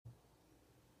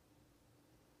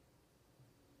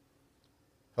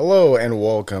Hello and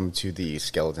welcome to the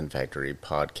Skeleton Factory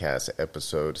podcast,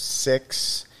 episode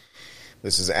 6.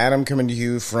 This is Adam coming to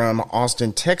you from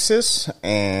Austin, Texas,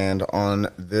 and on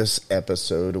this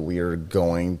episode we are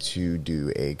going to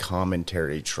do a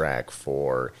commentary track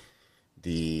for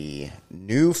the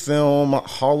new film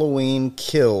Halloween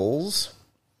Kills,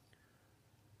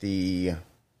 the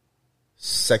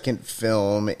second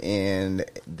film in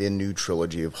the new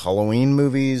trilogy of Halloween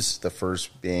movies, the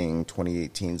first being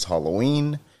 2018's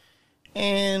Halloween,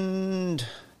 and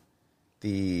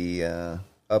the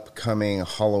upcoming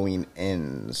Halloween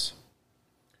Ends,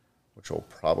 which will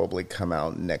probably come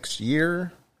out next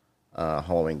year.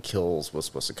 Halloween Kills was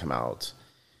supposed to come out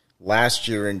last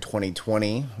year in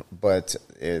 2020, but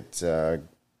it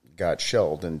got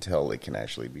shelved until it can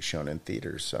actually be shown in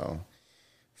theaters. So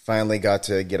finally got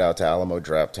to get out to Alamo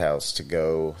Drafthouse to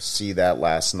go see that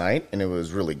last night, and it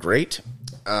was really great.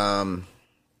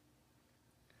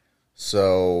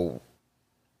 So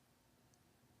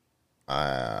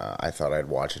I thought I'd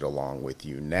watch it along with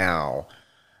you now.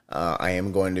 I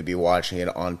am going to be watching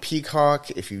it on Peacock.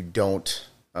 If you don't,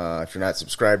 if you're not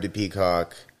subscribed to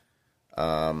Peacock,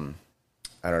 I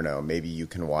don't know, maybe you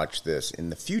can watch this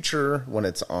in the future when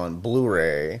it's on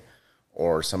Blu-ray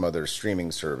or some other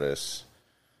streaming service,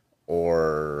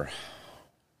 or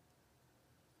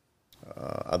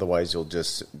otherwise you'll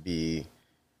just be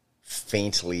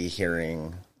faintly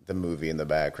hearing the movie in the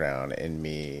background and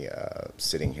me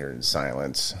sitting here in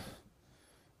silence,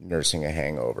 nursing a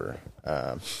hangover.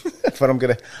 But I'm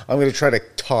gonna try to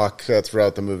talk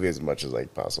throughout the movie as much as I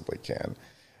possibly can.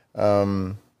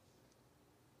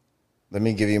 Let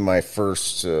me give you my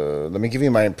impressions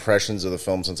of the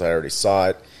film since I already saw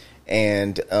it.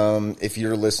 And if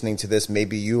you're listening to this,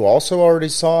 maybe you also already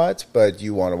saw it, but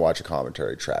you want to watch a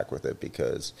commentary track with it,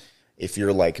 because if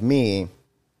you're like me,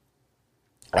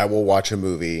 I will watch a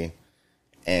movie,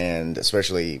 and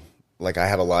especially, like, I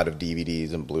have a lot of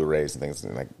DVDs and Blu-rays and things,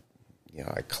 and I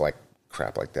collect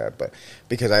crap like that, but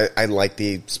because I like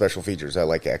the special features, I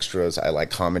like extras, I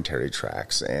like commentary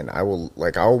tracks, and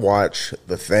I'll watch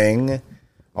The Thing,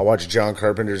 I'll watch John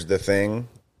Carpenter's The Thing,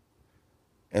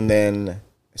 and then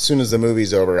as soon as the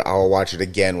movie's over, I'll watch it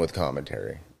again with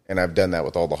commentary. And I've done that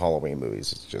with all the Halloween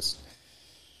movies. It's just,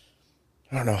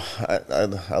 I don't know.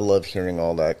 I love hearing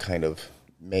all that kind of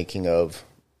making of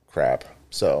crap.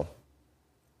 So,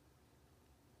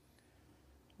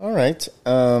 all right.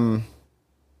 So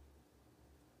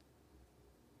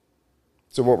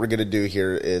what we're going to do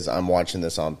here is I'm watching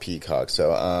this on Peacock.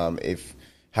 So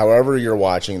however you're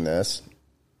watching this,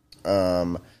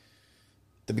 the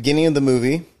beginning of the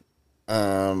movie,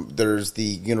 there's the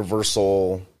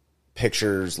Universal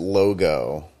Pictures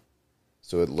logo.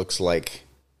 So it looks like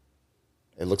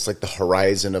the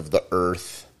horizon of the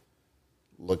earth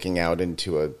looking out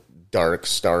into a dark,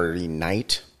 starry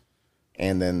night.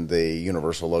 And then the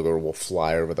Universal logo will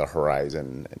fly over the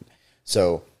horizon. And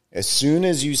so as soon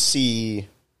as you see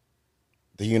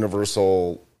the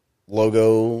Universal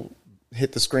logo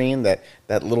hit the screen, that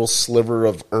little sliver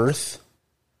of earth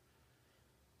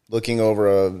looking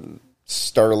over a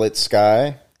starlit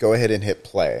sky, go ahead and hit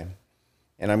play.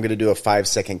 And I'm going to do a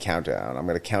 5-second countdown. I'm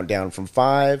going to count down from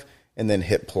 5 and then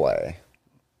hit play.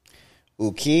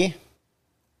 Okay,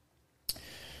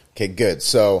 good.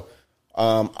 So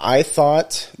I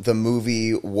thought the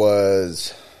movie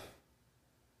was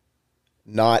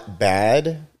not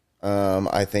bad.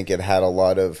 I think it had a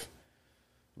lot of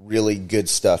really good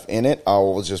stuff in it. I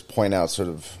will just point out sort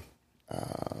of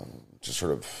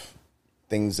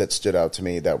things that stood out to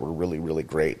me that were really, really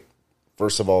great.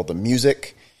 First of all, the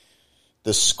music.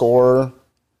 The score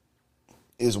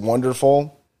is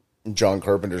wonderful. John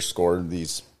Carpenter's score in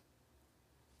these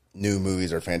new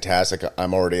movies are fantastic.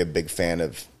 I'm already a big fan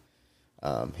of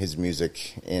his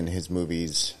music in his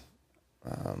movies,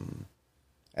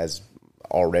 as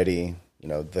already,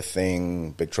 The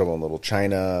Thing, Big Trouble in Little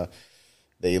China,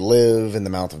 They Live, In the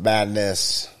Mouth of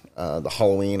Madness, the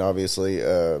Halloween, obviously.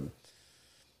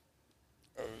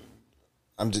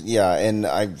 And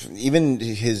I've even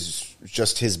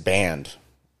his band.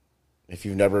 If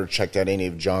you've never checked out any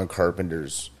of John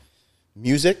Carpenter's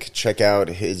music, check out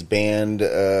his band.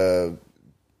 They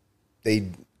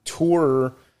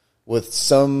tour with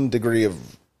some degree of,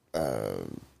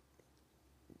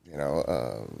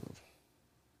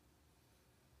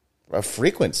 a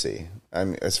frequency.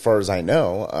 As far as I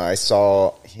know, I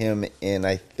saw him in,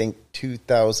 I think,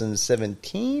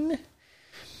 2017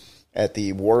 at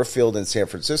the Warfield in San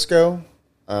Francisco.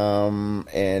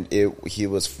 And he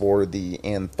was for the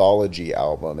Anthology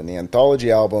album. And the Anthology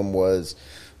album was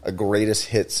a greatest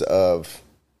hits of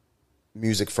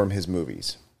music from his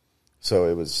movies. So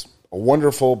it was a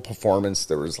wonderful performance.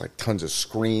 There was like tons of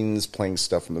screens playing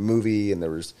stuff from the movie, and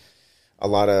there was a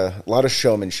lot of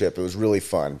showmanship. It was really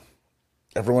fun.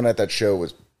 Everyone at that show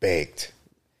was baked.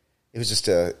 It was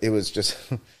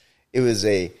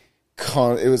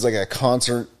like a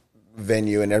concert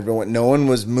venue, and no one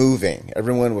was moving.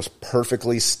 Everyone was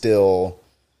perfectly still,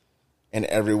 and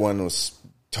everyone was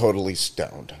totally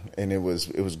stoned, and it was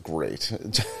great.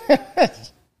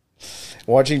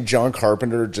 Watching John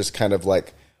Carpenter just kind of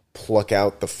like pluck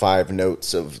out the 5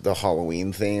 notes of the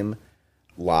Halloween theme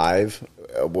live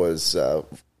was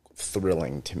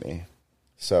thrilling to me.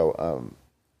 So,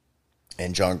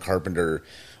 and John Carpenter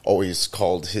always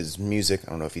called his music, I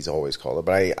don't know if he's always called it,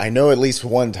 but I know at least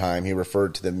one time he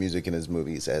referred to the music in his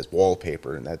movies as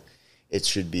wallpaper, and that it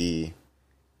should be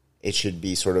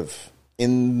sort of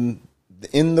in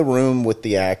the room with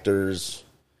the actors,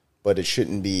 but it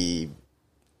shouldn't be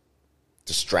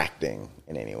distracting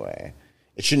in any way.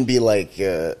 It shouldn't be like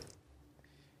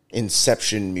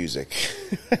Inception music.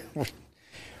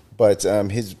 But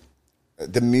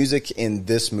the music in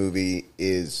this movie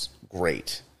is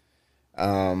great.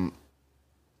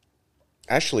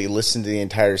 Actually listened to the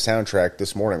entire soundtrack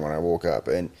this morning when I woke up,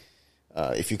 and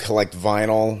if you collect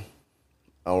vinyl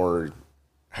or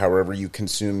however you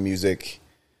consume music,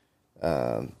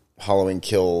 Halloween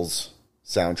Kills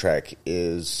soundtrack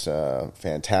is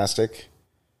fantastic.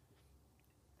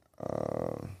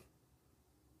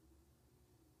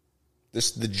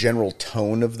 The general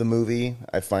tone of the movie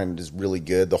I find is really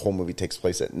good. The whole movie takes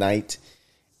place at night,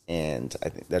 and I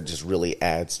think that just really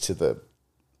adds to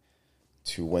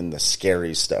when the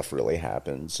scary stuff really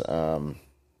happens.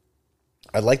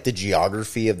 I like the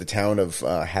geography of the town of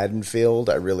Haddonfield.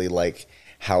 I really like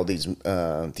how these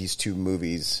 2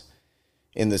 movies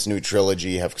in this new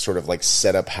trilogy have sort of like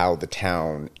set up how the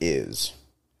town is,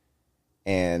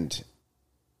 and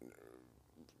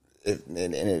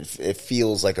it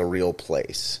feels like a real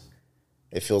place.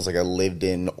 It feels like a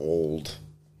lived-in old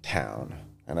town,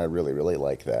 and I really, really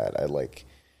like that. I like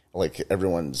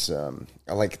everyone's.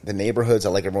 I like the neighborhoods. I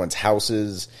like everyone's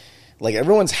houses. Like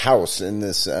everyone's house in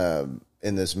this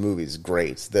movie is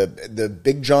great. The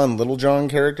Big John, Little John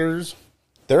characters,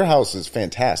 their house is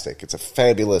fantastic. It's a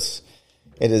fabulous.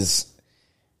 It is,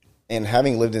 and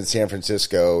having lived in San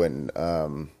Francisco and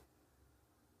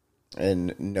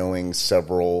knowing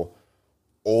several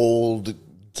old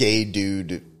gay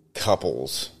dude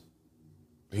couples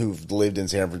who've lived in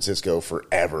San Francisco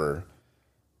forever,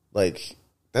 like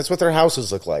that's what their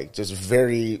houses look like. Just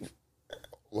very,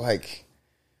 like,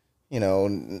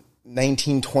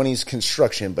 1920s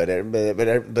construction, but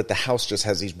the house just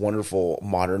has these wonderful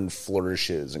modern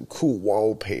flourishes and cool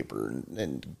wallpaper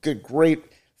and good, great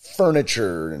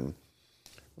furniture, and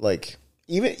like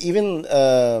even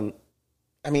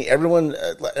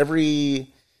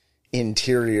every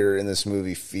interior in this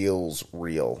movie feels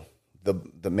real.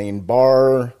 The main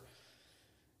bar,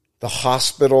 the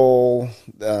hospital,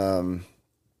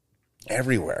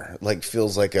 everywhere like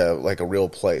feels like a real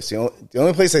place. The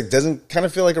only place that doesn't kind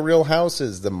of feel like a real house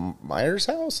is the Myers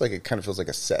house. Like it kind of feels like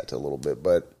a set a little bit,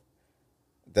 but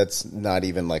that's not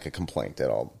even like a complaint at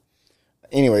all.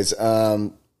 Anyways,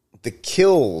 the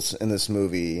kills in this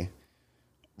movie,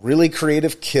 really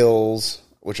creative kills,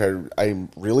 which I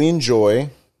really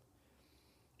enjoy.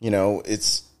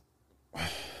 It's,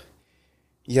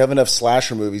 you have enough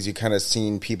slasher movies, you kind of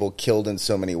seen people killed in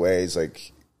so many ways.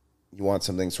 Like you want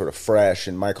something sort of fresh,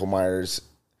 and Michael Myers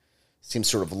seems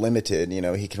sort of limited.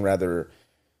 He can rather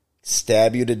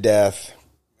stab you to death,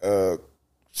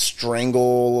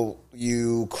 strangle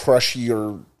you, crush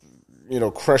you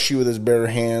with his bare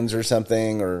hands or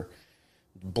something, or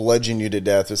bludgeon you to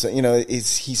death.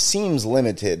 He seems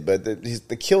limited, but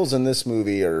the kills in this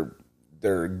movie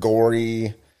they're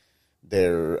gory.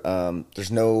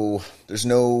 There's no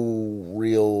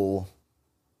real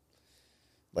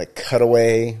like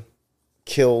cutaway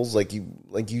kills. Like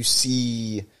you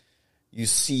see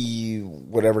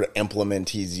whatever implement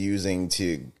he's using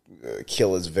to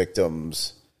kill his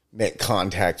victims, make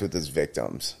contact with his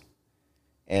victims,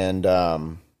 and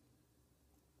that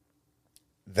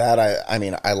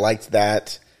I liked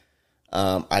that.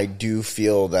 I do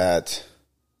feel that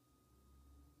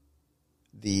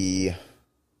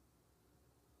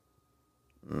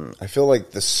I feel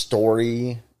like the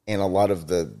story and a lot of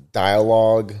the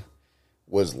dialogue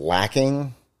was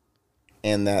lacking,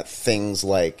 and that things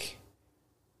like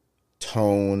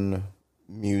tone,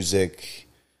 music,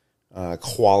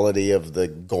 quality of the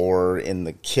gore in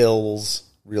the kills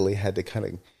really had to kind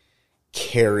of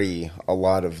carry a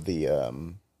lot of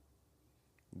the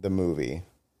movie.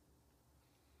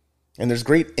 And there's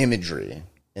great imagery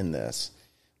in this.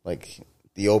 Like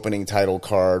the opening title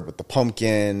card with the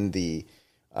pumpkin,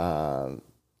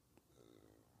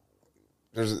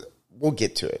 we'll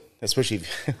get to it, especially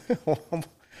if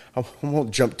I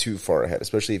won't jump too far ahead,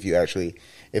 especially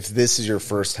if this is your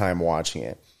first time watching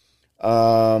it.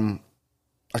 A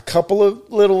couple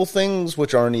of little things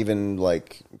which aren't even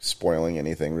like spoiling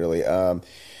anything really.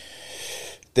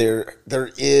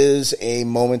 There is a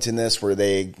moment in this where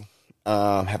they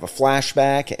have a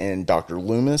flashback and Dr.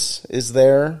 Loomis is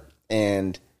there,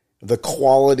 and the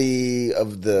quality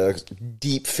of the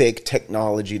deep fake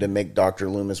technology to make Dr.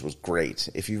 Loomis was great.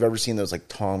 If you've ever seen those like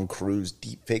Tom Cruise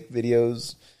deep fake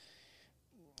videos,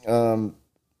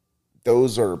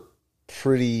 those are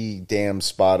pretty damn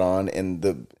spot on, and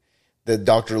the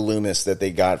Dr. Loomis that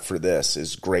they got for this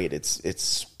is great. It's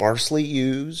sparsely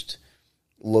used,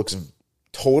 looks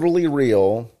totally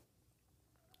real,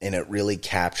 and it really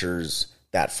captures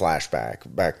that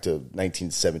flashback back to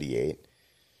 1978.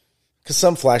 Because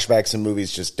some flashbacks in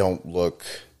movies just don't look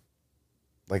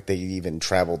like they even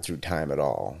traveled through time at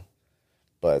all.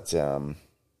 But I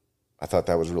thought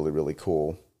that was really, really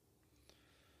cool.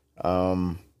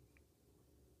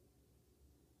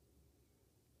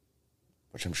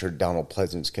 Which I'm sure Donald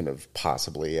Pleasence couldn't have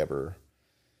possibly ever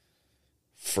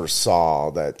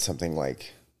foresaw that something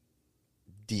like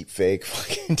deep fake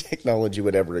fucking technology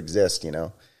would ever exist, you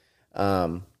know?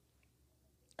 I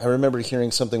remember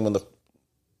hearing something when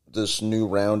this new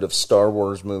round of Star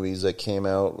Wars movies that came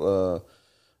out,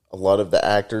 a lot of the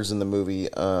actors in the movie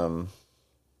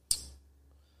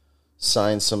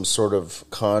signed some sort of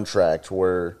contract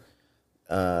where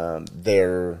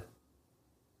their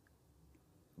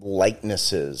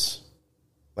likenesses,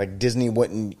 like Disney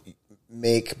wouldn't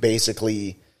make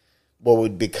basically what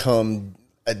would become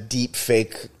a deep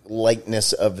fake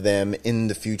likeness of them in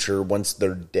the future once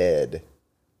they're dead.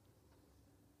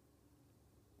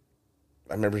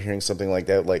 I remember hearing something like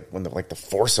that, like when the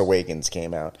Force Awakens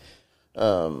came out,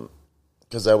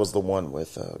 because that was the one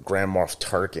with Grand Moff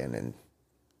Tarkin, and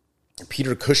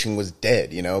Peter Cushing was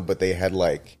dead, you know, but they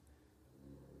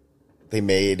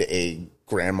made a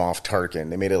Grand Moff Tarkin.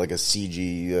 They made it like a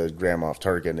CG Grand Moff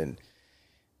Tarkin,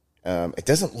 and it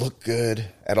doesn't look good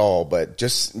at all. But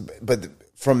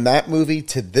from that movie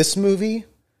to this movie,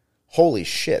 holy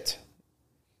shit!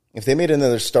 If they made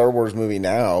another Star Wars movie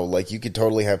now, like you could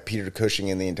totally have Peter Cushing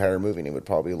in the entire movie, and it would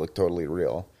probably look totally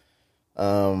real.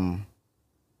 But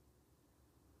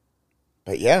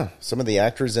yeah, some of the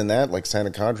actors in that like signed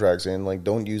a contract saying like,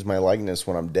 "Don't use my likeness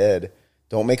when I'm dead.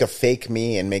 Don't make a fake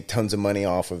me and make tons of money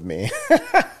off of me."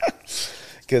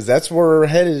 Because that's where we're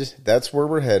headed. That's where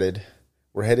we're headed.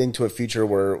 We're heading to a future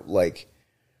where like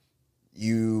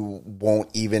you won't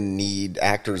even need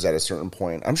actors at a certain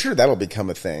point. I'm sure that'll become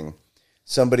a thing.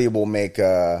 Somebody will make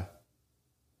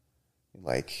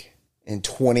like in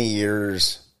 20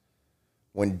 years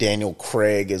when Daniel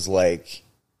Craig is like,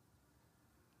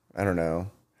 I don't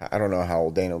know how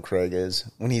old Daniel Craig is.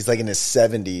 When he's like in his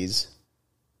 70s,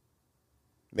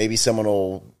 maybe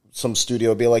some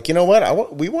studio will be like, you know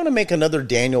what? We want to make another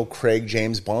Daniel Craig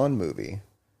James Bond movie.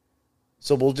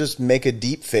 So we'll just make a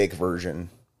deep fake version.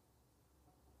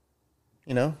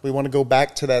 You know, we want to go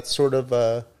back to that sort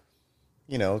of,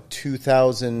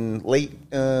 2000 late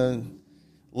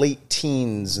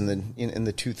teens in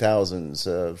the 2000s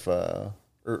of,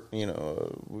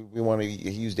 we want to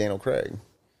use Daniel Craig.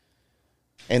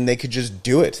 And they could just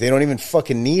do it. They don't even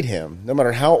fucking need him. No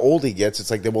matter how old he gets,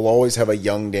 it's like they will always have a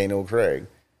young Daniel Craig.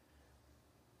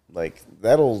 Like,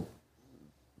 that'll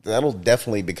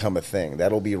definitely become a thing.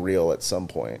 That'll be real at some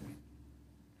point.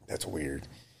 That's weird.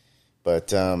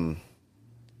 But,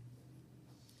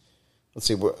 let's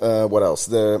see, what else?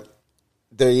 The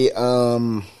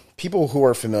people who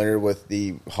are familiar with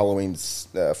the Halloween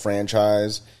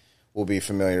franchise will be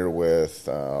familiar with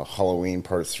Halloween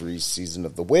Part 3, Season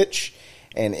of the Witch.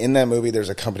 And in that movie, there's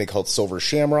a company called Silver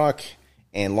Shamrock.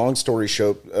 And long story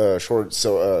short,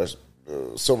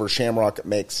 Silver Shamrock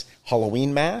makes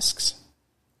Halloween masks.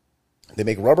 They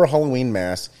make rubber Halloween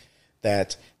masks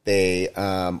that they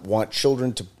want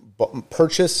children to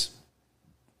purchase.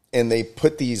 And they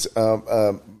put these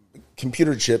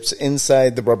computer chips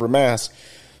inside the rubber mask.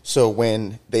 So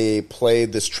when they play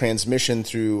this transmission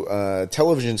through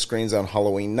television screens on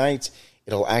Halloween night,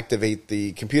 it'll activate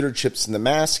the computer chips in the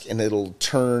mask, and it'll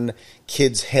turn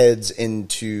kids' heads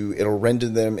it'll render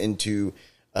them into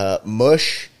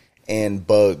mush and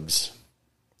bugs.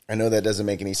 I know that doesn't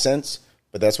make any sense,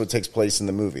 but that's what takes place in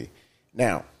the movie.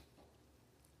 Now,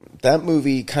 that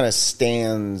movie kind of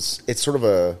stands, it's sort of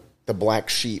the black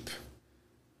sheep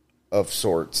of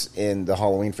sorts in the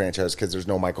Halloween franchise because there's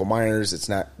no Michael Myers. It's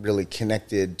not really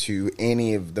connected to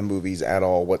any of the movies at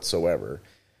all whatsoever.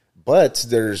 But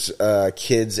there's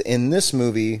kids in this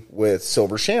movie with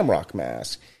Silver Shamrock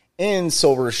masks. And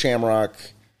Silver Shamrock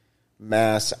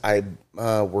masks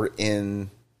were in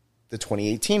the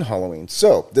 2018 Halloween.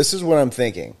 So this is what I'm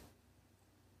thinking.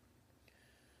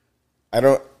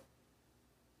 I'm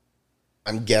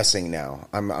guessing now.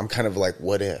 I'm kind of like,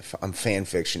 what if? I'm fan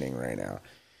fictioning right now.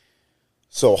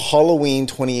 So Halloween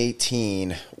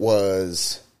 2018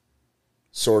 was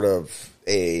they sort of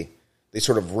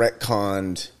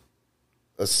retconned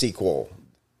a sequel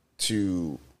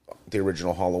to the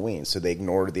original Halloween. So they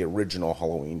ignored the original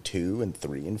Halloween 2 and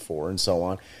 3 and 4 and so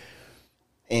on.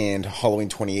 And Halloween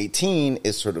 2018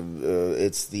 is sort of,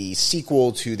 it's the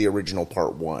sequel to the original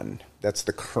part 1. That's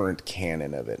the current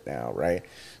canon of it now, right?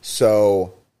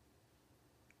 So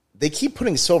they keep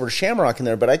putting Silver Shamrock in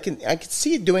there, but I could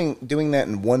see it doing that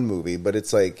in one movie, but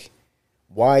it's like,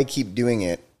 why keep doing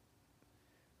it?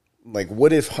 Like,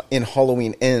 what if in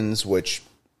Halloween Ends, which,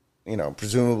 you know,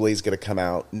 presumably is going to come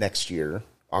out next year,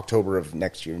 October of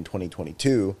next year in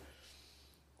 2022,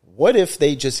 what if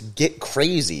they just get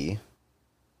crazy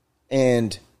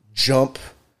and jump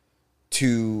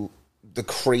to the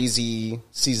crazy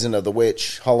Season of the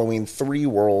Witch, Halloween 3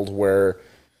 world where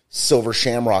Silver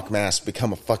Shamrock masks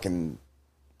become a fucking,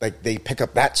 like, they pick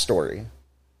up that story.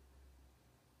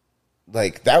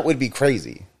 Like, that would be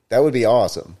crazy. That would be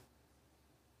awesome.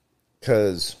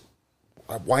 Because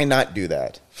why not do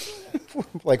that?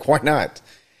 Like, why not?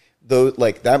 Though,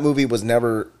 like, that movie was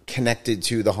never connected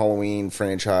to the Halloween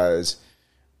franchise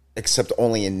except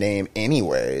only in name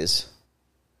anyways.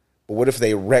 But what if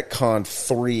they retconned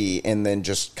 3 and then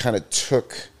just kind of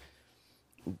took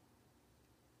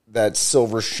that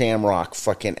Silver Shamrock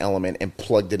fucking element and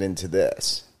plugged it into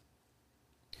this?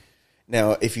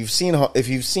 Now, if you've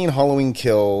seen Halloween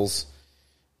Kills,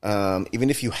 even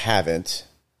if you haven't,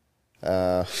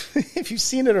 if you've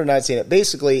seen it or not seen it,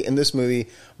 basically in this movie,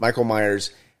 Michael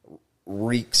Myers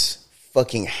wreaks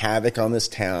fucking havoc on this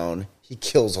town. He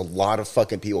kills a lot of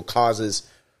fucking people, causes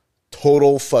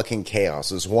total fucking chaos.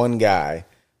 This one guy,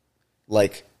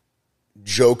 like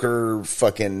Joker,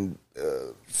 fucking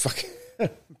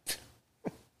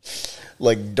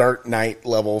like Dark Knight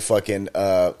level fucking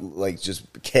like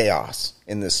just chaos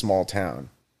in this small town.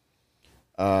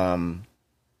 So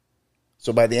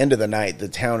by the end of the night, the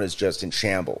town is just in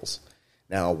shambles.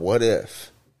 Now, what if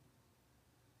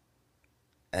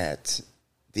at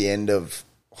the end of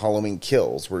Halloween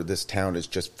Kills, where this town is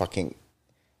just fucking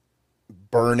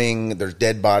burning, there's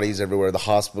dead bodies everywhere, the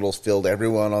hospital's filled,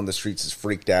 everyone on the streets is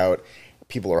freaked out,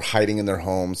 people are hiding in their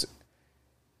homes,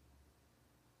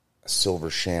 a Silver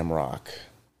Shamrock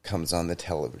comes on the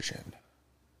television.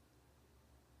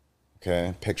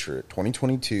 Okay, picture it.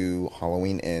 2022,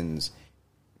 Halloween Ends,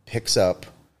 picks up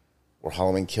where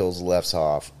Halloween Kills left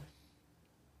off.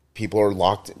 People are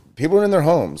locked. People are in their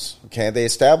homes. Okay, they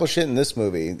establish it in this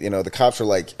movie. You know, the cops are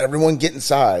like, "Everyone, get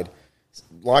inside.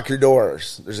 Lock your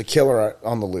doors. There's a killer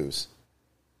on the loose."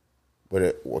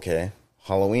 But okay,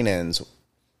 Halloween Ends.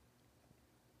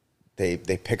 They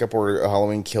pick up where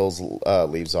Halloween Kills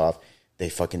leaves off. They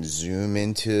fucking zoom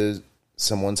into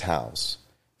someone's house,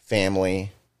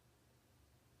 family.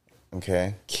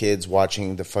 Okay, kids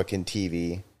watching the fucking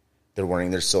TV. They're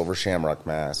wearing their Silver Shamrock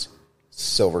mask.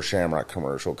 Silver Shamrock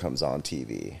commercial comes on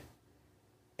TV.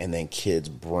 And then kids'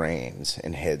 brains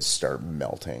and heads start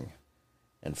melting.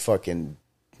 And fucking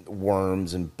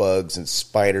worms and bugs and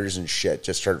spiders and shit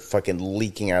just start fucking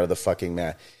leaking out of the fucking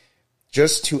mask.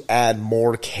 Just to add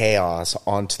more chaos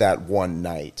onto that one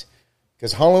night.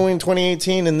 Because Halloween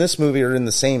 2018 and this movie are in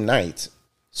the same night.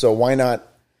 So why not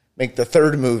make the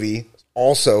third movie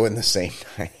also in the same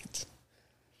night?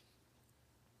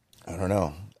 I don't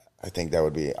know. I think that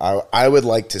would be... I would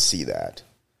like to see that.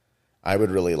 I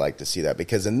would really like to see that.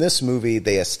 Because in this movie,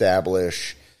 they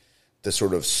establish the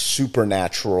sort of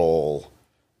supernatural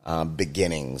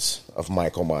beginnings of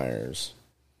Michael Myers.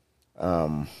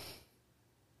 They're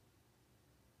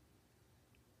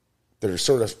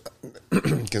sort of...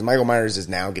 Because Michael Myers is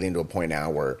now getting to a point now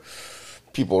where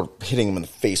people are hitting him in the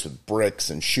face with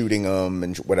bricks and shooting him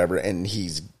and whatever, and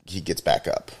he gets back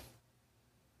up.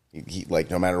 He like,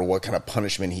 no matter what kind of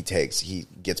punishment he takes, he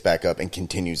gets back up and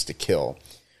continues to kill.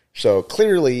 So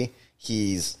clearly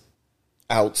he's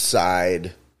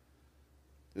outside.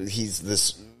 He's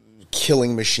this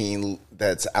killing machine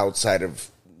that's outside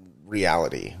of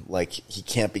reality. Like, he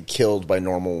can't be killed by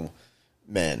normal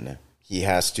men. He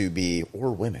has to be,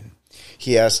 or women.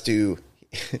 He has to,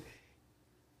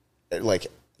 like,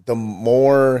 the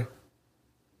more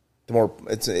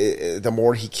the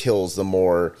more he kills, the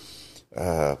more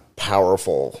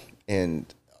powerful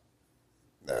and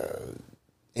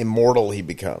immortal he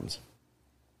becomes.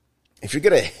 If you're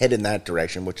gonna head in that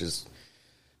direction, which is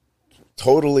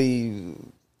totally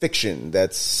fiction,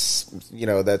 that's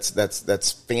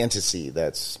fantasy,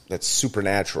 that's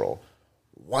supernatural,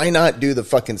 why not do the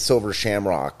fucking Silver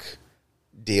Shamrock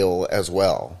deal as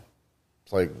well?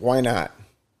 It's like, why not?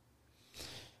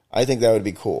 I think that would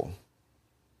be cool.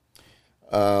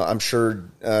 I'm sure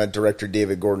director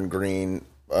David Gordon Green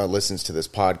listens to this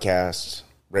podcast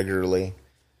regularly.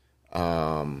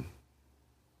 I'm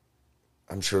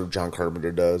sure John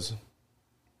Carpenter does.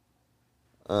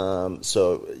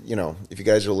 So, if you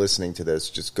guys are listening to this,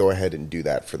 just go ahead and do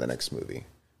that for the next movie.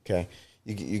 Okay?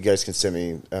 You guys can send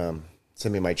me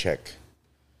my check.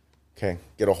 Okay?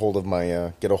 Get a hold of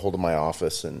my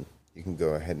office, and you can go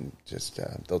ahead and just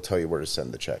they'll tell you where to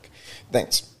send the check.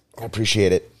 Thanks. I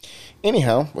appreciate it.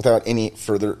 Anyhow, without any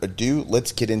further ado,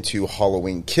 let's get into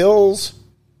Halloween Kills.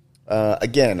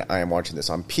 Again, I am watching this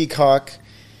on Peacock.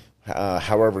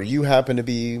 However you happen to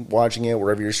be watching it,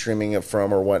 wherever you're streaming it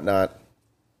from or whatnot,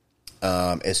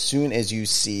 as soon as you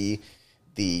see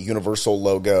the Universal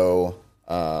logo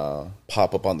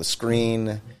pop up on the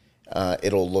screen,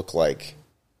 it'll look like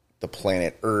the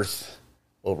planet Earth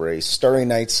over a starry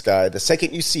night sky. The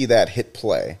second you see that, hit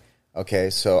play. Okay,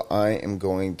 so I am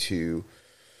going to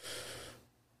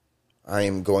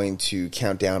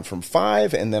count down from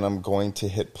 5, and then I'm going to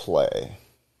hit play.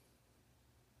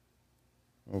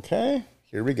 Okay,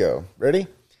 here we go. Ready?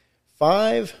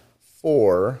 5,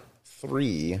 4,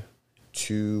 3,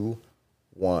 2,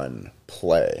 1,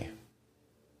 play.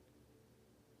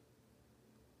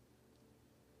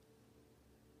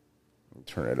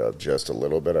 Turn it up just a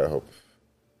little bit. I hope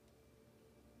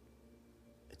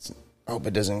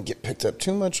it doesn't get picked up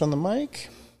too much on the mic.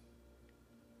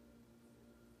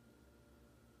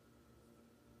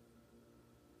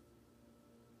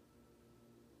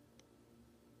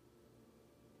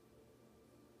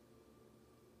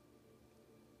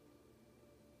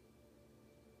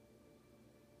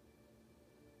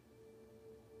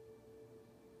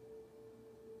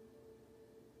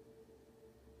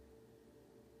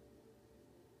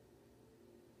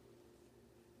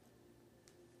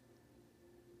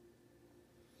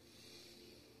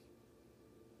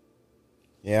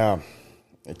 Yeah,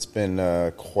 it's been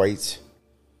quite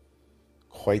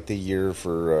the year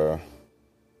for,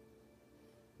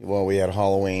 we had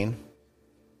Halloween.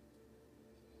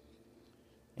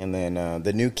 And then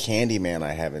the new Candyman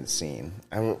I haven't seen.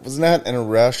 I was not in a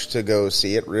rush to go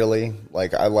see it, really.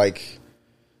 Like, I like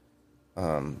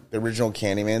the original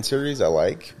Candyman series,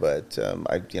 but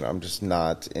I'm just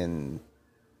not interested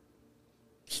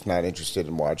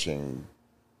in watching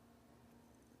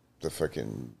the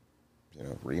fucking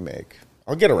remake.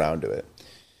 I'll get around to it.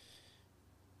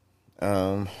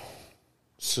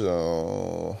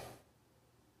 So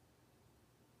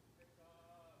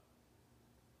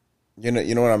you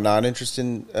know what I'm not interested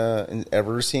in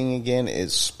ever seeing again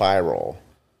is Spiral.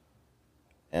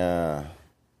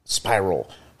 Spiral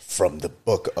from the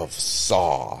Book of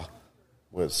Saw,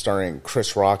 with starring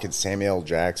Chris Rock and Samuel L.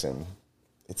 Jackson.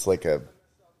 It's like a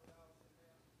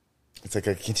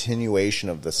continuation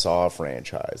of the Saw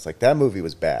franchise. Like, that movie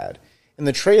was bad. In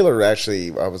the trailer, actually,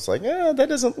 I was like, that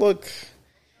doesn't look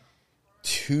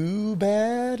too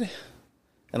bad.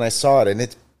 And I saw it, and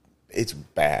it's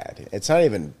bad. It's not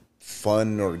even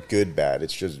fun or good bad.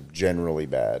 It's just generally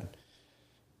bad.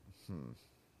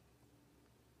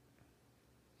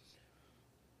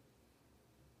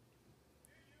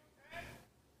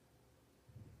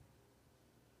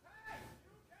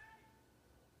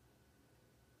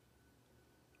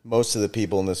 Most of the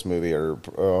people in this movie are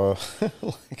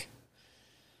like,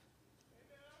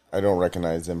 I don't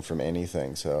recognize them from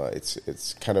anything, so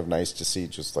it's kind of nice to see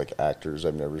just like actors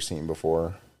I've never seen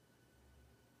before.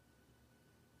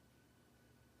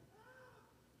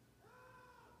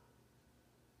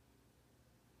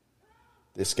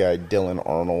 This guy Dylan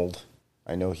Arnold,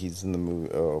 I know he's in the movie,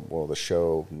 the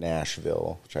show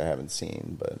Nashville, which I haven't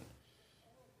seen, but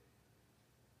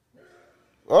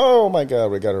oh my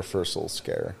god, we got our first little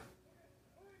scare.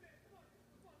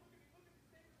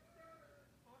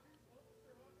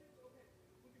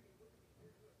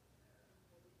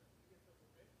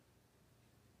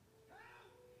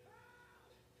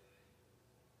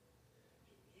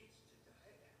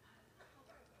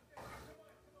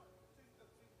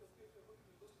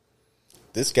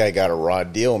 This guy got a raw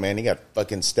deal, man. He got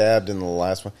fucking stabbed in the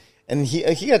last one. And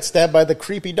he got stabbed by the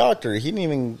creepy doctor. He didn't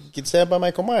even get stabbed by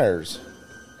Michael Myers.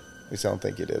 At least I don't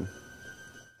think he did.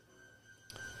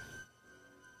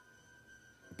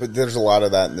 But there's a lot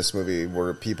of that in this movie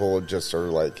where people just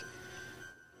are like,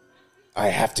 I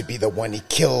have to be the one he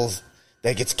kills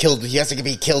that gets killed. He has to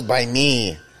be killed by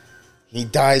me. He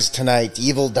dies tonight.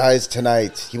 Evil dies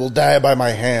tonight. He will die by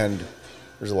my hand.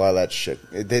 There's a lot of that shit.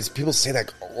 People say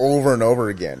that over and over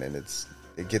again, and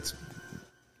it gets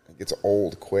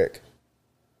old quick.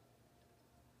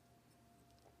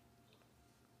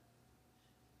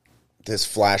 This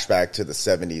flashback to the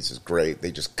 70s is great. They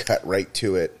just cut right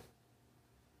to it,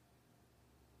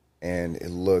 and it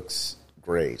looks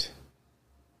great.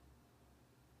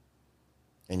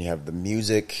 And you have the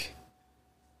music.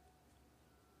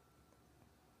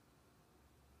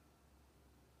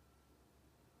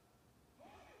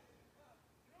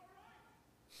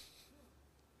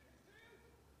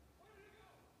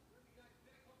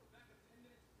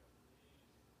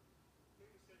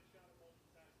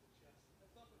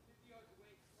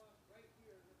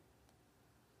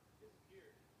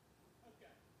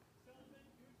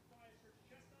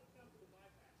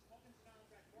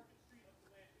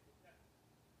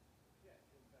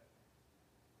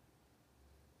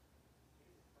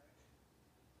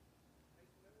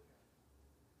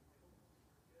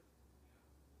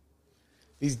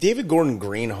 These David Gordon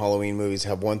Green Halloween movies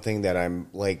have one thing that I'm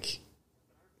like,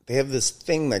 they have this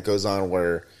thing that goes on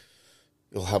where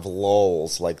you'll have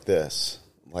lulls like this.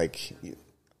 Like,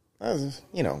 not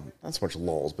so much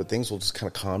lulls, but things will just kind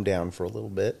of calm down for a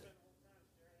little bit.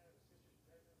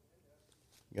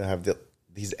 You'll have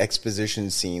these exposition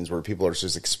scenes where people are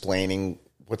just explaining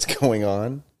what's going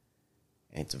on.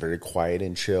 And it's very quiet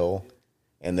and chill.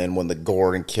 And then when the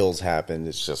gore and kills happen,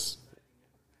 it's just,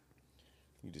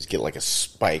 you just get like a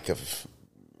spike of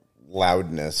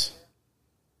loudness.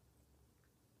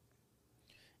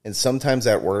 And sometimes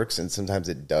that works and sometimes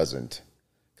it doesn't.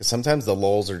 Because sometimes the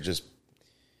lulls are just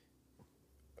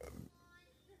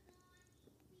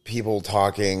people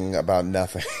talking about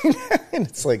nothing. And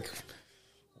it's like,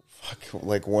 fuck,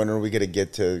 like when are we going to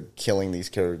get to killing these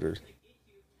characters?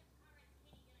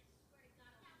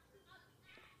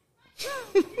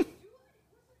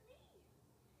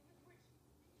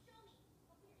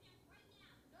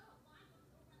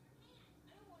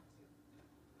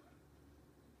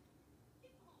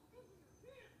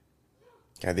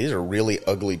 God, these are really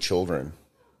ugly children.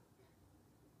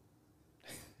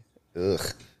 Ugh.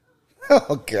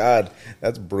 Oh, God.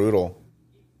 That's brutal.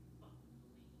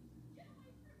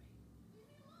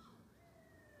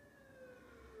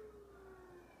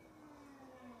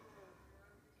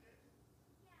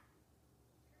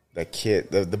 That kid,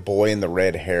 the boy in the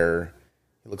red hair,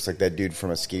 he looks like that dude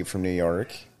from Escape from New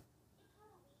York.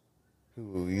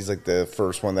 He's like the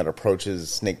first one that approaches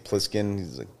Snake Plissken.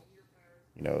 He's like,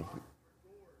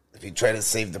 if you try to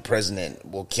save the president,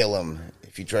 we'll kill him.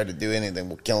 If you try to do anything,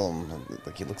 we'll kill him.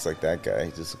 Like, he looks like that guy.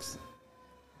 He just looks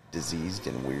diseased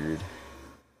and weird.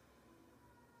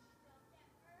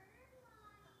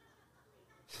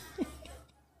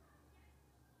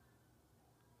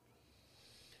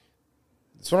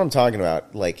 That's what I'm talking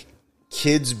about. Like,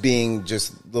 kids being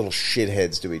just little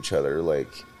shitheads to each other.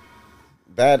 Like,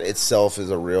 that itself is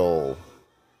a real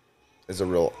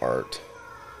art.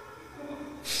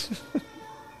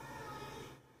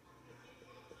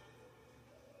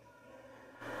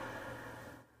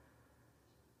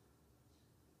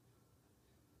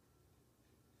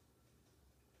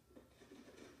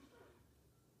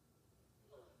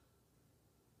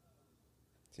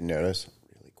 Did you notice?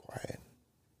 Really quiet.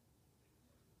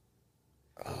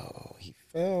 Oh, he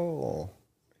fell.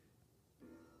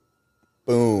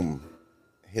 Boom.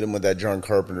 Hit him with that John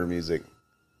Carpenter music.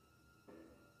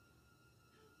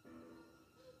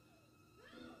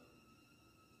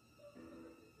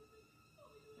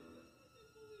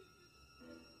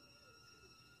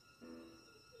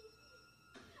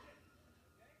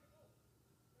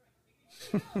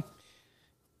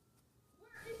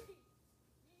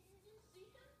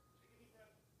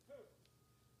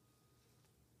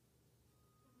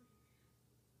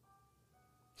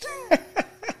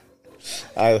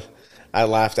 I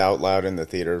laughed out loud in the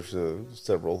theater for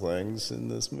several things in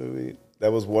this movie.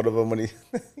 That was one of them when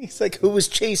he's like, "Who was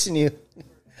chasing you?"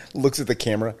 Looks at the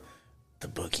camera. The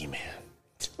boogeyman.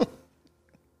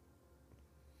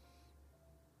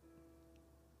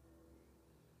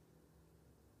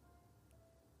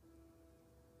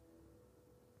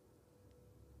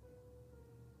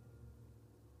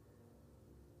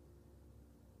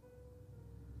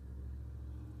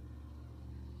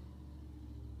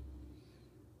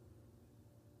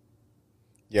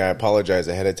 Yeah, I apologize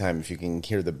ahead of time if you can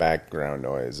hear the background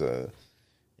noise.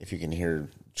 If you can hear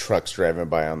trucks driving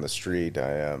by on the street,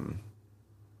 I'm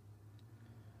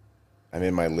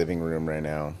in my living room right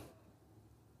now.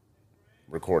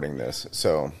 recording this.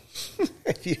 So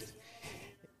if you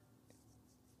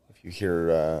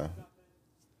hear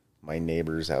my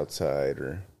neighbors outside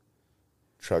or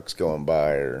trucks going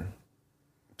by or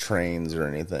trains or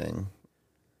anything,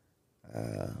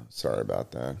 sorry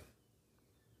about that.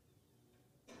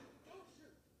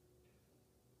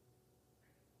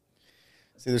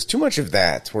 See, there's too much of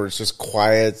that where it's just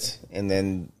quiet and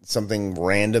then something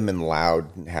random and loud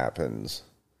happens.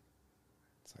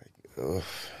 It's like, ugh.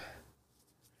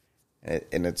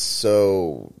 And it's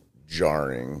so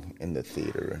jarring in the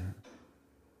theater.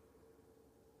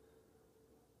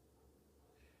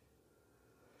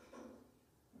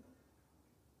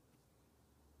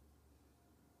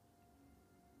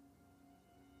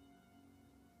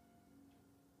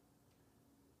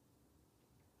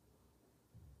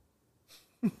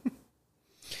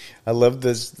 I love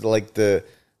this,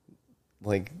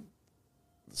 like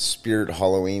Spirit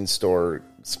Halloween store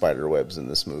spider webs in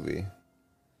this movie.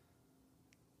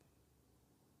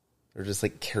 They're just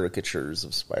like caricatures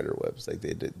of spider webs. Like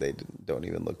they don't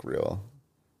even look real,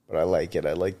 but I like it.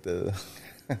 I like the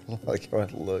I like how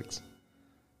it looks.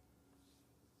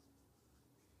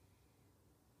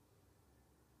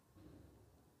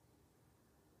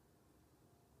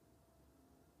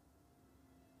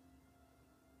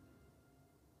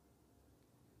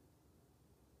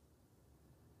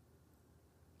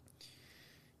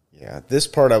 Yeah, this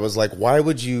part I was like, why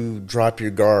would you drop your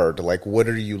guard? Like, what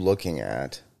are you looking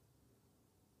at?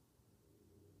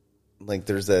 Like,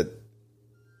 there's that,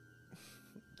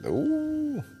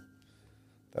 ooh,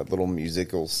 that little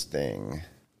musical sting.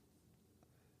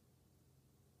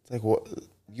 It's like, what?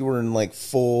 You were in like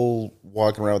full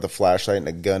walking around with a flashlight and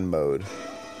a gun mode.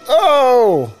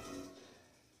 Oh!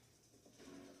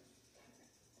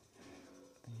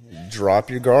 Drop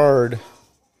your guard.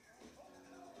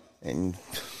 And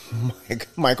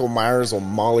Michael Myers will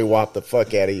mollywop the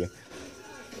fuck out of you.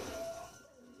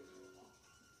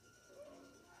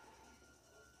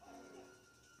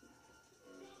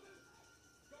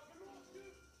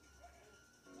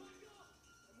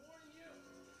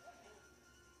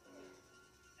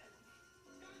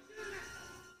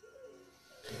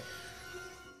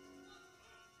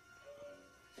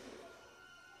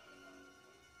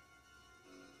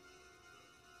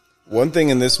 One thing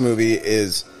in this movie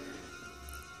is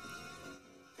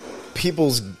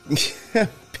people's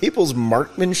people's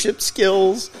marksmanship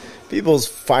skills, people's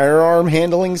firearm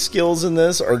handling skills in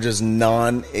this are just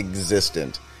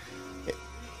non-existent.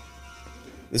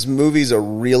 This movie's a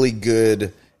really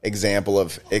good example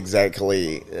of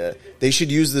exactly. They should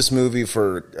use this movie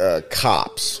for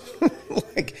cops.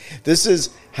 Like, this is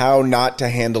how not to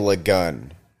handle a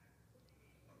gun.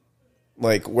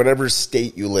 Like, whatever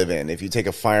state you live in, if you take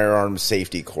a firearm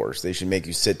safety course, they should make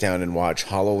you sit down and watch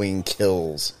Halloween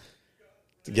Kills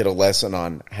to get a lesson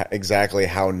on exactly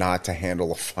how not to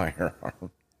handle a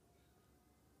firearm.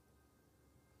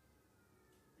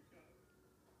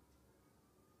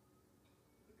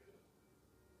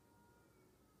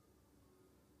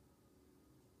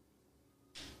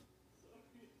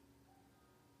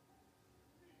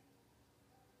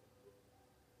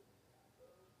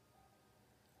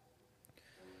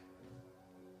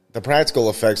 The practical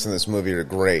effects in this movie are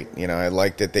great. You know, I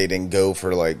like that they didn't go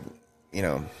for, like, you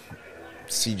know,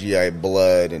 CGI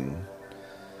blood and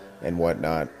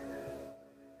whatnot.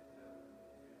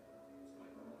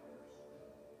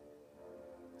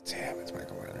 Damn, it's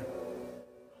Michael Myers.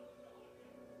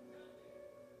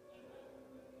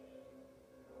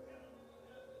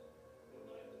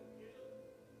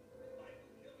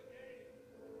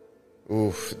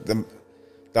 Oof, the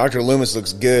Dr. Loomis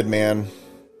looks good, man.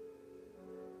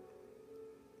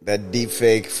 That deep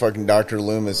fake fucking Dr.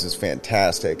 Loomis is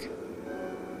fantastic.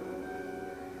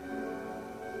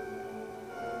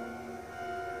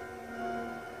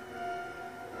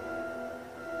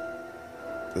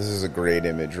 This is a great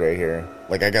image right here.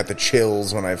 Like, I got the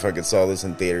chills when I fucking saw this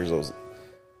in theaters. I was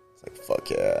like, fuck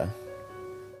yeah.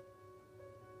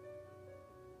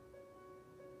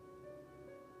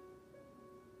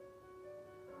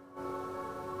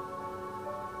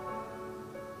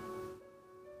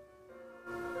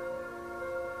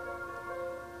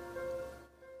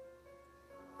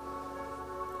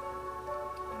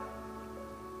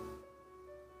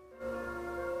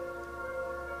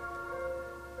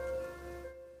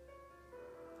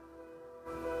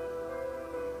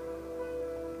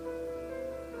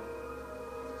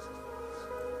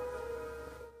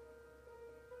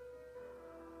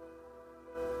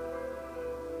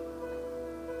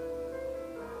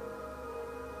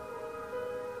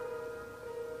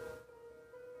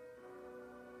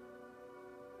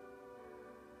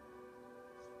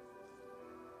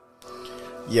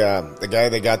 Yeah, the guy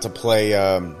that got to play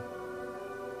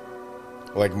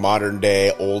like modern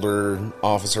day older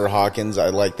Officer Hawkins. I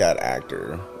like that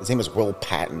actor. His name is Will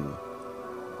Patton,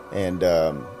 and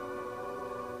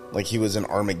like he was in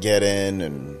Armageddon,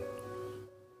 and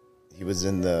he was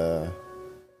in the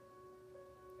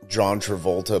John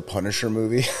Travolta Punisher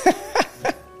movie.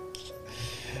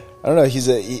 I don't know.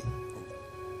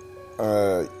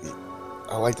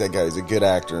 I like that guy. He's a good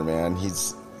actor, man.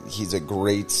 He's a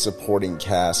great supporting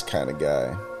cast kind of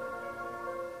guy.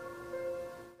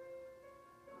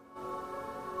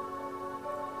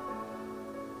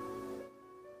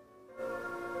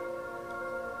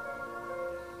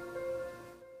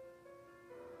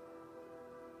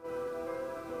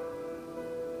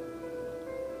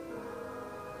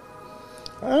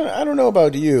 I don't know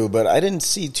about you, but I didn't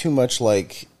see too much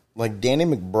like Danny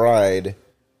McBride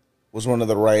was one of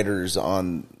the writers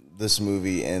on this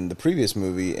movie and the previous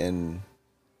movie, and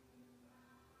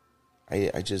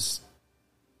I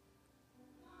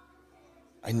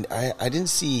didn't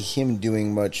see him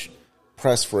doing much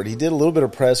press for it. He did a little bit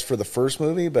of press for the first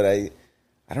movie, but I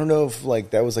don't know if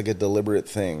like that was like a deliberate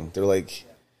thing. They're like,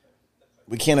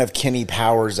 we can't have Kenny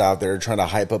Powers out there trying to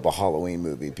hype up a Halloween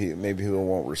movie. Maybe people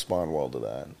won't respond well to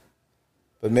that.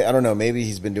 But I don't know. Maybe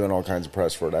he's been doing all kinds of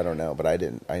press for it. I don't know. But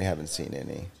I haven't seen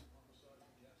any.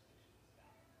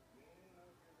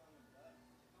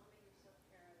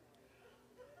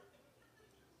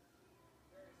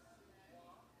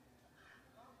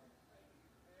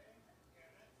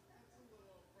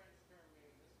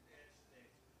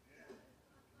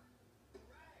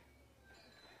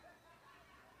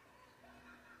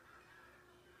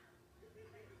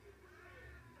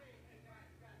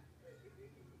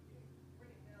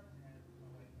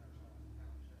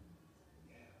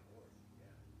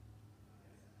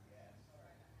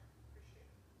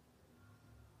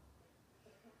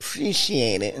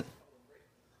 Appreciate it.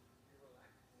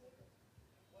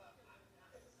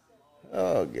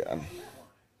 Oh, God.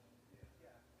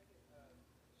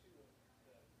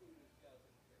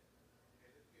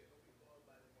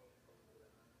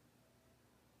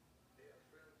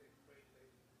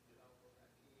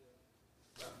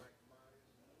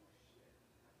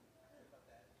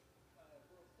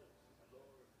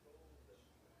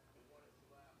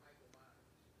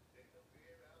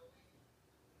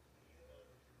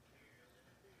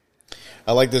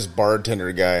 I like this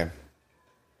bartender guy.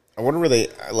 I wonder where they,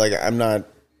 like, I'm not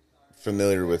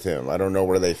familiar with him. I don't know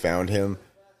where they found him,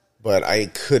 but I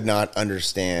could not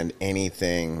understand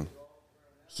anything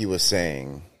he was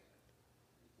saying.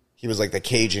 He was like the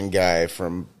Cajun guy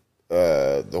from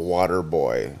The Water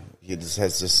Boy. He just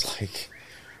has this like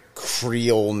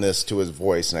Creole-ness to his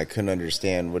voice, and I couldn't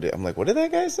understand I'm like, what did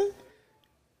that guy say?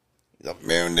 He's like,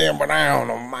 man, damn, but I don't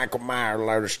know, Michael Myers,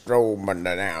 Larry Strode, but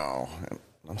now.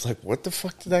 I was like, what the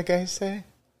fuck did that guy say?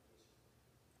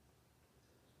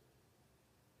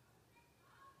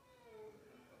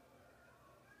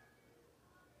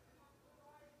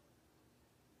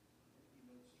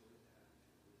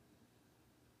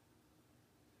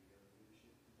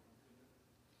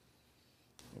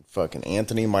 Fucking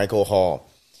Anthony Michael Hall.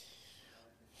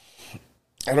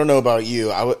 I don't know about you.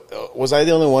 Was I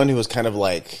the only one who was kind of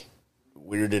like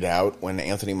weirded out when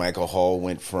Anthony Michael Hall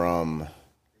went from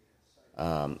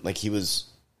like he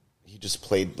just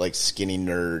played like skinny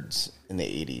nerds in the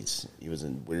 80s. He was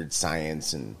in Weird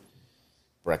Science and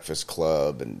Breakfast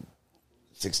Club and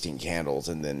 16 Candles,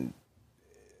 and then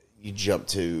you jump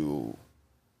to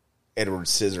Edward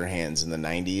Scissorhands in the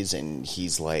 90s, and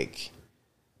he's like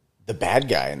the bad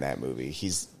guy in that movie.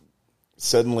 He's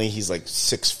like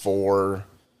 6'4",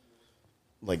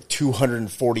 like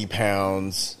 240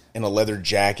 pounds in a leather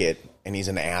jacket, and he's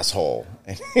an asshole,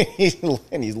 and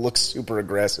he looks super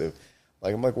aggressive.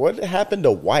 Like, I'm like, what happened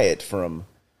to Wyatt from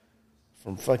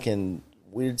fucking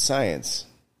Weird Science?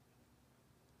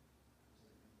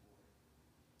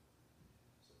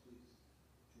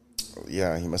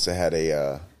 Yeah, he must have had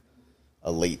a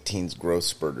late teens growth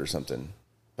spurt or something.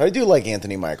 But I do like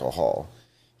Anthony Michael Hall.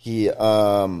 He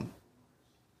what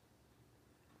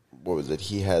was it?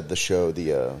 He had the show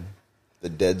the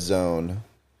Dead Zone.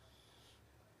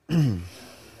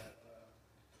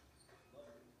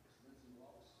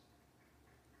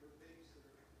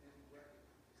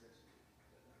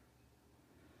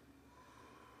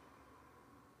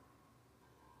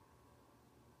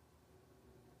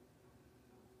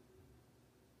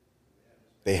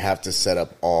 They have to set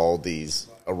up all these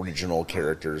original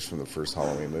characters from the first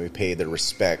Halloween movie, pay their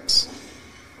respects.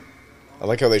 I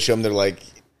like how they show them. They're like,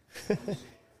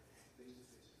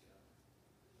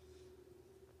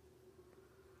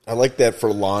 I like that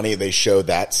for Lonnie, they show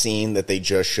that scene that they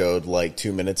just showed like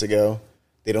 2 minutes ago.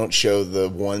 They don't show the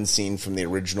one scene from the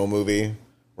original movie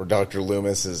where Dr.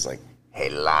 Loomis is like, "Hey,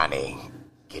 Lonnie,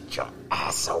 get your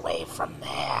ass away from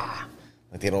there."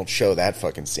 Like, they don't show that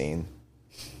fucking scene.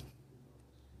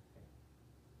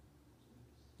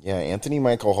 Yeah, Anthony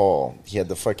Michael Hall. He had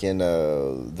the fucking,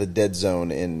 the Dead Zone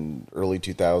in early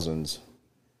 2000s.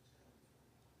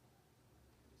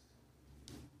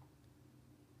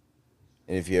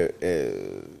 And if you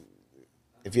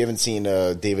haven't seen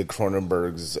David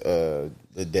Cronenberg's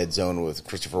The Dead Zone with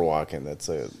Christopher Walken,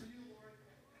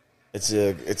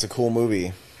 it's a cool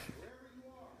movie.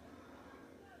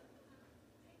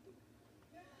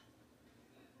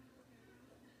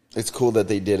 It's cool that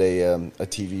they did a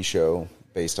TV show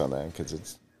based on that, because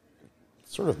it's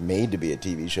sort of made to be a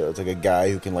TV show. It's like a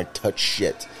guy who can like touch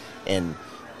shit and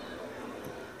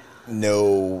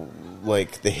know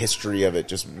like the history of it,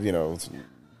 just, you know,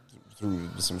 through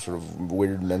some sort of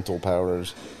weird mental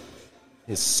powers.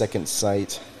 His second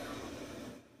sight.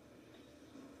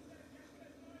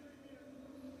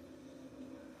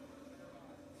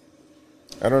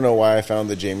 I don't know why I found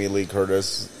the Jamie Lee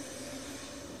Curtis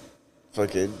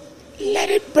fucking "let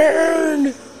it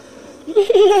burn,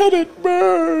 let it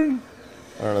burn."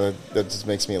 I don't know. That just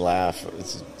makes me laugh.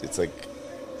 It's like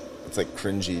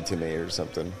cringy to me or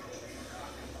something.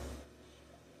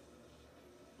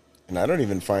 And I don't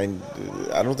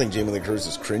think Jamie Lee Curtis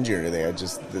is cringy or anything. I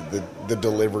just, the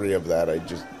delivery of that,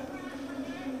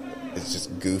 it's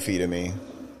just goofy to me.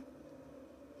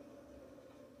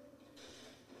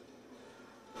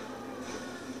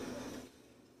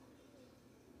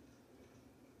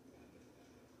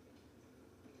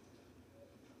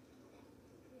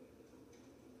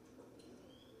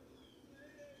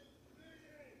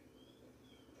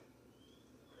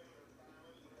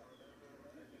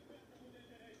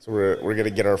 So we're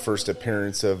gonna get our first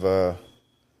appearance of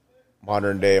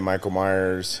modern day Michael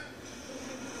Myers.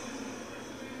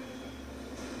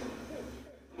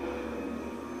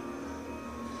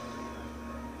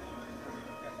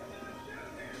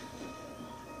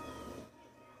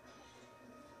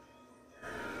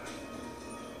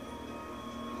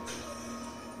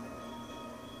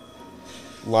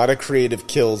 A lot of creative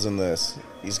kills in this.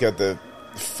 He's got the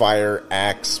fire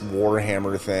axe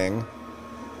warhammer thing.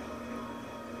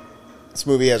 This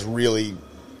movie has really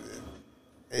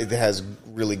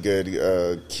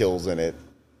good kills in it.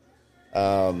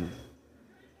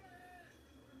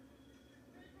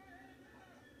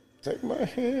 Take my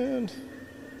hand.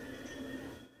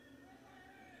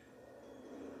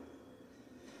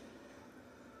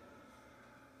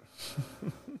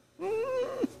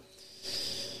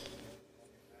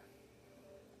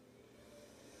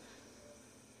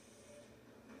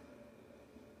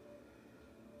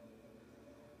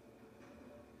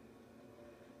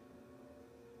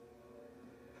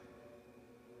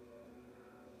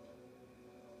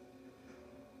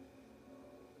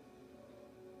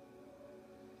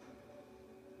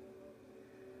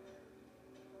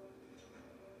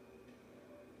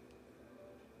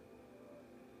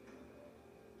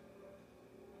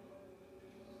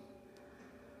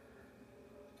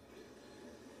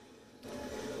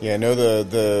 Yeah, I know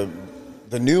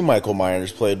the new Michael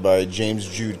Myers, played by James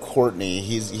Jude Courtney.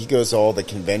 He goes to all the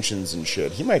conventions and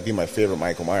shit. He might be my favorite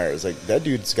Michael Myers. Like, that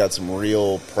dude's got some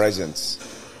real presence.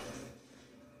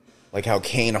 Like how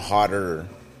Kane Hodder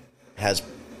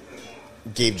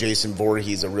gave Jason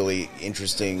Voorhees a really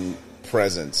interesting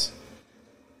presence.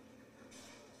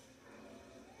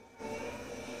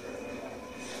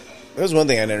 That was one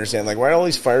thing I didn't understand. Like, why do all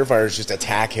these firefighters just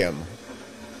attack him?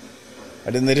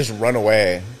 Why didn't they just run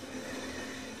away?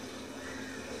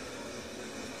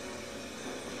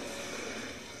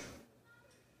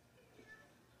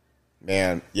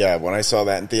 Man, yeah, when I saw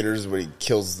that in theaters, when he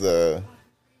kills the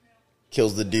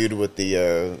dude with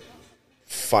the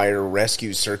fire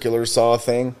rescue circular saw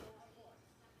thing,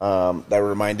 that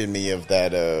reminded me of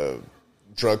that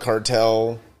drug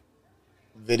cartel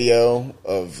video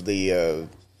of the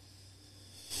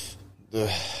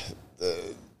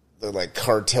like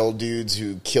cartel dudes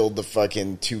who killed the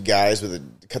fucking two guys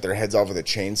cut their heads off with a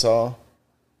chainsaw.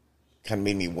 Kind of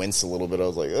made me wince a little bit. I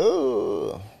was like,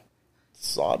 oh,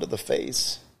 saw to the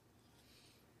face.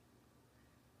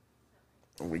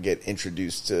 We get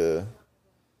introduced to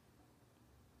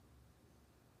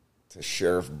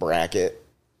Sheriff Brackett.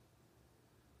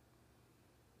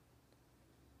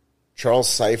 Charles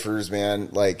Cyphers, man,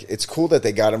 like, it's cool that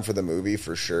they got him for the movie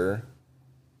for sure.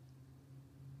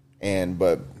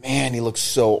 But man, he looks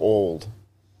so old.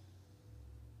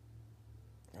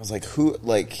 I was like,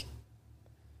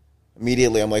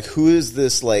 immediately I'm like, who is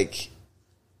this, like,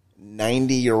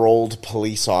 90-year-old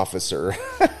police officer.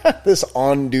 This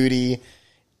on-duty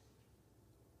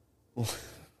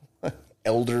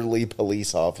elderly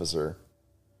police officer.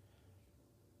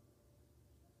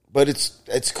 But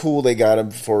it's cool they got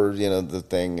him for, the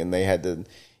thing, and they had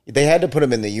to put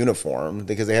him in the uniform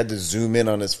because they had to zoom in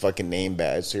on his fucking name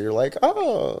badge. So you're like,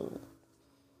 oh,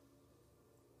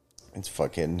 it's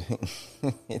fucking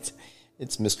it's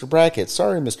Mr. Brackett.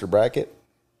 Sorry, Mr. Brackett.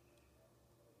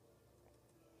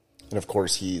 And of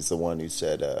course, he's the one who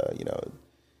said,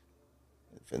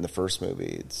 in the first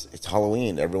movie, it's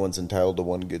Halloween. Everyone's entitled to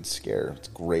one good scare. It's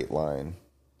a great line.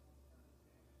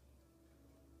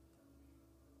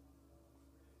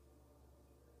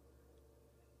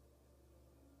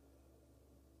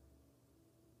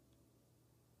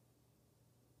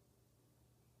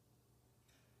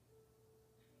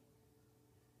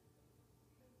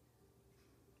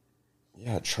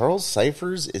 Yeah, Charles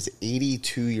Cyphers is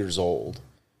 82 years old.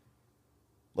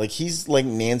 Like, he's like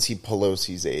Nancy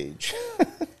Pelosi's age.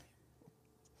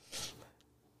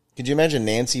 Could you imagine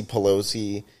Nancy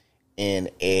Pelosi in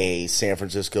a San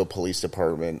Francisco Police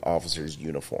Department officer's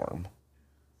uniform,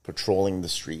 patrolling the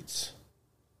streets?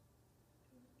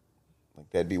 Like,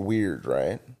 that'd be weird,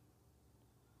 right?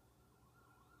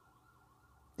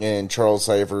 And Charles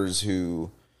Cyphers, he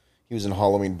was in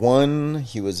Halloween 1,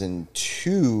 he was in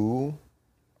 2,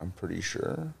 I'm pretty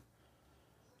sure.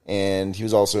 And he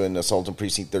was also in Assault on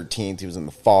Precinct 13. He was in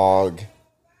The Fog. He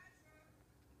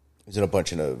was in a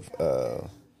bunch of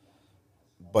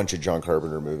John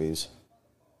Carpenter movies.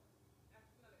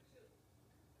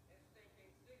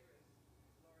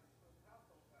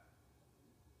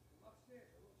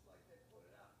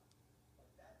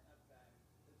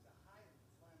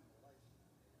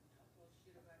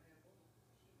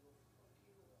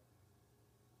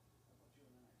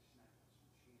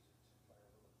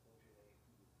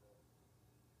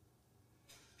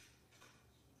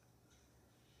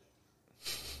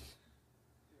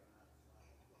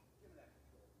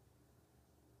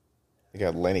 They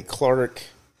got Lenny Clark.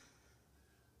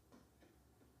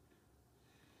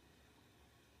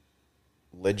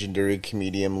 Legendary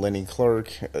comedian Lenny Clark.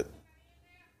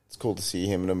 It's cool to see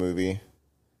him in a movie.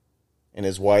 And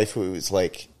his wife, who was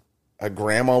like a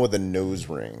grandma with a nose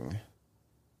ring,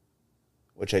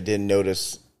 which I didn't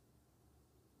notice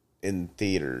in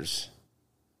theaters.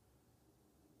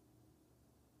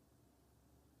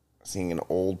 Seeing an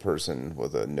old person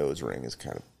with a nose ring is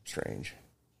kind of strange.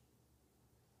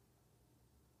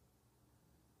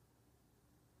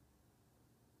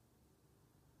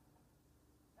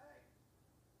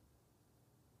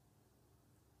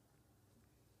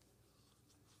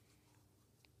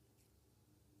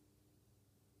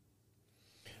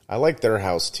 I like their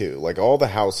house too. Like, all the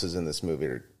houses in this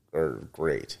movie are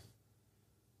great.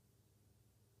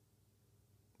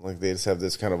 Like, they just have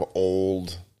this kind of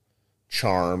old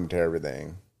charm to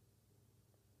everything.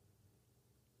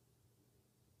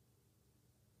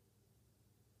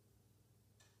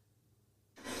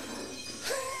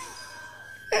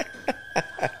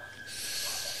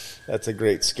 That's a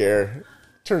great scare.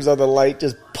 Turns out the light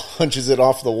just punches it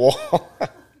off the wall.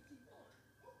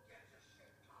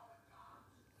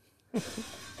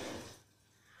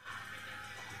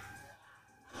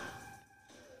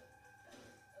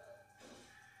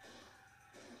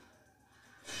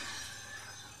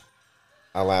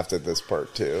 I laughed at this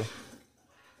part too.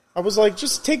 I was like,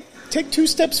 just take 2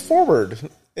 steps forward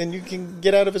and you can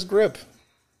get out of his grip.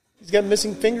 He's got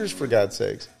missing fingers, for God's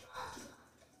sakes.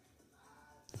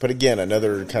 But again,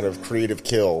 another kind of creative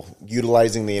kill,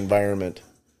 utilizing the environment.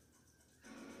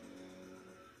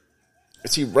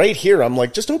 See, right here, I'm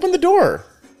like, just open the door.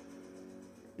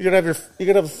 You're gonna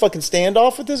have a fucking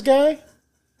standoff with this guy?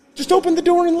 Just open the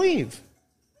door and leave.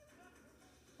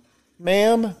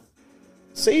 Ma'am,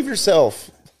 save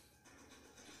yourself.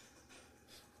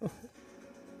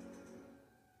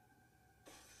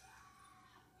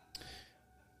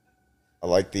 I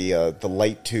like the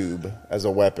light tube as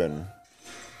a weapon.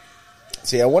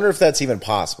 See, I wonder if that's even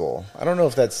possible. I don't know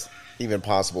if that's even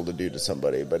possible to do to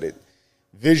somebody, but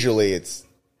visually it's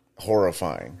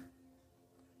horrifying.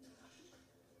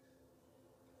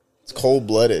 It's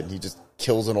cold-blooded. He just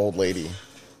kills an old lady.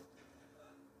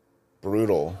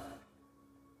 Brutal.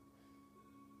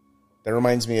 That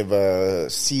reminds me of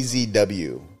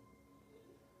CZW.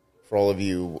 For all of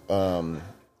you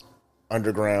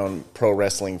underground pro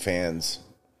wrestling fans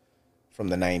from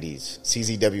the 90s.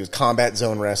 CZW is Combat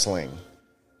Zone Wrestling.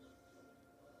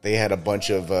 They had a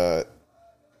bunch of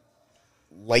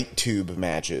light tube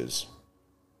matches.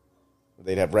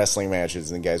 They'd have wrestling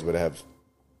matches, and the guys would have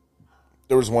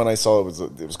There was one I saw.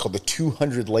 It was called the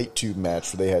 200 light tube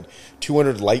match, where they had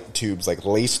 200 light tubes like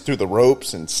laced through the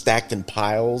ropes and stacked in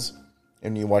piles,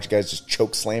 and you watch guys just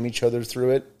choke slam each other through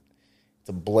it. It's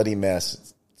a bloody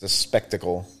mess. It's a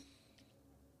spectacle.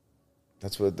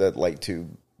 That's what that light tube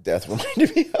death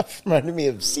reminded me of. Reminded me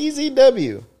of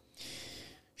CZW.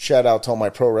 Shout out to all my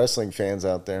pro wrestling fans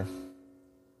out there.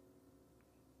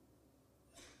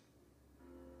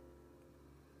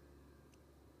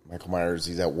 Michael Myers,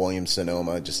 he's at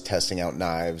Williams-Sonoma just testing out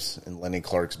knives, and Lenny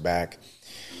Clark's back.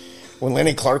 When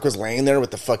Lenny Clark was laying there with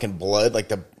the fucking blood, like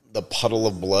the puddle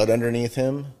of blood underneath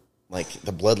him, like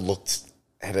the blood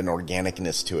had an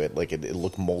organicness to it. Like it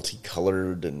looked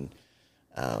multicolored, and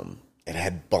it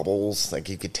had bubbles. Like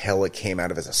you could tell it came out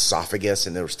of his esophagus,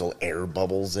 and there were still air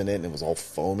bubbles in it, and it was all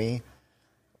foamy.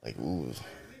 Like, ooh.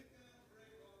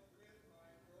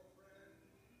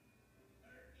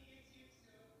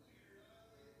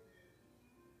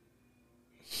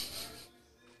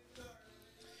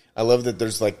 I love that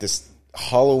there's like this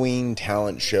Halloween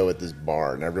talent show at this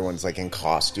bar, and everyone's like in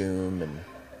costume, and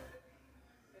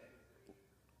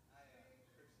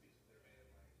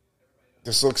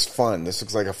this looks fun. This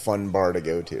looks like a fun bar to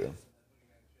go to.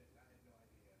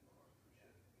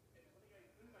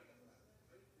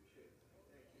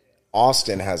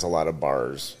 Austin has a lot of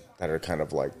bars that are kind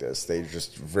of like this. They're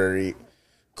just very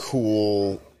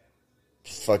cool,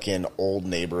 fucking old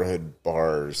neighborhood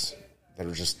bars that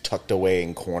are just tucked away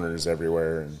in corners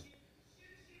everywhere. And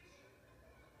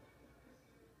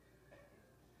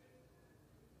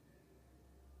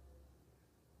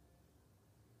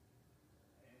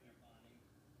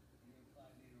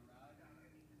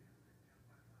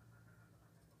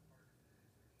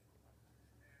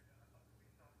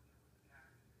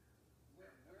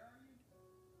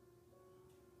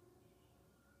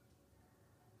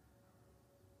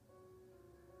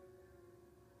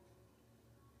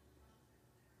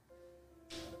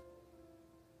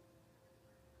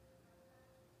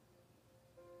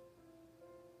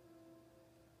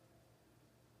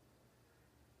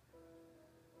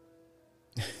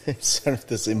it's sort of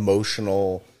this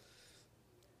emotional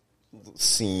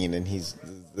scene, and his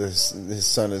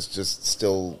son is just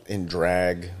still in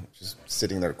drag, just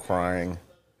sitting there crying.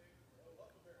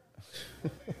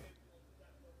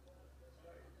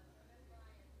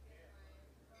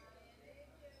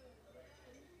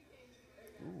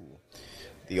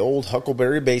 The old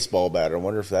Huckleberry baseball bat. I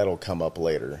wonder if that'll come up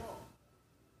later.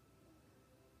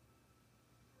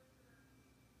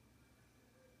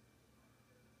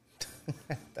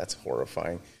 That's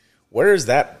horrifying. Where's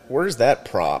that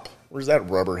prop? Where's that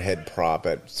rubber head prop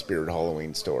at Spirit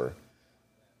Halloween store?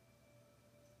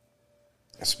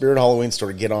 Spirit Halloween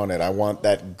store, get on it. I want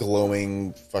that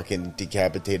glowing fucking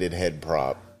decapitated head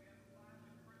prop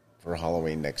for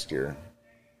Halloween next year.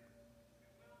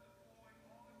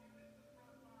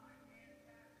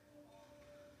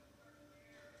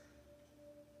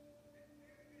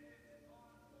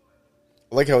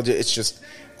 I like how it's just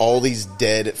all these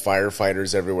dead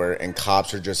firefighters everywhere, and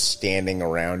cops are just standing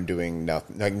around doing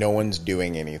nothing. Like, no one's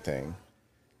doing anything.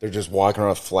 They're just walking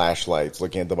around with flashlights,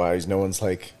 looking at the bodies. No one's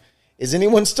like, is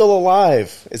anyone still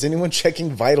alive? Is anyone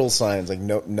checking vital signs? Like,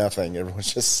 no, nothing.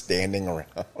 Everyone's just standing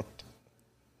around.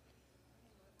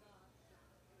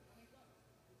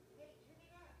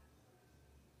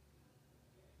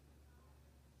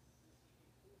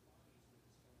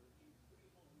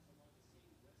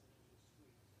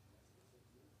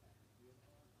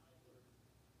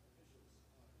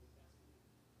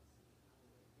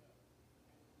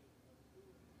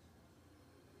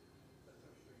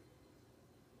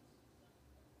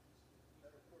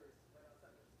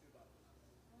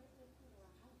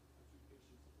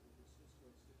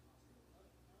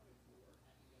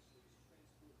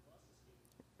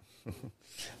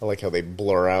 I like how they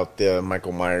blur out the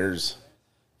Michael Myers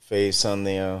face on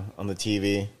the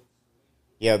TV.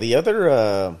 Yeah, the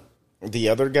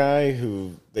other guy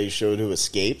who they showed who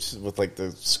escaped with like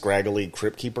the scraggly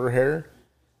crypt keeper hair.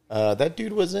 That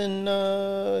dude was in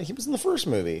he was in the first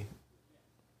movie.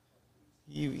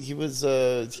 He was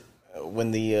when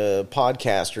the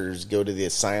podcasters go to the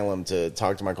asylum to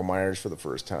talk to Michael Myers for the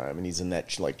first time, and he's in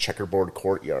that like checkerboard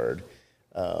courtyard.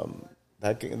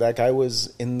 That guy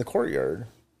was in the courtyard.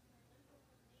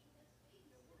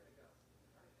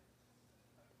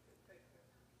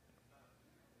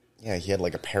 Yeah, he had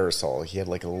like a parasol. He had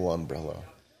like a little umbrella.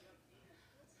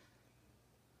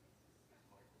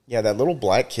 Yeah, that little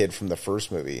black kid from the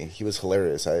first movie, he was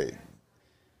hilarious. I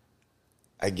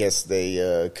guess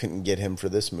they couldn't get him for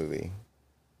this movie.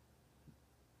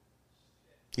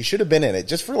 He should have been in it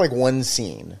just for like one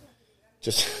scene.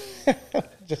 Just,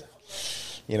 just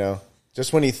you know.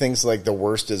 Just when he thinks like the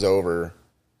worst is over,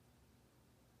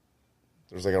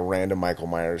 there's like a random Michael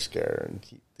Myers scare,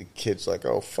 and the kid's like,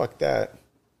 "Oh, fuck that."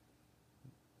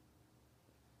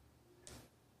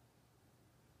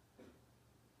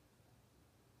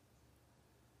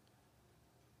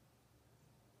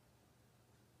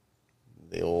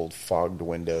 The old fogged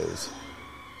windows.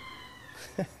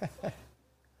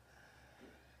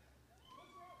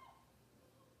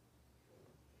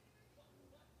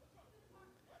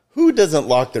 Who doesn't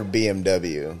lock their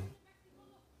BMW?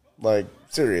 Like,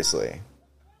 seriously.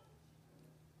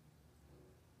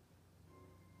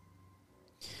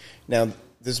 Now,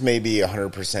 this may be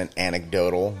 100%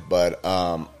 anecdotal, but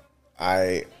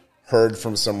I heard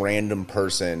from some random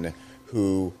person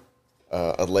who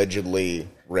allegedly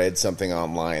read something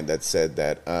online that said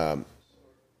that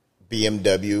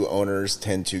BMW owners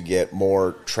tend to get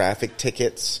more traffic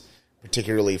tickets,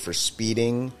 particularly for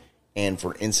speeding and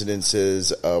for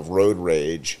incidences of road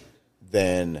rage,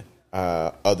 than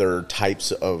other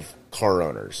types of car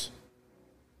owners.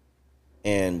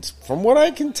 And from what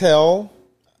I can tell,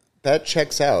 that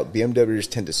checks out. BMWs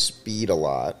tend to speed a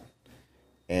lot.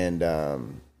 And, I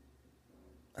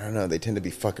don't know, they tend to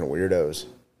be fucking weirdos.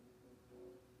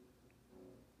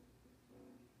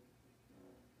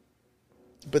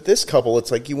 But this couple,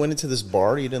 it's like you went into this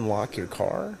bar, you didn't lock your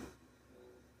car.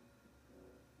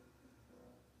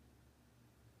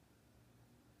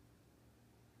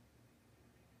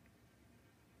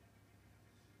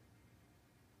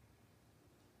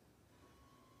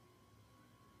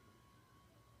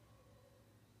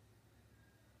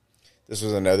 This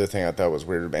was another thing I thought was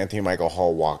weird. Anthony Michael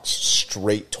Hall walks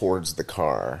straight towards the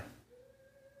car.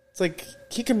 It's like,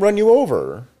 he can run you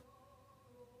over.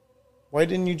 Why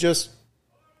didn't you just...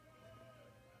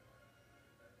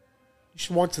 You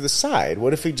should walk to the side.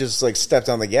 What if he just, like, stepped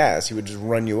on the gas? He would just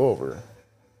run you over.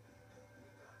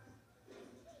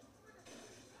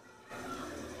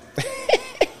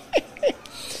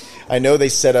 I know they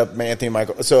set up Anthony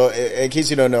Michael... So, in case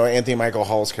you don't know, Anthony Michael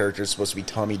Hall's character is supposed to be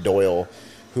Tommy Doyle,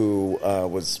 who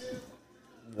was...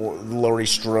 Laurie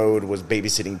Strode was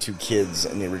babysitting two kids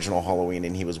in the original Halloween,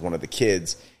 and he was one of the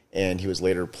kids, and he was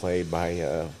later played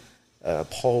by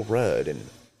Paul Rudd in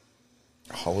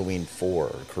Halloween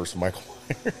 4, Curse of Michael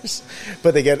Myers.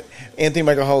 But they get Anthony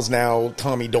Michael Hall's now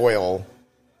Tommy Doyle,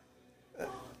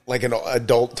 like an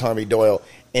adult Tommy Doyle,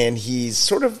 and he's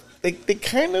sort of they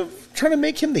kind of trying to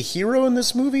make him the hero in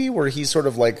this movie, where he's sort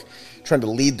of like trying to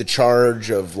lead the charge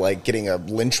of like getting a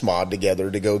lynch mob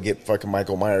together to go get fucking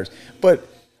Michael Myers. But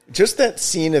just that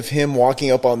scene of him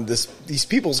walking up on these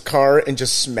people's car and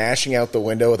just smashing out the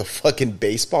window with a fucking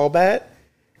baseball bat,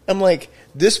 I'm like,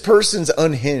 this person's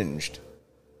unhinged.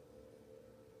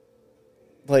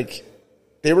 Like,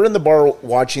 they were in the bar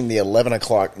watching the 11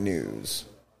 o'clock news.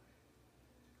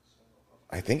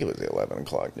 I think it was the 11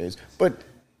 o'clock news. But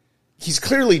he's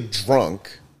clearly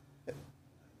drunk.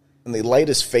 And they light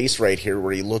his face right here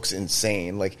where he looks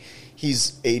insane. Like,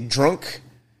 he's a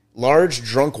large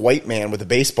drunk white man with a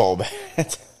baseball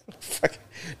bat. Fucking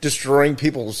destroying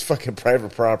people's fucking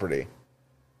private property.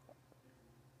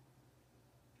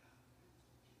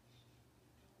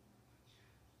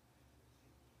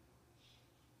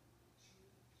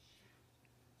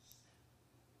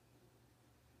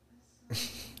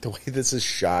 The way this is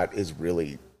shot is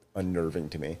really unnerving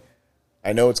to me.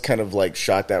 I know it's kind of like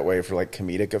shot that way for like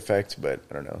comedic effect, but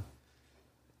I don't know.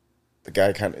 That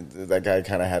guy kind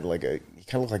of had like he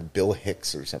kind of looked like Bill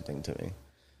Hicks or something to me.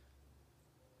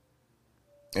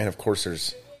 And of course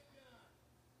there's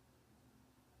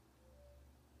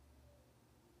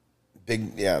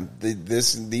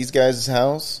these guys'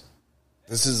 house.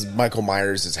 This is Michael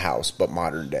Myers' house, but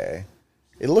modern day.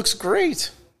 It looks great.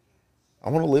 I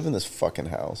want to live in this fucking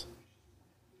house.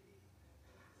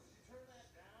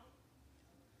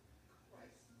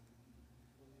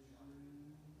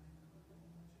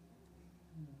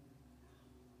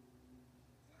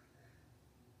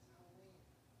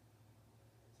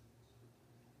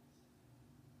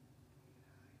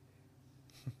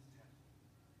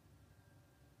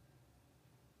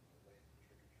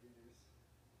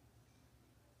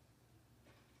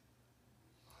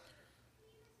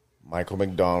 Michael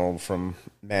McDonald from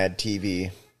Mad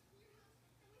TV.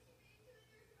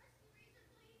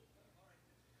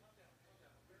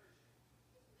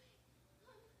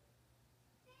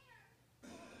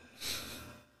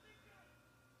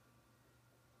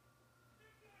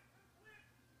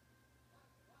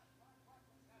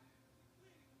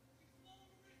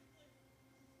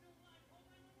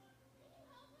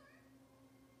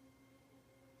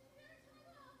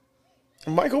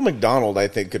 Michael McDonald, I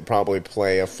think, could probably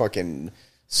play a fucking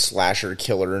slasher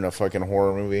killer in a fucking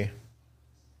horror movie.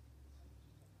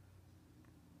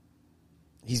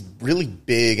 he's really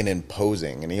big and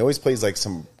imposing, and he always plays like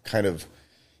some kind of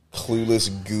clueless,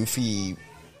 goofy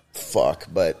fuck.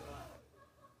 But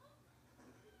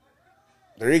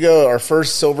there you go, our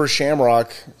first Silver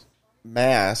Shamrock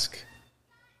mask,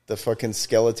 the fucking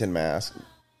skeleton mask.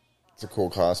 It's a cool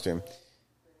costume.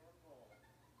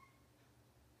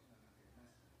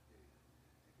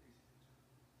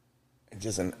 It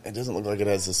doesn't look like it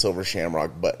has the Silver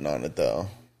Shamrock button on it though,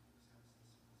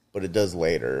 but it does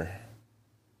later.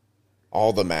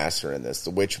 All the masks are in this: the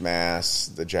witch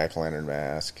mask, the jack-o'-lantern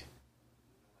mask.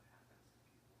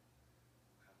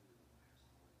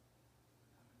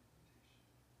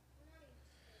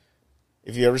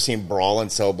 If you ever seen Brawl in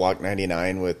Cell Block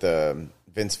 99 with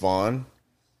Vince Vaughn,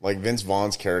 like Vince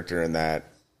Vaughn's character in that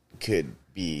could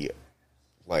be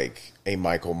like a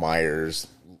Michael Myers,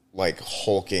 like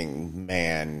hulking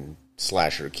man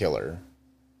slasher killer.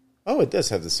 Oh, it does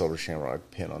have the Silver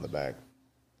Shamrock pin on the back.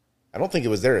 I don't think it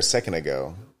was there a second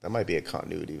ago. That might be a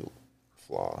continuity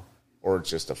flaw, or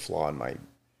just a flaw in my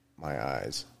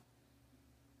eyes.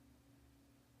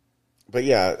 But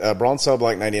yeah, Brawl in Cell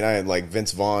Block 99, like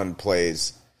Vince Vaughn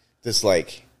plays this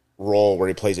like role where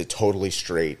he plays it totally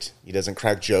straight. He doesn't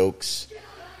crack jokes,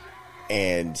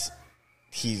 and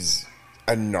he's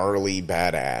a gnarly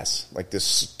badass, like this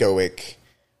stoic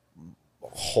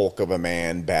hulk of a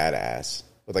man badass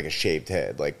with like a shaved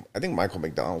head. Like I think Michael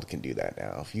McDonald can do that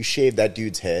now. If you shave that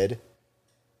dude's head,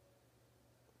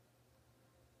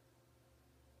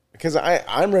 because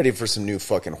I'm ready for some new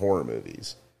fucking horror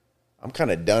movies. I'm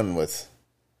kind of done with,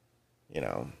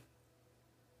 how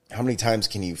many times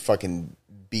can you fucking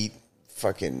beat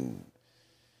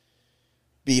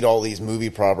all these movie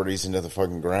properties into the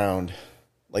fucking ground?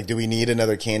 Like, do we need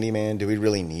another Candyman? Do we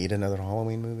really need another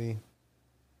Halloween movie?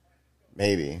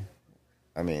 Maybe.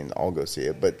 I mean, I'll go see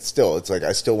it. But still, it's like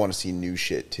I still want to see new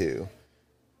shit, too.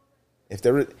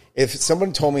 If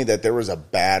someone told me that there was a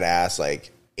badass,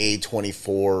 like,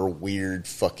 A24 weird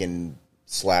fucking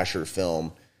slasher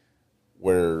film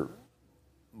where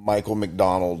Michael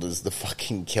McDonald is the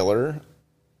fucking killer,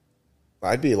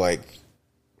 I'd be like,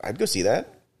 I'd go see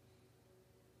that.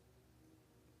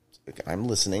 I'm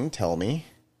listening. Tell me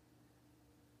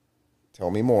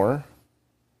more.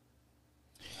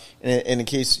 And in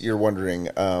case you're wondering,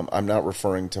 I'm not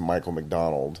referring to Michael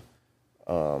McDonald,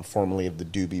 formerly of the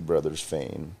Doobie Brothers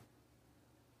fame.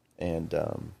 And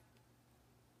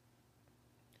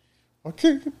I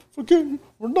can't forget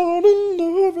we're not in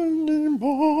love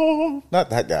anymore.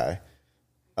 Not that guy.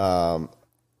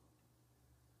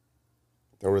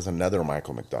 There was another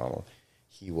Michael McDonald.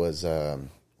 He was on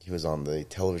the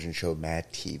television show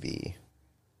Mad TV.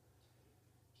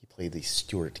 He played the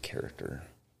Stuart character.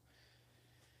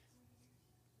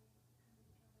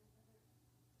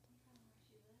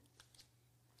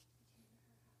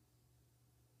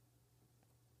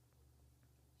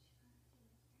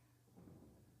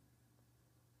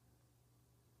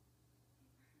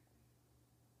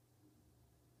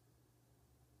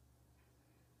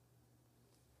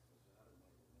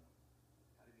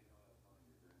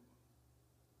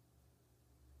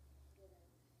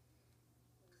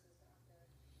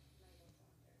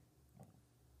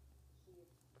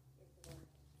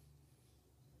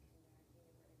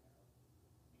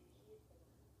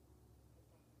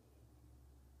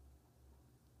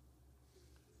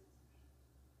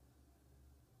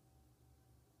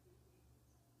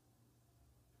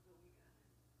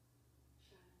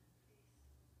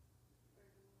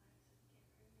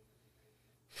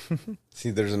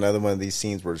 See, there's another one of these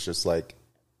scenes where it's just like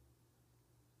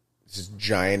this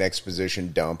giant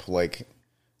exposition dump. Like,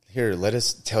 here, let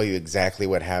us tell you exactly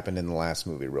what happened in the last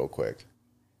movie real quick.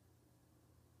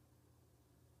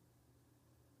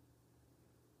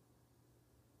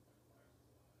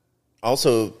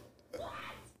 Also,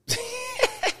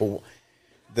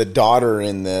 the daughter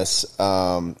in this,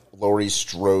 Laurie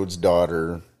Strode's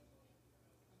daughter,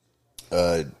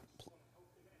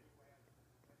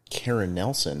 Karen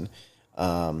Nelson,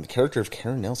 the character of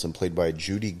Karen Nelson, played by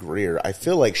Judy Greer. I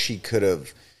feel like she could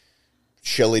have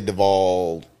Shelley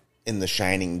Duvall in The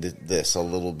Shining this a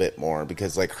little bit more,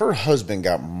 because like her husband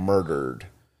got murdered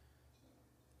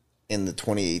in the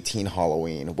 2018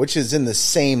 Halloween, which is in the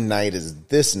same night as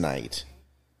this night,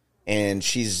 and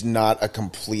she's not a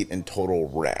complete and total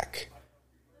wreck.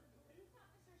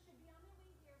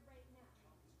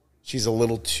 She's a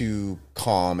little too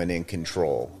calm and in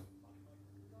control.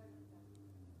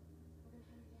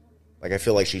 Like, I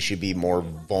feel like she should be more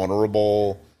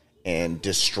vulnerable and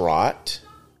distraught.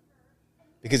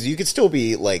 Because you could still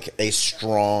be, like, a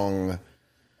strong,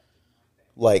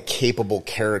 like, capable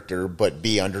character, but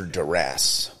be under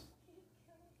duress.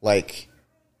 Like,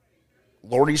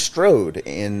 Laurie Strode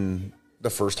in the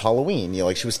first Halloween. You know,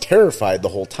 like she was terrified the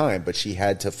whole time, but she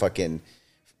had to fucking,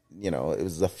 you know, it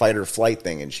was the fight or flight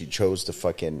thing, and she chose to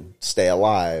fucking stay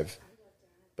alive.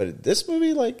 But this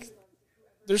movie, like,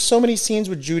 there's so many scenes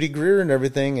with Judy Greer and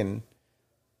everything, and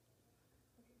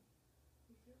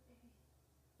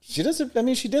she does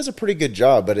a pretty good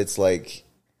job, but it's like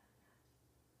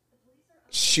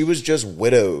she was just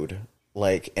widowed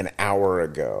like an hour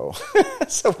ago.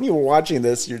 So when you were watching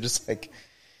this, you're just like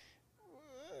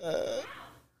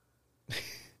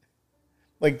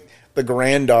the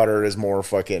granddaughter is more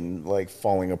fucking like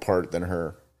falling apart than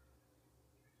her.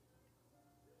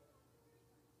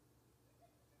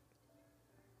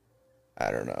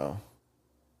 I don't know.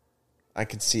 I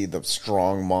could see the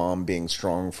strong mom being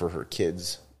strong for her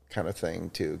kids kind of thing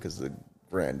too, because the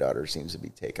granddaughter seems to be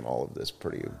taking all of this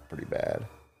pretty bad.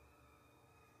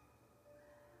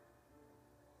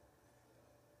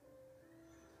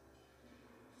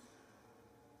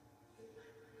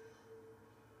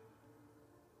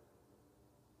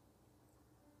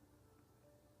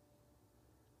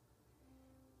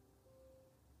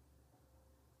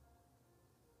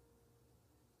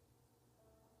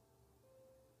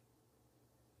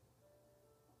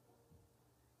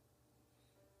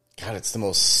 God, it's the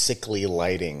most sickly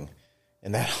lighting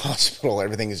in that hospital.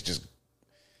 Everything is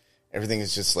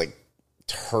just like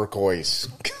turquoise,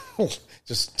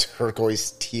 just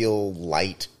turquoise teal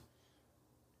light.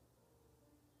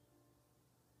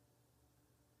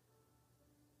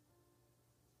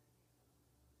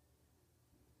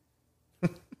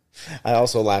 I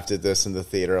also laughed at this in the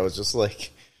theater. I was just like,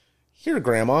 here,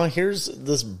 Grandma, here's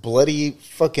this bloody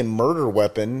fucking murder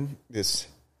weapon, this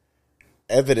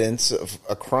evidence of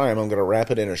a crime. I'm going to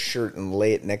wrap it in a shirt and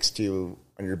lay it next to you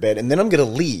on your bed, and then I'm going to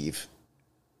leave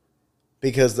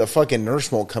because the fucking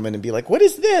nurse won't come in and be like, what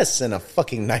is this? And a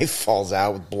fucking knife falls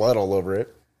out with blood all over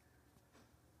it.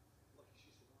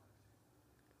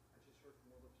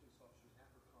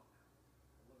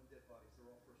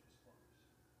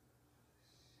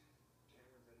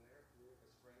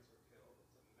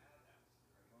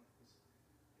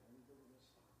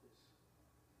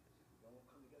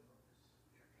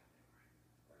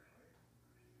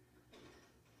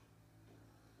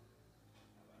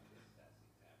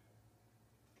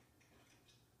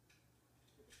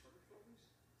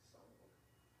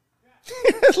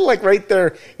 Like right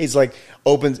there, he's like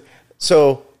opens.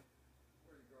 So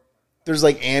there's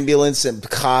like ambulance and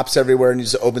cops everywhere, and he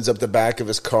just opens up the back of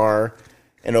his car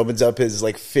and opens up his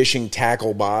like fishing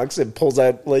tackle box and pulls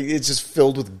out, like, it's just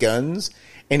filled with guns,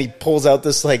 and he pulls out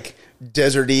this like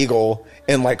Desert Eagle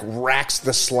and like racks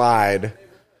the slide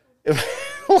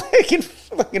like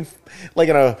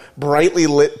in a brightly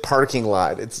lit parking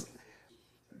lot. It's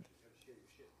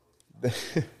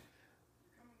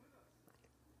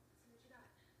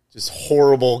just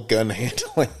horrible gun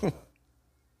handling.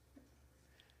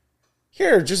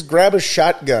 Here, just grab a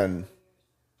shotgun.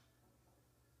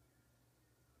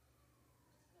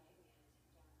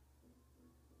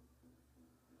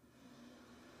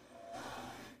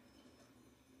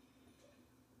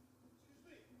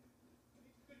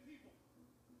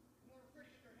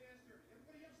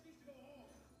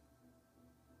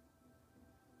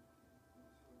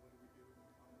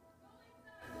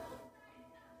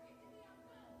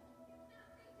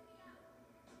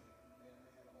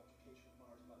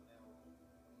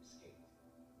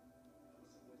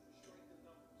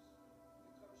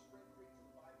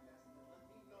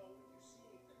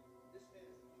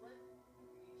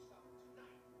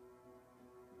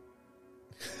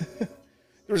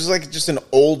 There was like just an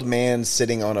old man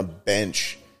sitting on a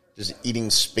bench, just eating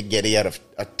spaghetti out of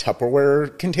a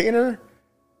Tupperware container,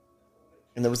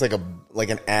 and there was like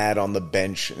an ad on the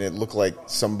bench, and it looked like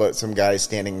some guy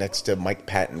standing next to Mike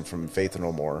Patton from Faith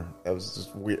No More. That was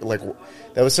just weird. Like,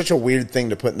 that was such a weird thing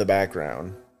to put in the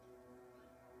background.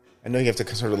 I know you have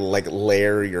to sort of like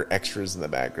layer your extras in the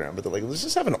background, but they're like, let's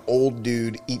just have an old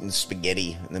dude eating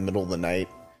spaghetti in the middle of the night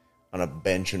on a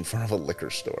bench in front of a liquor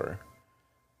store.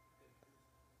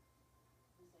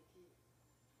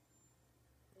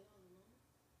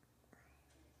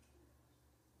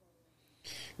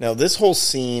 Now, this whole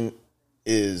scene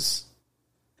is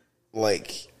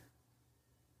like,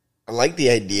 I like the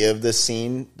idea of this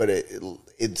scene, but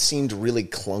it seemed really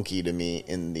clunky to me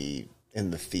in the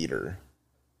theater.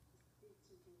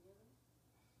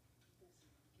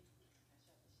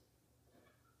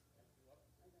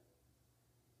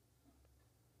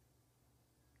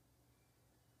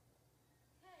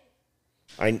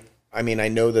 I mean, I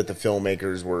know that the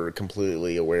filmmakers were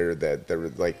completely aware that there were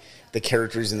like the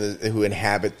characters who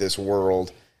inhabit this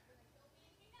world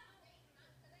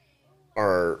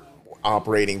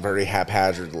operating very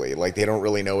haphazardly. Like, they don't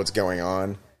really know what's going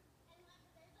on.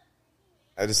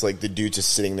 I just like the dude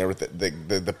just sitting there with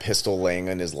the pistol laying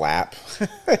on his lap,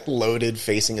 loaded,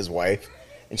 facing his wife.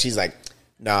 And she's like,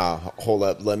 nah, hold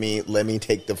up. Let me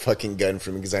take the fucking gun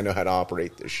from him because I know how to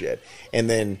operate this shit. And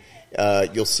then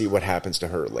you'll see what happens to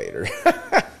her later.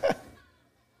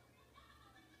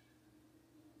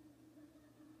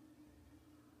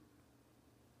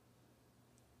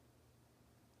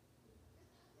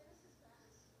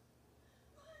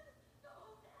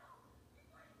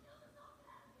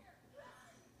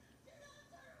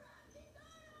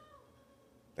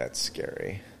 That's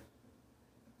scary.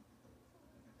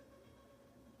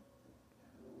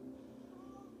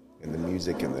 And the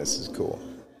music in this is cool.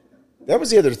 That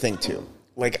was the other thing too.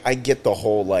 Like, I get the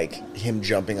whole, like, him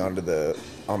jumping on the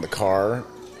car.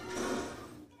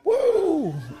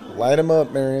 Woo! Light him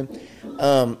up, Marion.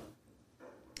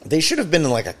 They should have been in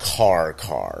like a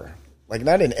car. Like,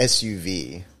 not an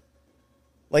SUV.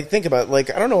 Like, think about,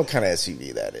 like, I don't know what kind of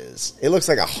SUV that is. It looks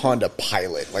like a Honda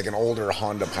Pilot, like an older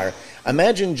Honda Pilot.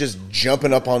 Imagine just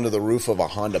jumping up onto the roof of a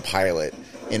Honda Pilot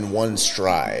in one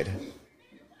stride.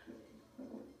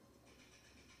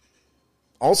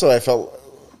 Also, I felt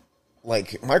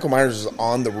like Michael Myers was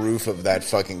on the roof of that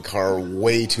fucking car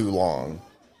way too long.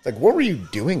 Like, what were you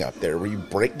doing up there? Were you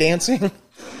breakdancing?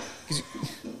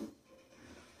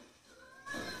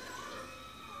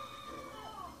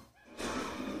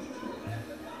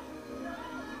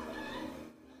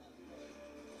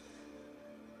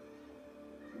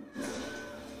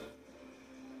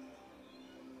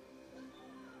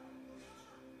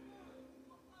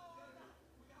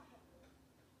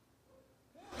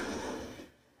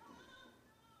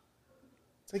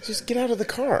 Like, just get out of the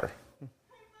car.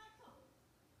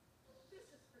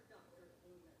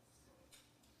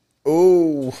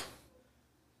 Oh,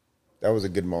 that was a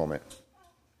good moment.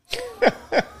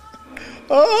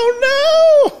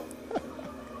 Oh,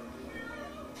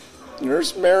 no!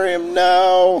 Nurse Miriam,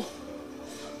 no!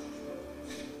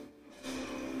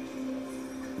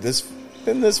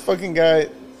 This fucking guy...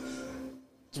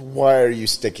 Why are you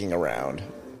sticking around?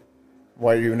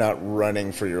 Why are you not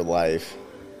running for your life?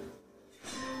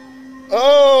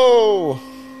 Oh!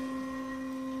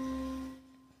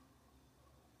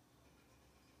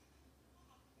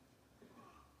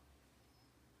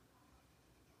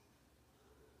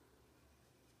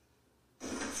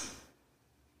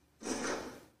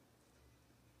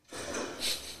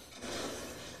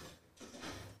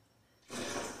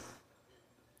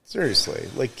 Seriously,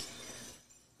 like,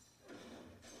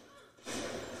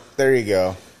 there you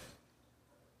go.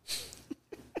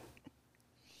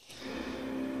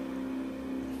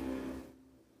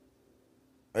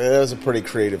 That was a pretty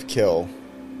creative kill.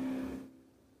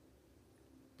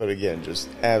 But again, just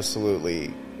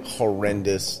absolutely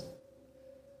horrendous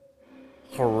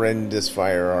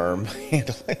firearm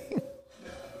handling.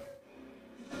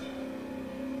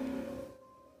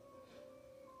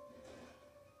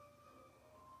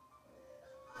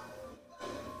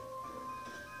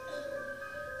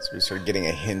 So we start getting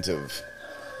a hint of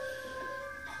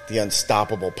the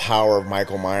unstoppable power of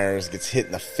Michael Myers. Gets hit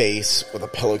in the face with a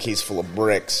pillowcase full of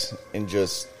bricks and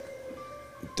just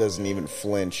doesn't even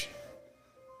flinch.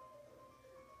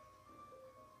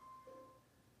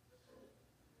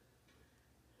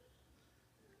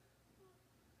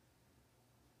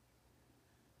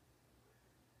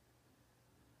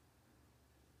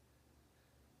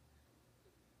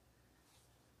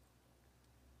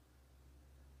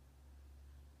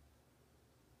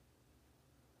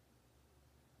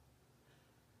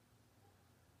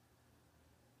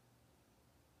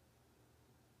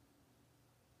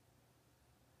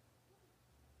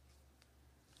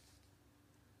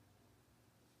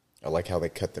 I like how they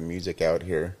cut the music out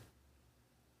here.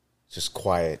 It's just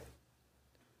quiet.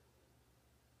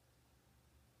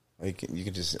 You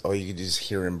can just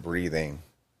hear him breathing.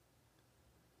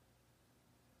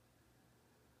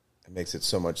 It makes it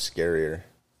so much scarier.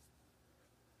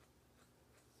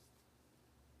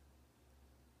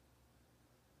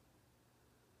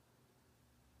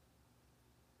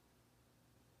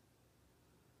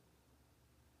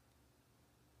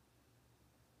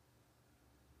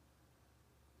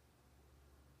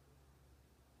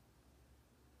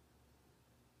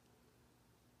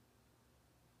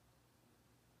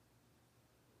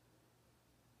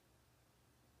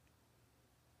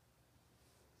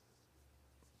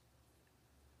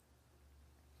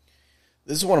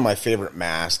 This is one of my favorite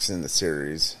masks in the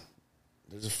series.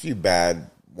 There's a few bad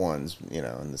ones,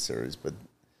 in the series, but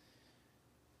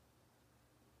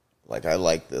like, I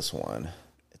like this one.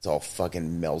 It's all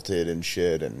fucking melted and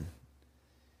shit, and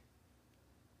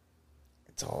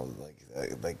it's all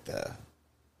like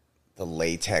the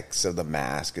latex of the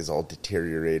mask is all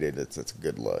deteriorated. It's a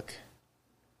good look.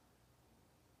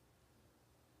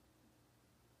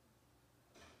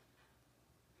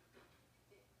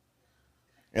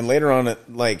 And later on,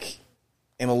 like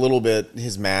in a little bit,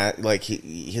 his mask,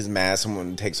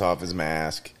 someone takes off his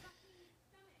mask.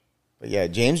 But yeah,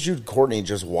 James Jude Courtney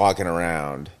just walking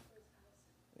around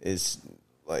is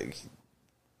like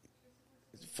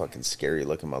a fucking scary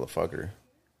looking motherfucker.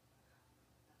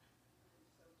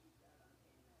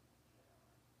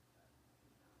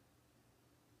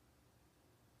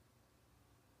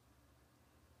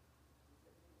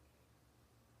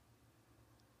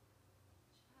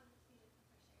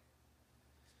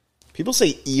 People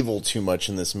say evil too much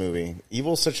in this movie.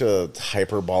 Evil is such a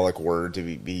hyperbolic word to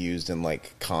be used in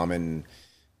like common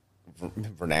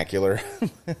vernacular.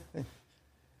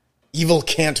 Evil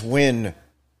can't win.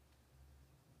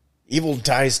 Evil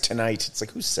dies tonight. It's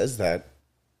like, who says that?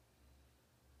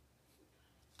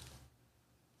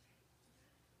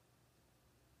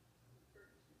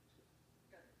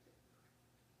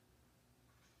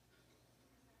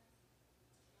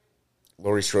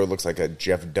 Laurie Strode looks like a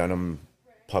Jeff Dunham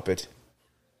puppet.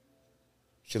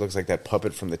 She looks like that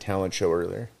puppet from the talent show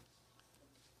earlier.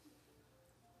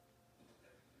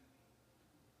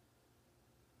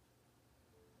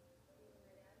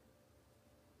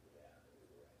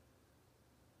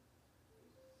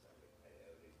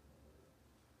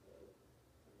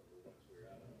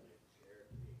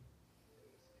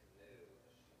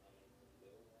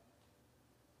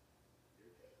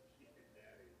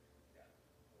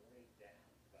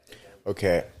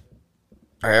 Okay.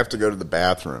 I have to go to the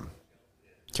bathroom.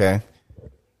 Okay.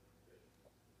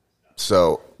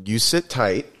 So you sit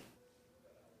tight,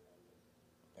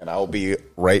 and I'll be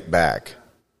right back.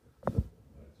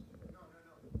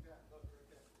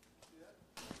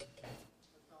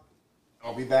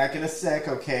 I'll be back in a sec,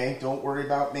 okay? Don't worry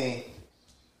about me.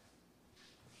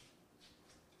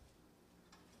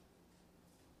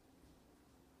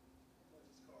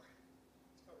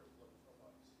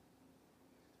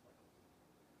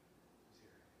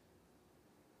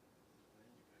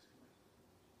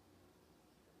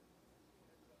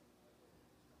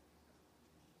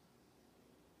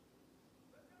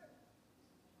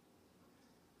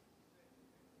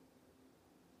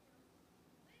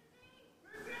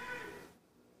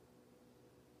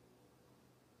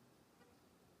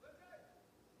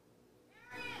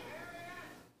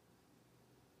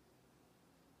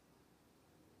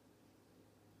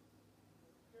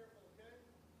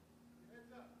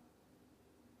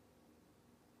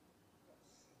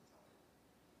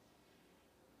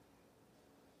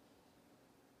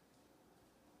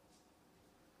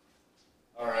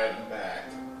 All right, I'm back.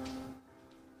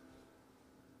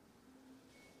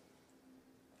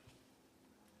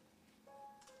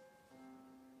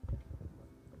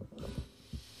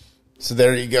 So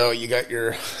there you go. You got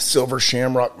your silver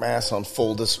shamrock mask on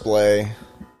full display.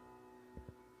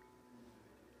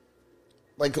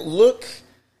 Like, look.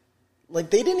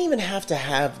 Like, they didn't even have to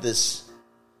have this.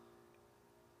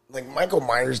 Like, Michael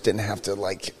Myers didn't have to,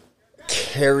 like,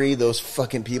 carry those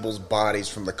fucking people's bodies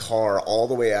from the car all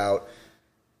the way out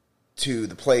to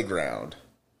the playground.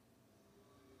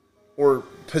 Or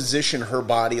position her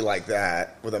body like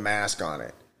that with a mask on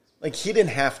it. Like, he didn't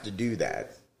have to do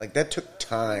that. Like, that took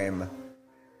time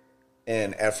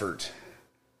and effort.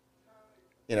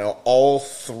 You know, all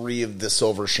three of the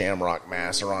silver shamrock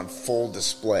masks are on full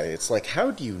display. It's like,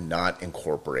 how do you not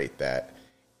incorporate that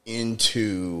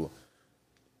into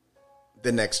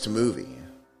the next movie?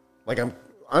 Like,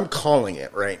 I'm calling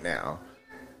it right now.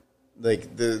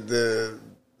 Like, the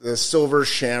silver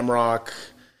shamrock,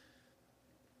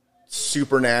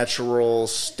 supernatural,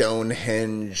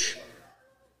 Stonehenge,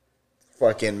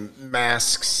 fucking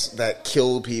masks that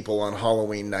kill people on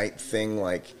Halloween night thing,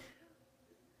 like,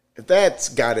 that's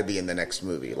got to be in the next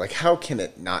movie. Like, how can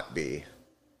it not be?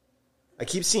 I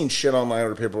keep seeing shit online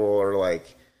where people are,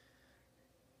 like,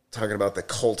 talking about the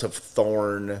Cult of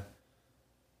Thorn,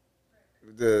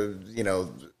 the, you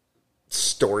know,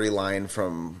 storyline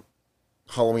from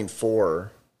Halloween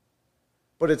 4.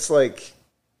 But it's like,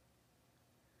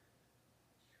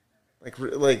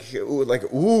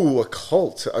 ooh, a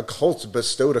cult. A cult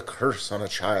bestowed a curse on a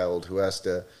child who has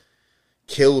to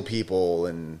kill people,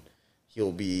 and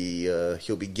he'll be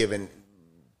given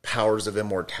powers of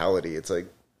immortality. It's like,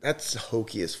 that's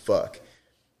hokey as fuck.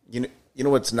 You know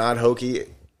what's not hokey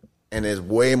and is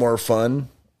way more fun?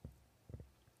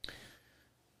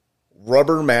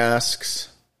 Rubber masks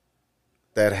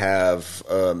that have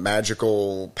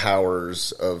magical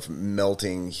powers of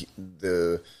melting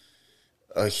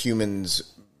a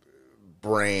human's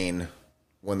brain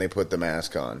when they put the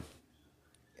mask on.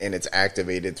 And it's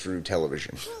activated through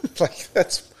television. Like,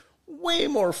 that's way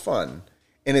more fun.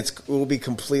 And it will be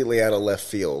completely out of left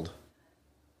field.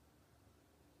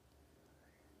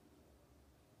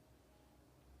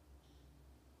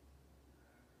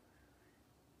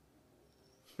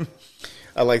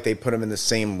 I like they put them in the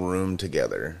same room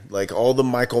together. Like, all the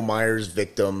Michael Myers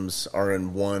victims are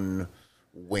in one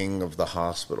wing of the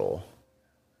hospital.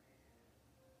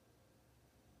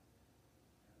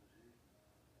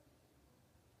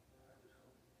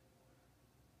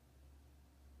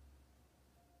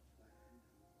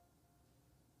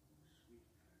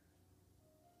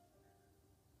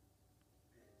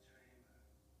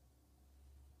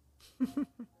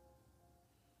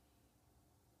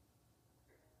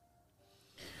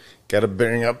 Got to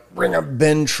bring up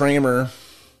Ben Tramer.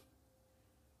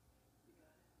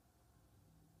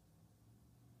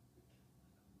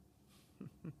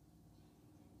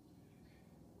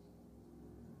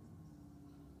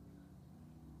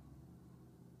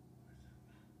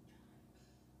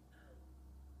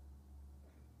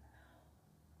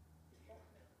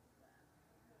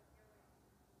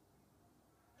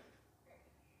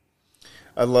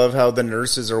 I love how the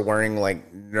nurses are wearing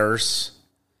like nurse.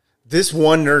 This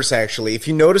one nurse, actually, if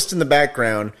you noticed in the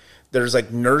background, there's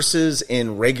like nurses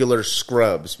in regular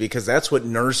scrubs because that's what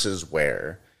nurses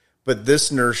wear. But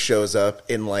this nurse shows up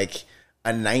in like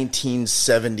a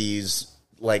 1970s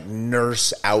like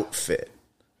nurse outfit.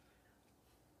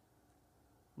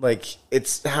 Like,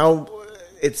 it's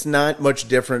not much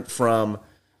different from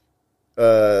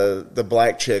the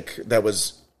black chick that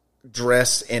was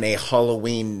dressed in a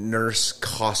Halloween nurse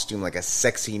costume, like a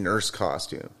sexy nurse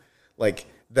costume. Like,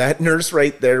 that nurse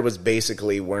right there was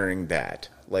basically wearing that.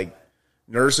 Like,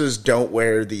 nurses don't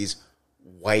wear these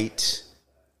white,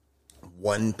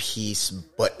 one-piece,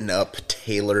 button-up,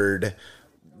 tailored,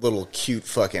 little cute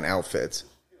fucking outfits.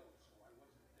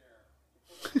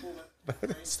 I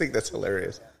just think that's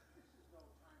hilarious.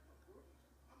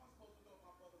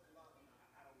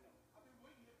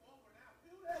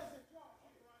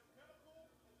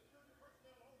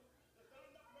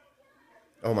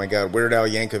 Oh my God, Weird Al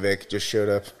Yankovic just showed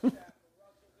up.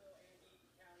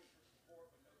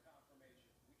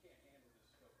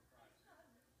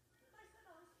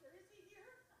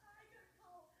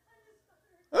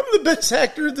 I'm the best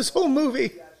actor of this whole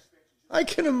movie. I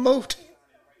can emote.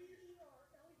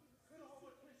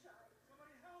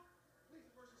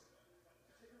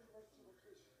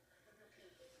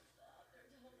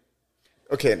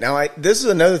 Okay, now this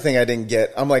is another thing I didn't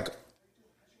get. I'm like,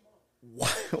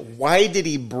 why did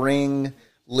he bring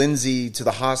Lindsay to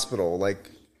the hospital? Like,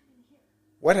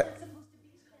 what?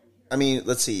 I mean,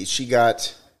 let's see. He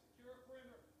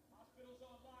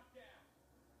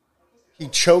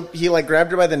choked. He like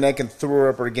grabbed her by the neck and threw her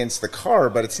up against the car.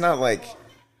 But it's not like.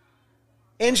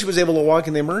 And she was able to walk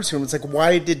in the emergency room. It's like,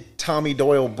 why did Tommy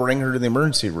Doyle bring her to the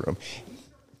emergency room?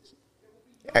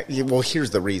 Well,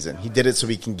 here's the reason. He did it so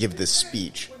he can give this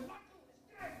speech.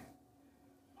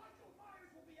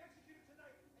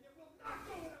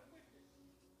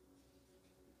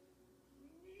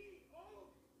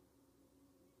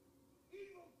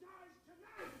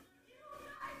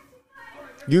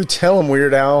 You tell him,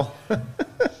 Weird Al. That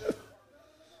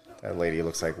lady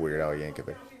looks like Weird Al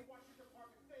Yankovic.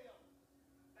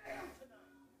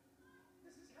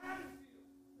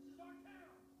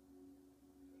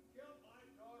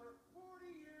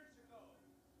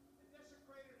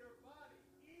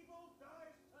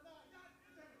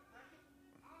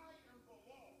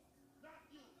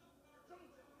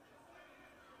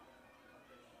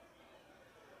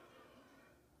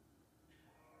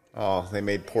 Oh, they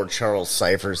made poor Charles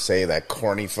Cypher say that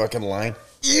corny fucking line.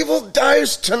 Evil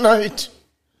dies tonight.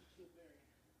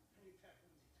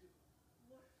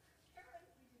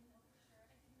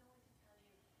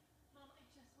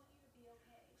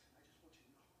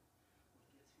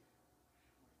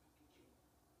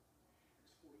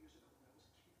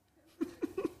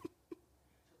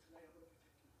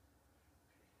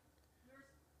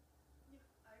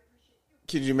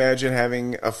 Could you imagine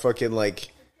having a fucking like...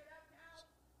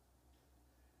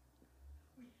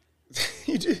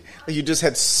 You just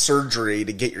had surgery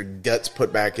to get your guts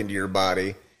put back into your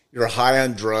body. You're high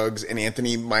on drugs, and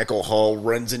Anthony Michael Hall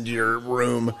runs into your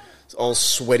room, all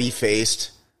sweaty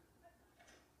faced.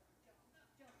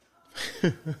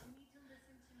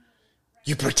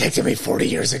 You protected me 40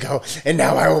 years ago, and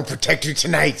now I will protect you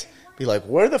tonight. Be like,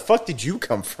 where the fuck did you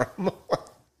come from?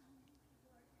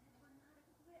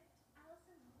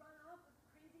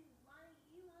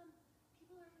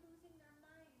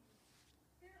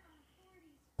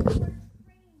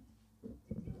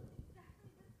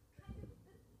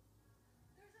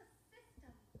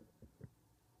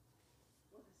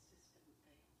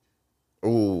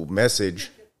 cool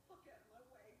message.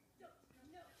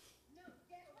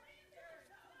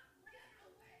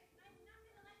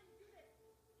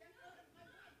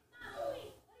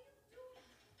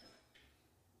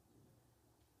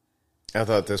 I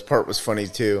thought this part was funny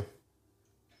too.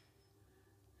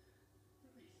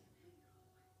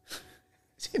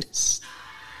 She just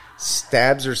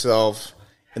stabs herself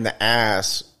in the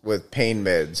ass with pain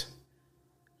meds.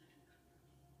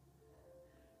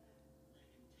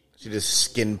 She just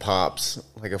skin pops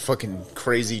like a fucking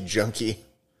crazy junkie.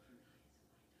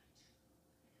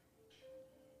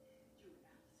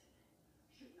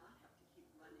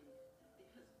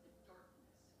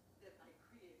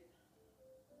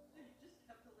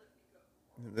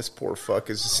 This poor fuck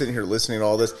is just sitting here listening to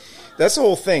all this. That's the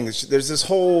whole thing. There's this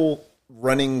whole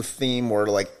running theme where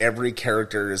like every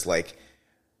character is like,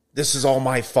 this is all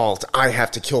my fault. I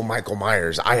have to kill Michael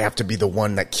Myers. I have to be the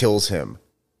one that kills him.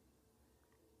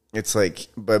 It's like,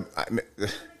 but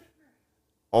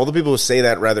all the people who say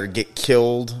that rather get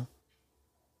killed.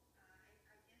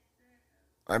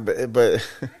 But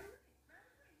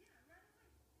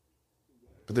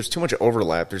there's too much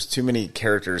overlap. There's too many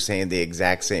characters saying the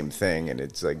exact same thing, and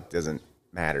it's like doesn't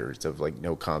matter. It's of like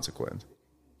no consequence.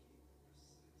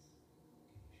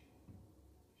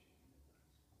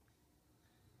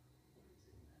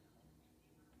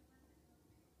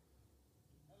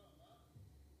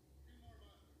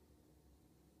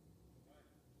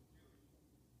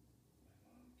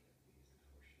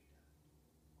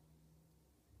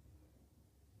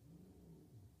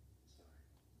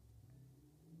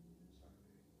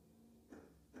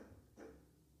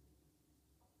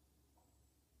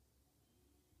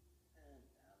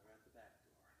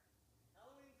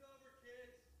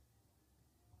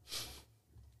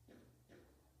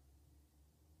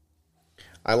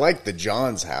 I like the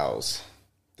John's house.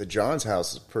 The John's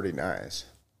house is pretty nice.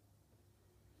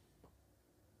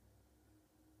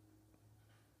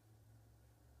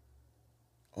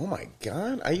 Oh my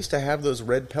god! I used to have those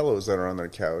red pillows that are on their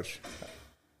couch.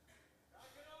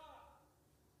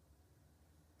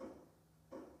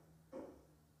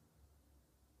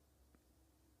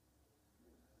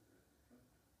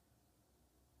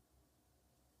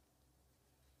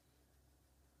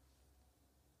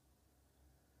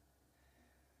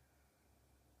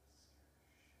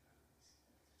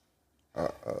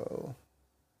 Uh-oh.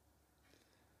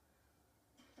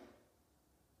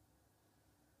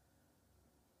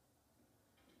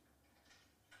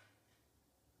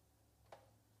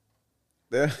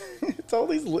 It's all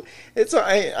these. It's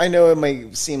I know it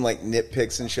might seem like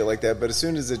nitpicks and shit like that, but as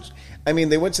soon as it, I mean,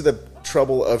 they went to the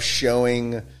trouble of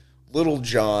showing Little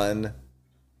John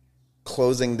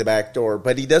closing the back door,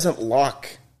 but he doesn't lock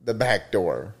the back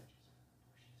door.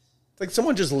 It's like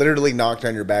someone just literally knocked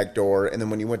on your back door, and then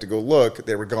when you went to go look,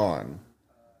 they were gone.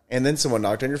 And then someone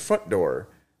knocked on your front door.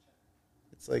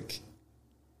 It's like,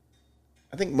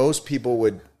 I think most people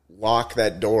would lock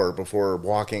that door before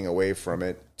walking away from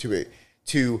it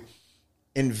to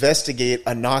investigate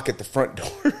a knock at the front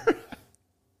door.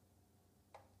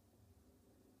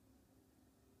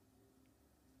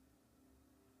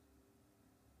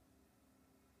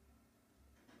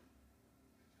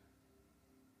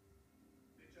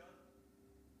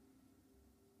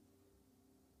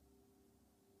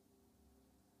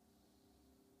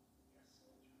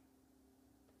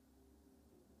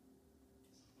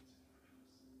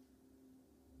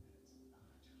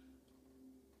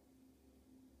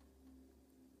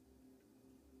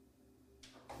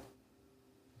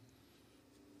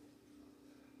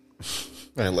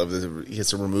 I love this. He has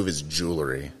to remove his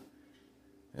jewelry.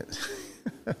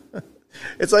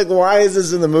 It's like, why is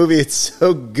this in the movie? It's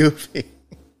so goofy.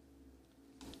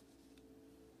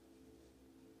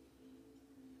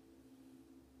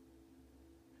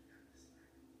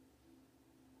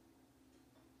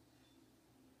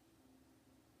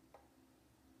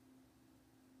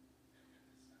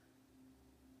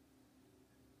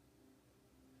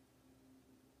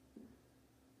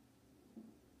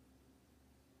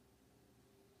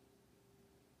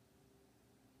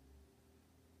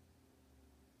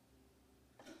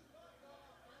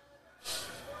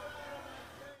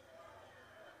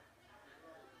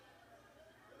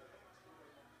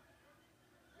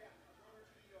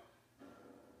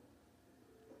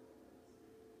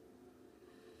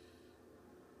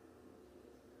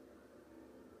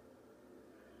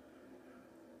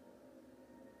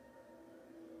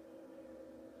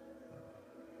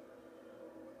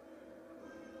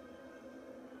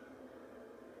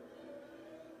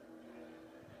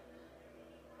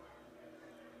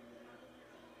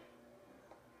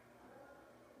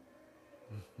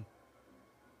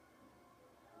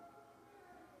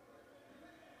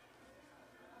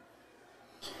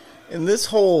 And this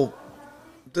whole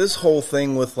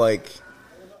thing with like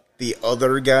the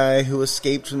other guy who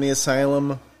escaped from the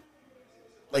asylum,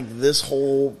 like this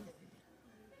whole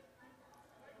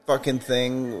fucking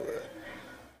thing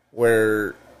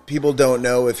where people don't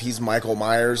know if he's Michael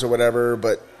Myers or whatever,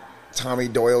 but Tommy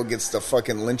Doyle gets the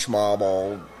fucking lynch mob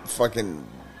all fucking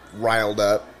riled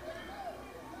up.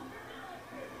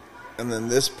 And then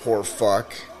this poor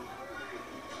fuck,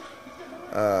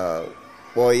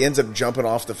 well, he ends up jumping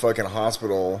off the fucking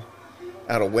hospital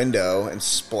out a window and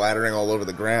splattering all over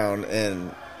the ground,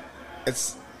 and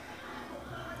it's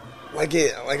like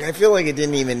I feel like it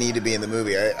didn't even need to be in the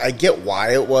movie. I get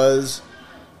why it was.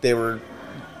 They were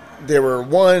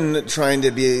one trying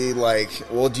to be like,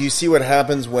 well, do you see what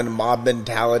happens when mob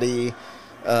mentality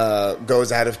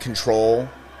goes out of control?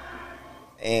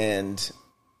 And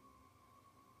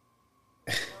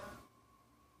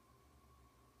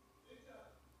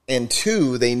and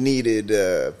two, they needed,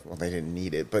 well, they didn't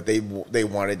need it, but they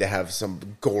wanted to have some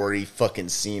gory fucking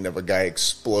scene of a guy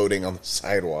exploding on the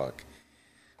sidewalk,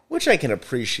 which I can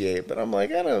appreciate, but I'm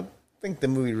like, I don't think the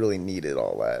movie really needed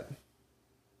all that.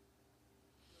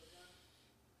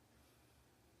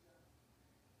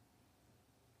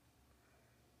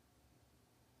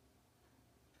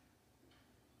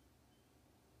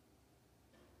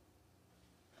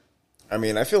 I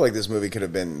mean, I feel like this movie could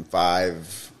have been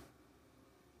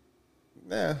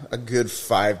a good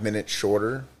 5 minutes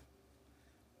shorter.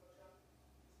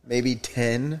 Maybe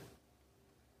 10.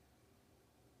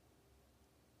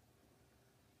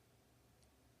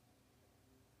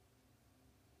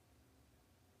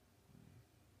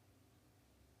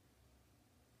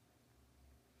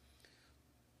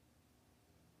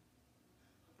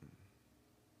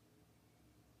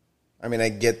 I mean, I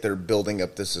get they're building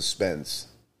up the suspense.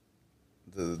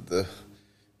 The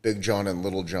Big John and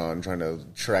Little John trying to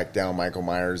track down Michael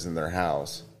Myers in their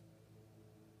house.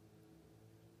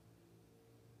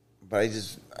 But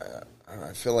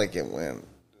I feel like it went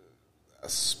a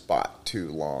spot too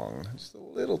long. Just a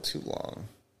little too long.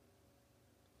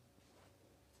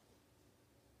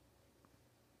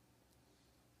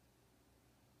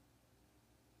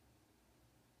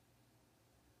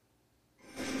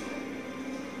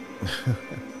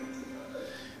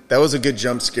 That was a good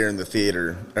jump scare in the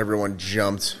theater. Everyone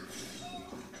jumped.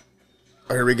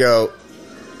 Oh, here we go.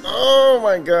 Oh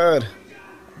my god.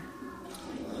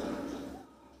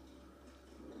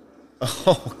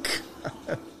 Oh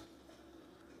god.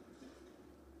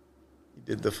 He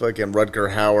did the fucking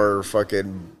Rutger Hauer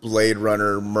fucking Blade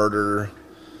Runner murder.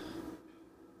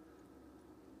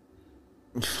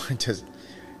 Just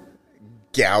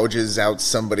gouges out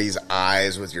somebody's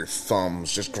eyes with your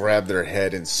thumbs. Just grab their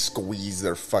head and squeeze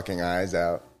their fucking eyes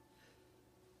out.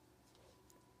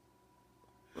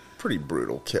 Pretty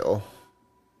brutal kill.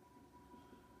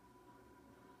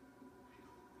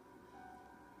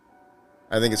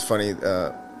 I think it's funny.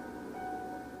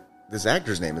 This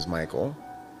actor's name is Michael,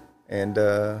 and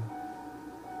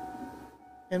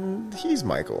he's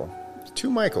Michael. Two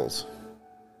Michaels,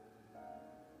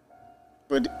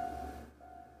 but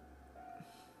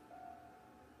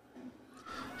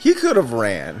he could have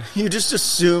ran. You just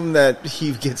assume that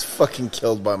he gets fucking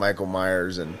killed by Michael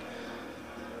Myers, and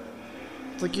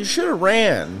it's like, you should have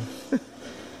ran.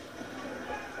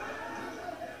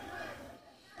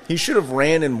 He should have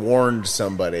ran and warned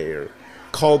somebody, or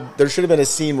called. There should have been a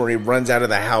scene where he runs out of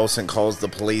the house and calls the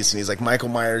police, and he's like, Michael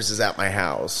Myers is at my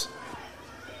house.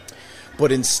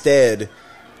 But instead,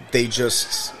 they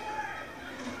just...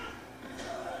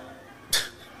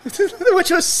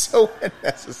 which was so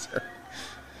unnecessary.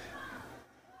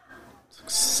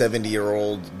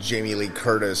 70-year-old Jamie Lee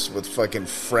Curtis with fucking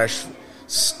fresh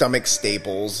stomach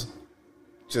staples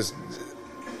just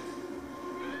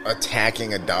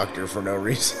attacking a doctor for no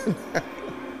reason.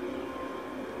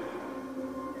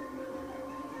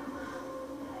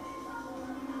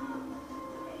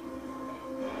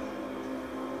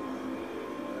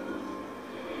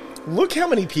 Look how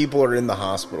many people are in the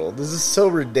hospital. This is so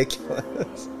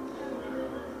ridiculous.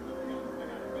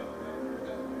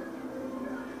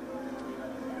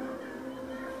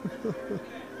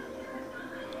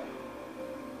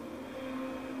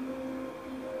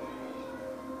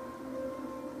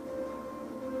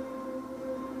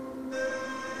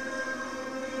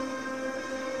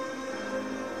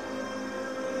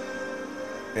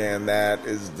 And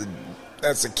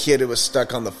that's a kid who was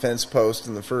stuck on the fence post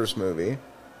in the first movie.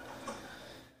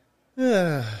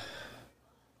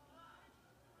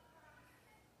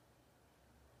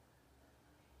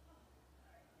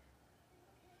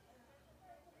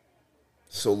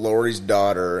 So Laurie's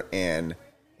daughter and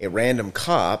a random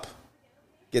cop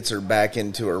gets her back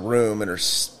into her room, and her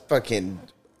fucking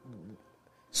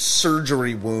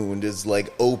surgery wound is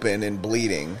like open and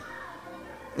bleeding,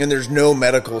 and there's no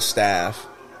medical staff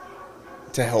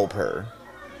to help her.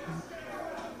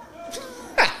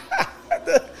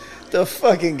 The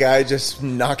fucking guy just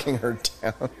knocking her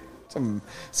down.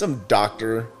 Some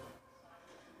doctor.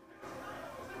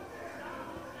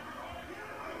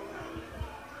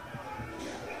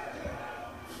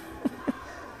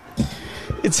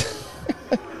 It's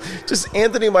just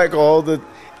Anthony Michael Hall that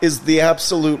is the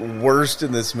absolute worst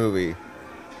in this movie.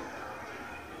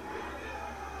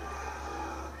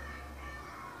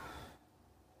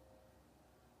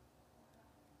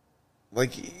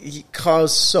 Like, he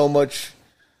caused so much...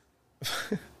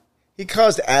 he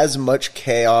caused as much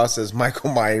chaos as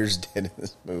Michael Myers did in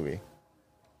this movie.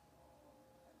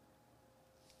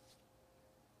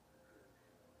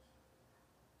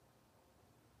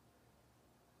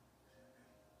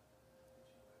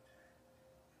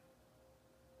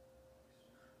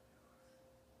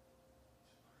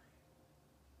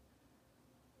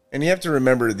 And you have to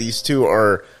remember, these two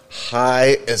are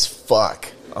high as fuck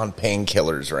on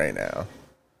painkillers right now.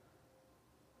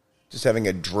 Just having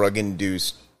a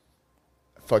drug-induced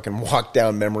fucking walk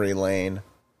down memory lane.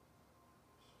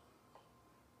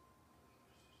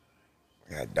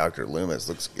 God, Dr. Loomis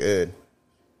looks good.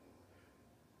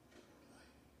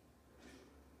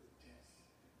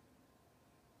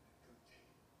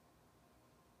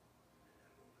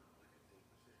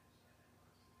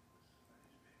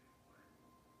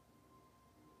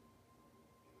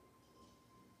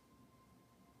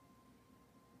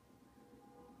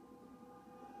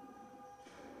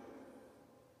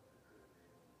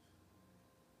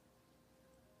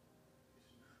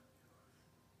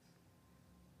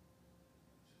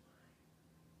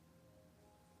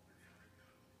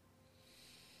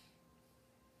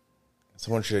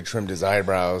 Someone should have trimmed his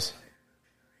eyebrows.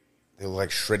 They look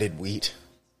like shredded wheat.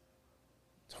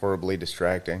 It's horribly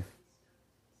distracting.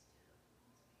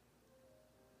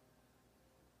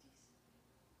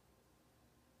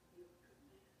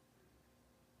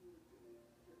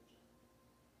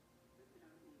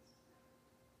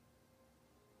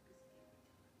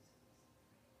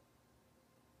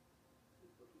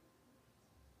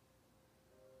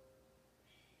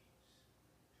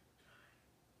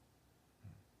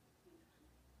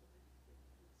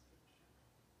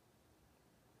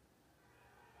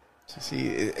 See,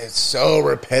 it's so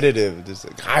repetitive. Just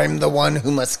like, I'm the one who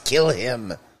must kill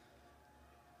him.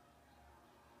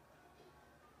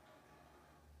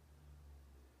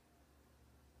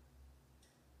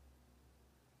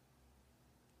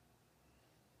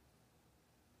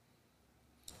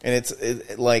 And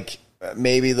it's like,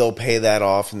 maybe they'll pay that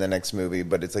off in the next movie,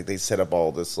 but it's like they set up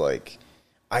all this, like,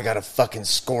 I got a fucking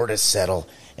score to settle,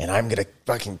 and I'm going to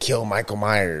fucking kill Michael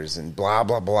Myers, and blah,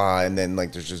 blah, blah. And then,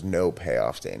 like, there's just no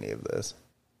payoff to any of this.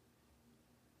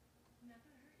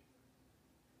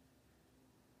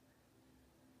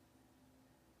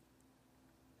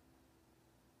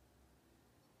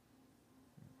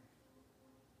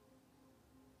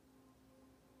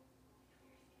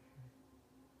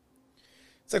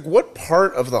 It's like, what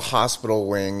part of the hospital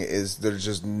wing is there's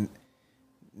just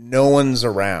no one's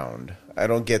around? I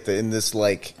don't get that. In this,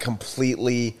 like,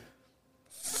 completely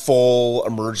full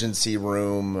emergency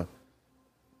room,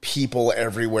 people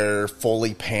everywhere,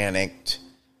 fully panicked,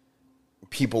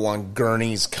 people on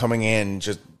gurneys coming in,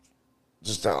 just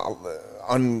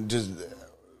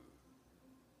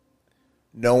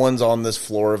no one's on this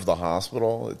floor of the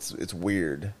hospital. It's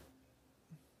weird.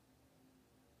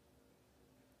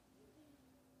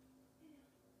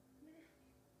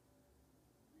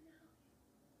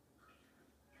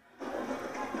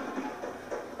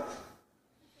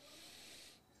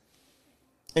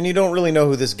 And you don't really know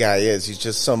who this guy is. He's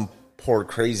just some poor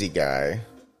crazy guy.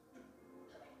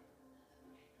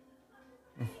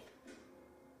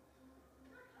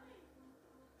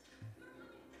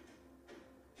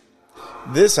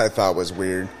 This I thought was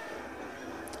weird.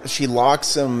 She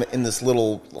locks him in this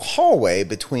little hallway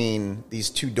between these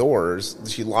two doors.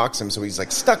 She locks him so he's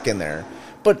like stuck in there.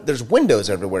 But there's windows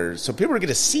everywhere, so people are going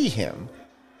to see him.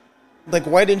 Like,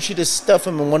 why didn't she just stuff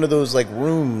him in one of those, like,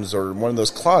 rooms or one of those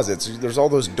closets? There's all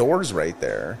those doors right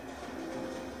there.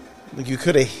 Like, you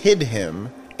could have hid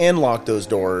him and locked those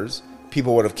doors.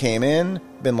 People would have came in,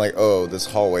 been like, oh, this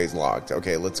hallway's locked.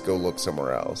 Okay, let's go look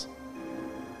somewhere else.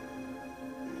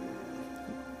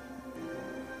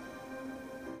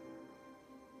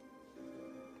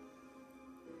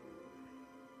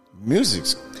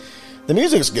 The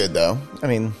music's good, though. I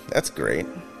mean, that's great.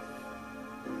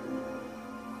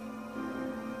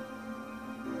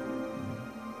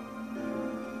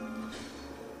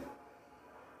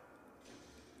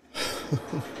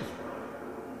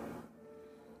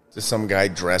 Just some guy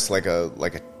dressed like a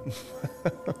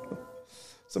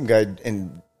some guy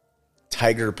in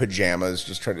tiger pajamas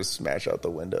just trying to smash out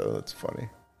the window. That's funny.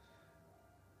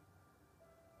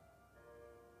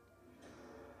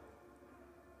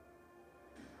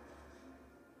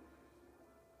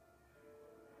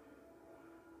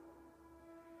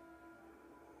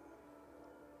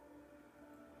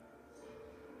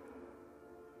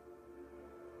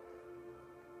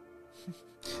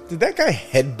 Did that guy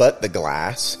headbutt the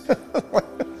glass?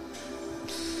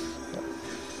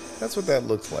 That's what that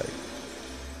looks like.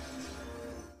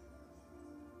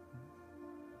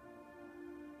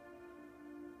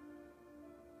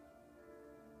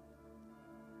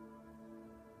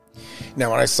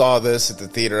 Now, when I saw this at the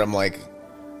theater, I'm like,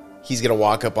 he's gonna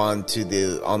walk up on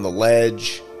the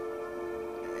ledge,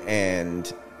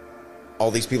 and all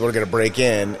these people are going to break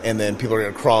in, and then people are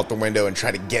going to crawl out the window and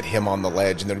try to get him on the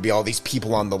ledge, and there'd be all these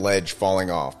people on the ledge falling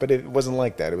off. But it wasn't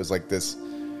like that. It was like this.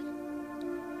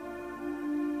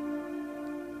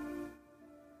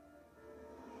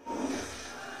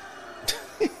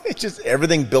 It just,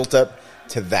 everything built up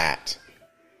to that.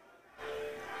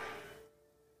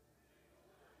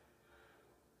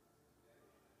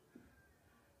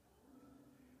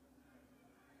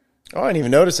 Oh, I didn't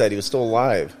even notice that. He was still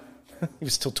alive. He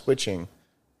was still twitching.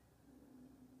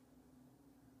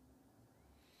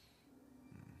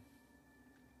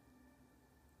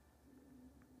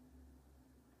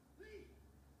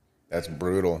 That's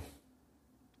brutal.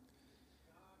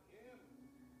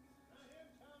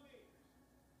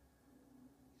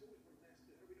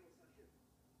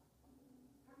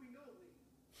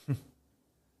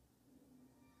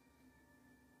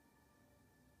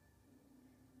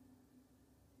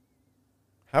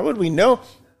 How would we know?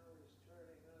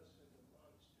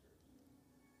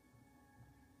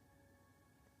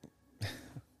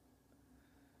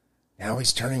 Now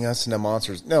he's turning us into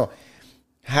monsters. No,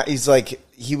 he's like,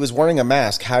 he was wearing a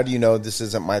mask. How do you know this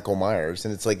isn't Michael Myers?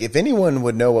 And it's like, if anyone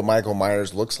would know what Michael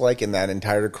Myers looks like in that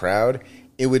entire crowd,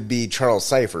 it would be Charles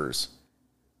Cyphers.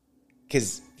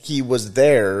 Because he was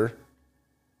there,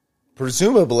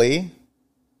 presumably,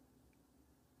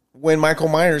 when Michael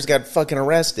Myers got fucking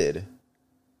arrested.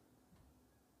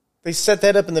 They set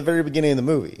that up in the very beginning of the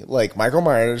movie. Like, Michael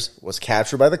Myers was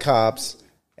captured by the cops,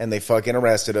 and they fucking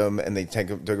arrested him, and they took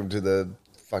him to the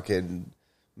fucking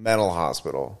mental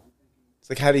hospital. It's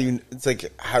like, how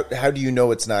do you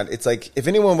know it's not? It's like, if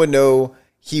anyone would know,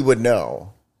 he would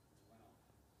know.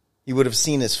 He would have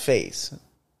seen his face.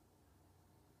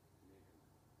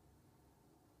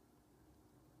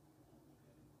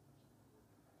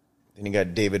 Then you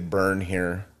got David Byrne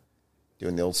here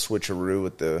doing the old switcheroo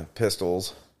with the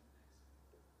pistols.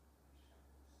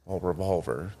 Well,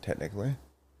 revolver, technically.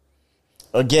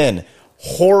 Again,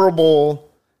 horrible,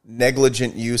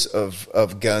 negligent use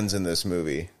of guns in this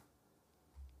movie.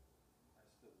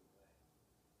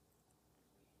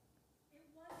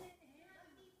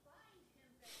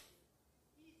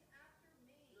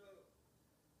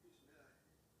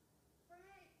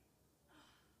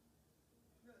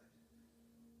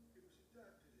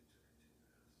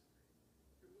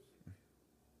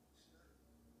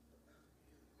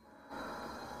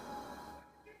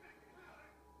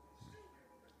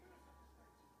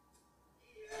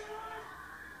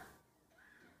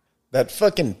 That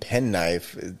fucking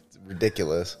penknife is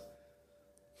ridiculous.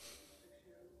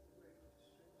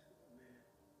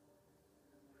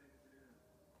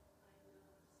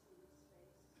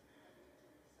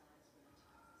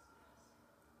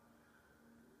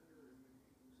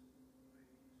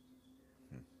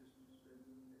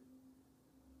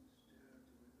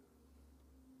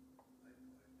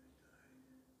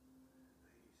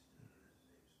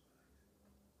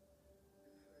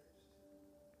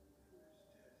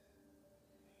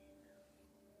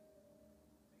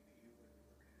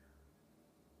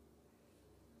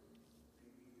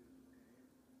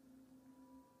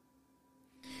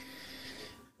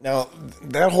 Now,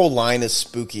 that whole line is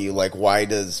spooky. Like, why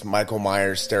does Michael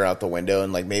Myers stare out the window?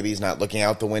 And, like, maybe he's not looking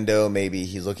out the window. Maybe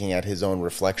he's looking at his own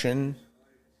reflection.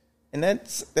 And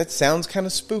that sounds kind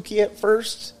of spooky at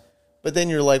first. But then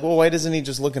you're like, well, why doesn't he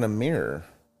just look in a mirror?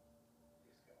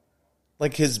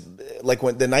 Like,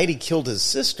 when the night he killed his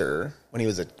sister, when he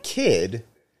was a kid,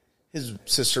 his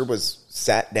sister was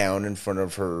sat down in front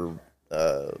of her,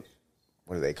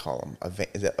 what do they call them?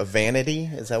 A vanity?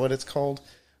 Is that what it's called?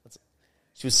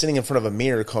 She was sitting in front of a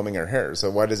mirror combing her hair.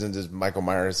 So why doesn't just Michael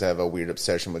Myers have a weird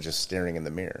obsession with just staring in the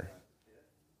mirror?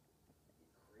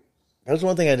 That was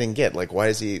one thing I didn't get. Like, why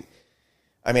is he...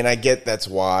 I mean, I get that's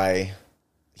why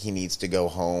he needs to go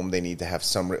home. They need to have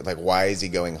some... Like, why is he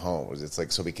going home? It's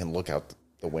like so we can look out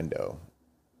the window.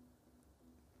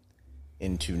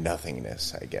 into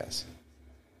nothingness, I guess.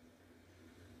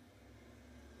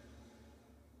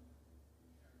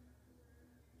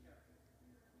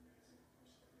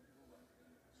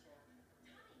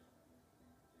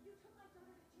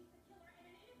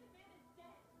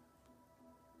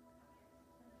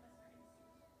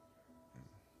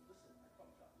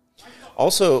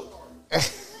 Also,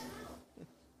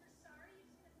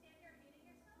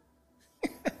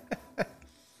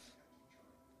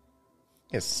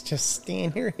 it's just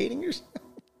stand here hating yourself.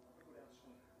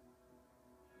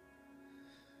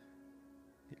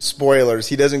 Spoilers,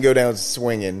 he doesn't go down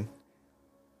swinging.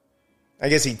 I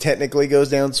guess he technically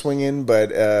goes down swinging,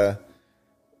 but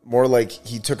more like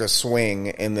he took a swing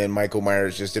and then Michael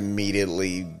Myers just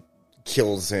immediately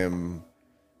kills him.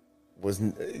 Was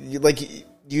like,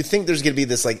 you think there's going to be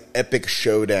this like epic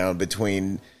showdown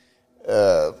between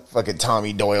fucking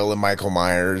Tommy Doyle and Michael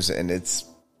Myers, and it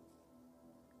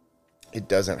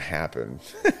doesn't happen.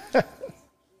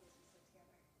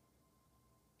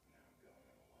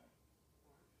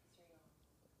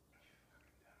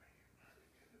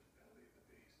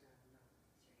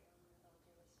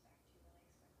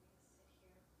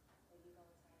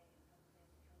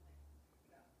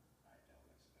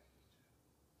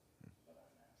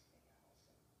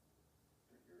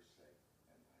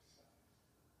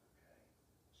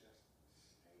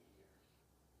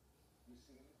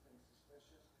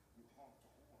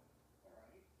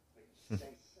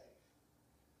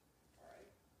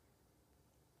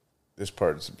 This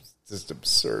part is just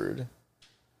absurd.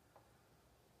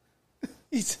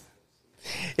 If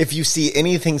you see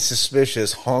anything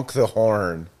suspicious, honk the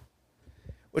horn.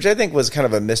 Which I think was kind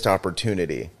of a missed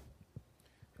opportunity.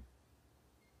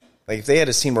 Like, if they had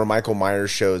a scene where Michael Myers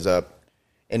shows up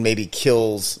and maybe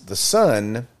kills the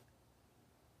son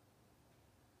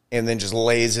and then just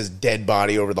lays his dead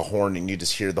body over the horn and you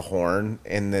just hear the horn,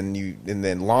 and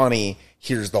then Lonnie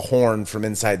hears the horn from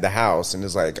inside the house and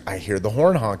is like, I hear the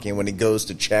horn honking. When he goes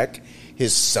to check,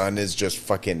 his son is just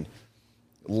fucking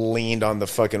leaned on the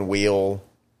fucking wheel,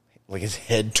 like his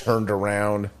head turned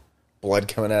around, blood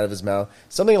coming out of his mouth.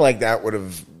 Something like that would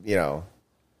have,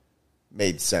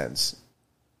 made sense.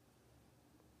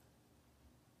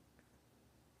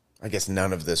 I guess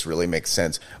none of this really makes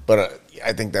sense, but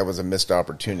I think that was a missed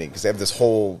opportunity because they have this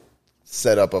whole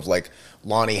setup of like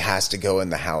Lonnie has to go in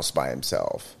the house by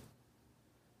himself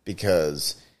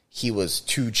because he was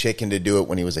too chicken to do it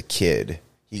when he was a kid.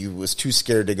 He was too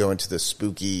scared to go into the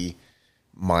spooky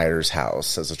Myers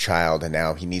house as a child, and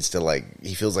now he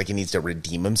feels like he needs to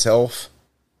redeem himself.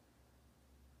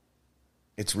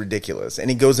 It's ridiculous. And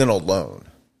he goes in alone.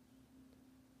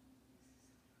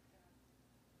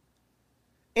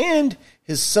 And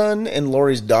his son and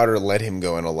Laurie's daughter let him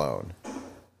go in alone.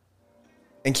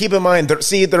 And keep in mind,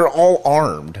 they're all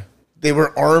armed. They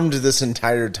were armed this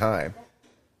entire time.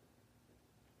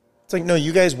 It's like, no,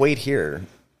 you guys wait here.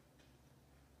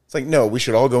 It's like, no, we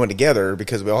should all go in together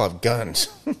because we all have guns.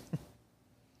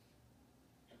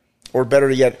 Or better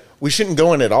yet, we shouldn't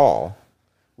go in at all.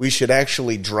 We should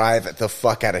actually drive the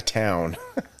fuck out of town.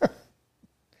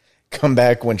 Come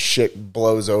back when shit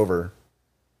blows over.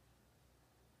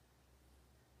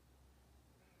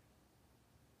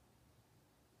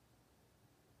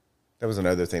 That was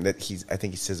another thing that I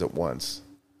think he says it once.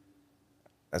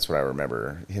 That's what I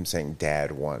remember him saying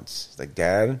dad once. He's like,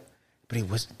 Dad? But he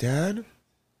wasn't Dad?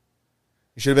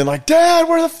 He should have been like, Dad,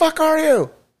 where the fuck are you?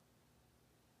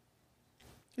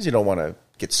 Because you don't want to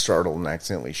get startled and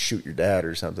accidentally shoot your dad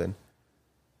or something.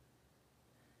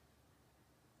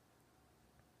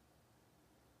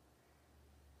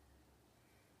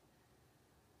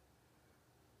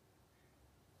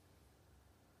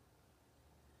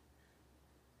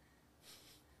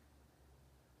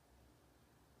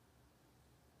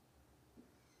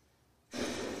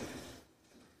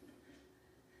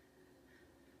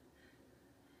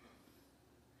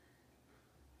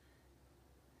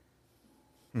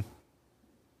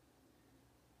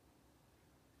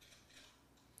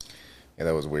 Yeah,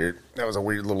 that was weird. That was a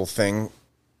weird little thing.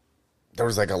 There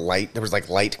was like a light. There was like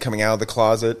light coming out of the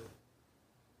closet.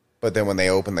 But then when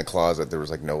they opened the closet, there was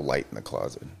like no light in the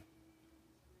closet.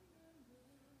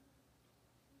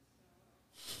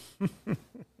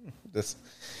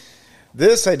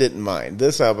 This I didn't mind.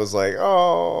 This I was like,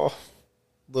 oh,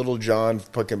 little John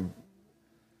fucking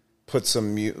put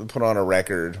on a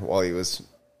record while he was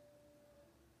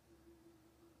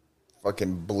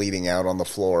fucking bleeding out on the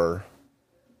floor,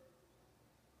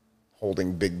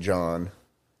 holding Big John.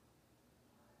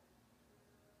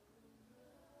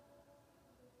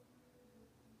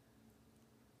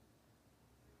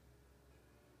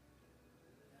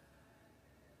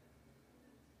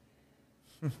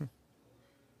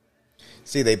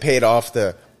 See, they paid off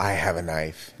the I have a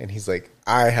knife. And he's like,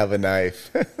 I have a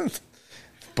knife.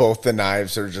 Both the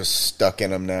knives are just stuck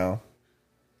in him now.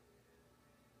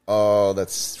 Oh,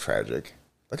 that's tragic.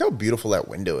 Look how beautiful that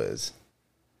window is.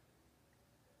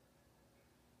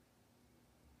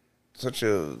 Such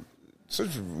a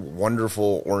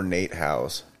wonderful, ornate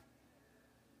house.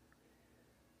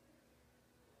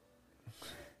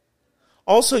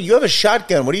 Also, you have a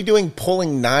shotgun. What are you doing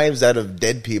pulling knives out of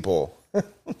dead people?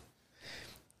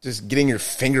 Just getting your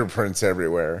fingerprints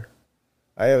everywhere.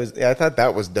 I thought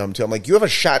that was dumb too. I'm like, you have a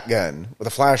shotgun with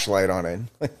a flashlight on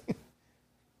it.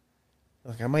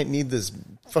 Like, I might need this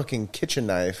fucking kitchen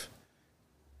knife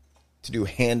to do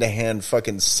hand-to-hand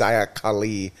fucking Sayak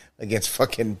Kali against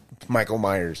fucking Michael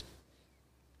Myers.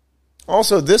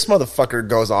 Also, this motherfucker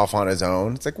goes off on his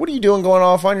own. It's like, what are you doing going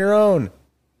off on your own?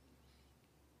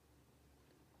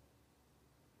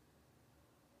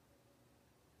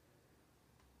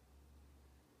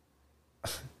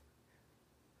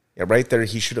 Yeah, right there,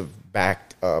 he should have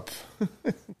backed up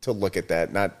to look at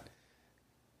that. Not,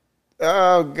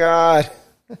 oh, God.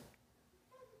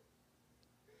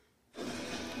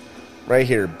 Right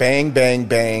here, bang, bang,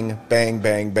 bang, bang,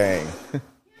 bang, bang.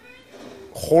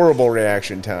 Horrible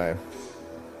reaction time.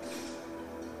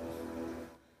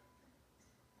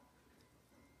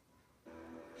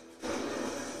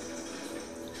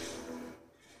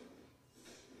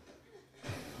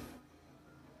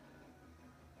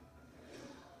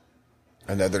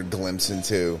 Another glimpse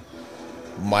into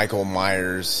Michael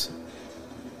Myers'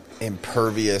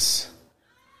 impervious,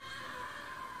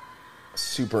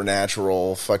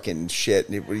 supernatural fucking shit.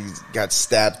 He got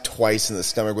stabbed twice in the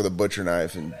stomach with a butcher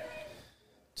knife and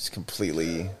just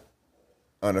completely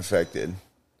unaffected.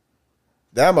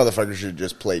 That motherfucker should have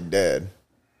just played dead.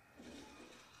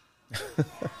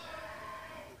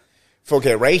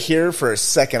 Okay, right here for a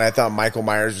second, I thought Michael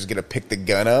Myers was going to pick the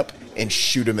gun up and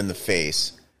shoot him in the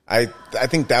face. I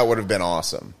think that would have been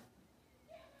awesome.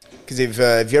 Because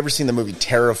if you ever seen the movie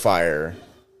Terrifier,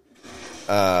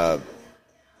 at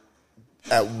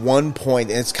one point,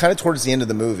 and it's kind of towards the end of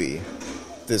the movie,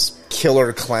 this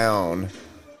killer clown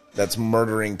that's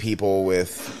murdering people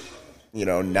with,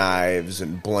 knives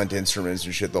and blunt instruments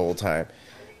and shit the whole time.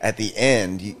 At the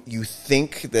end, you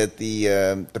think that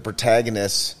the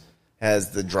protagonist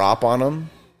has the drop on him,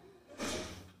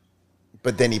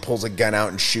 but then he pulls a gun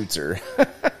out and shoots her.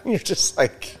 You're just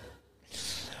like,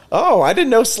 oh, I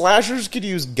didn't know slashers could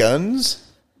use guns.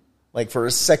 Like, for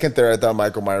a second there, I thought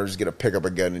Michael Myers was going to pick up a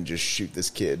gun and just shoot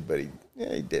this kid, but he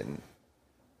didn't.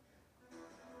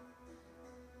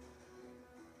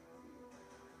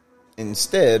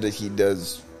 Instead, he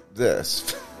does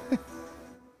this.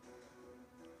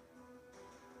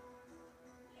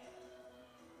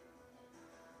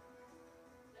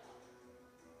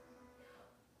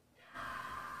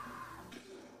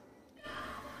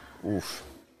 Oof.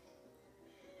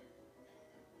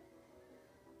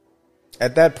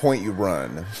 At that point, you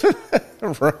run.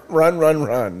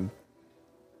 Run.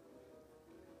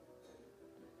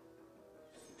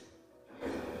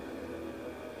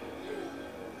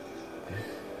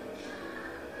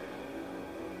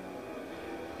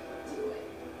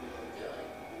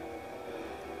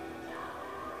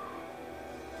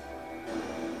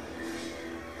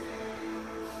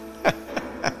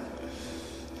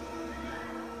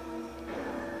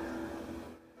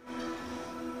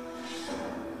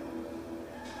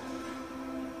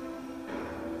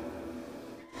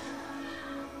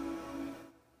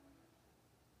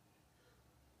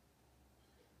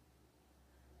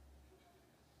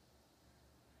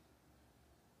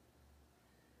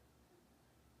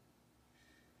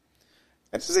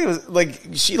 I just think it was like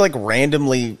she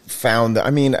randomly found.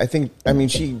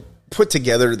 She put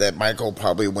together that Michael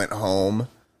probably went home,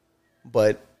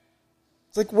 but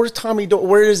it's like, where's Tommy?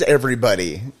 Where is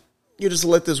everybody? You just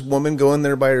let this woman go in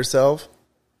there by herself?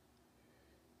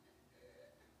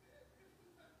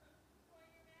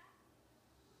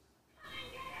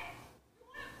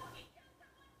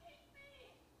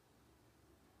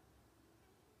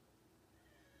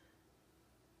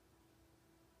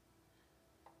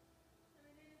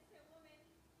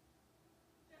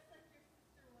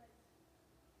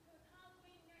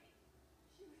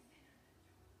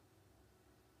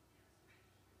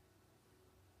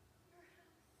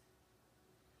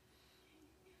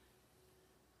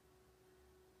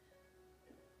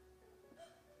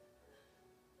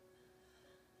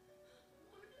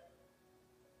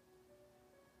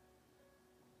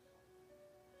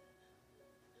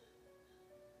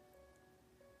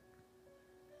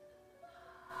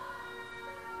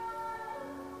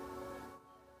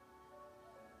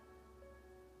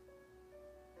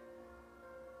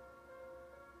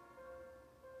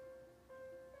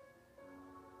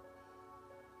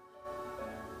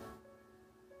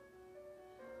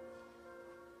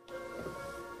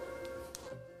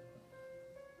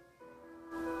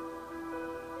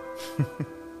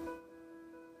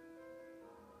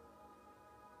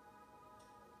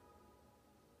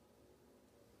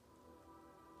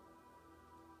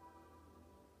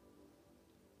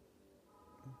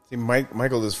 See,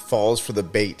 Michael just falls for the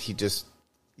bait.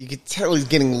 You can tell he's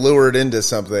getting lured into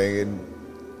something,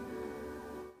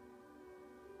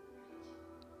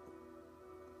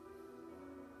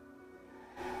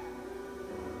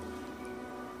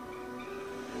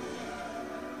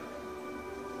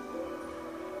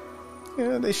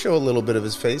 and they show a little bit of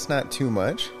his face, not too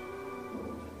much.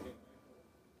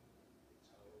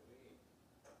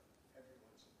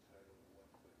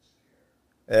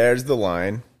 There's the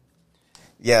line.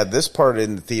 Yeah, this part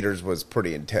in the theaters was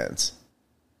pretty intense.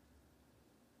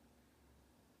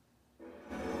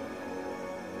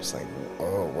 It's like,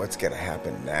 oh, what's gonna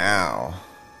happen now?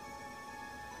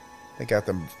 They got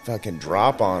them fucking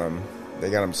drop on him.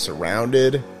 They got him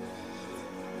surrounded.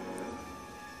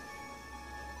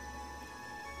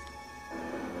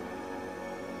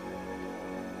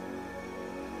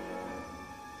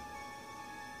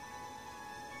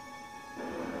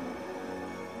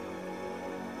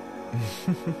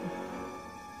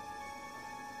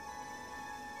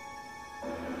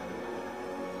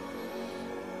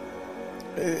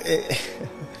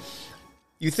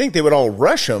 You think they would all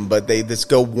rush him, but they just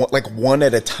go one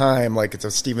at a time, like it's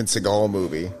a Steven Seagal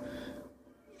movie.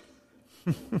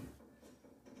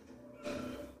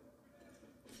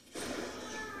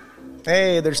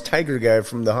 Hey, there's Tiger Guy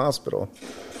from the hospital.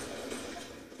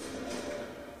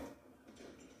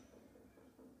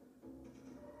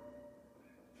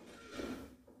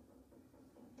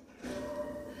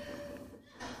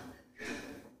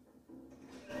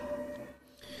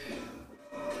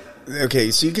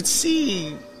 Okay, so you could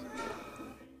see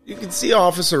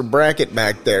Officer Brackett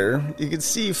back there. You could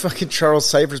see fucking Charles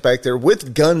Cyphers back there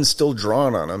with guns still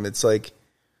drawn on him. It's like,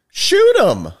 shoot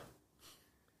him.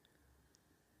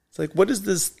 It's like, what is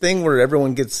this thing where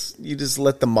everyone you just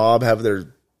let the mob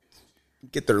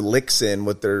get their licks in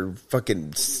with their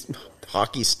fucking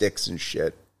hockey sticks and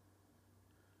shit.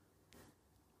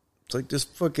 It's like,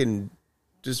 just fucking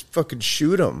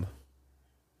shoot him.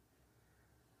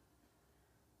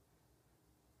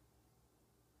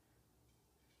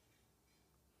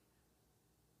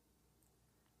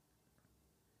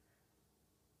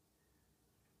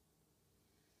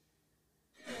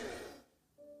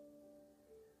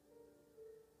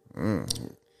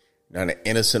 Not an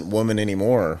innocent woman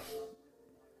anymore.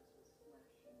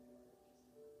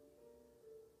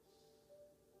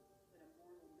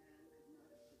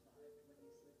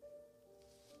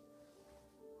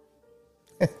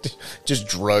 Just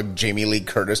drug Jamie Lee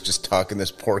Curtis just talking this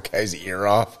poor guy's ear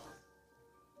off.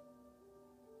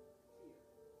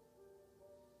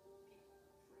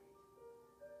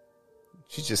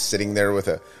 She's just sitting there with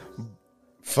a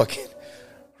fucking...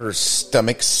 her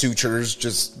stomach sutures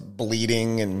just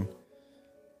bleeding and...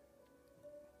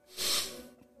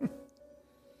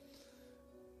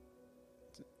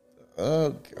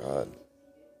 Oh, God.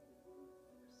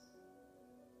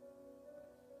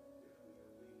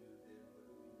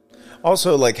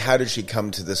 Also, like, how did she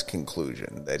come to this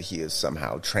conclusion that he is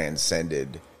somehow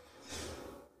transcended?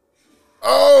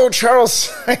 Oh, Charles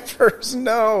Cyphers,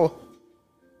 no.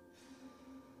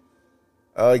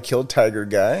 Oh, he killed Tiger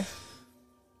Guy.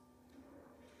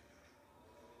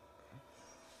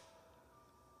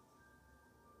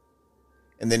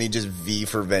 And then he just V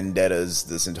for Vendettas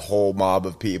this whole mob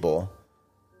of people.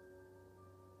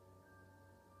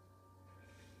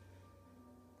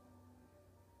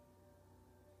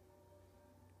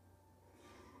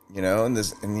 You know,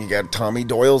 and you got Tommy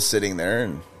Doyle sitting there,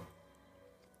 and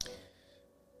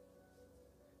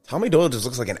Tommy Doyle just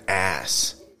looks like an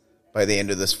ass by the end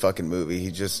of this fucking movie.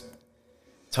 He just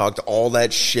talked all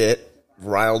that shit,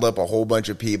 riled up a whole bunch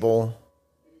of people.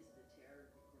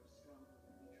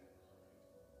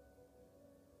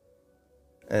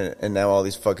 And now all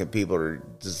these fucking people are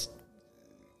just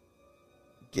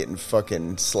getting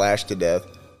fucking slashed to death.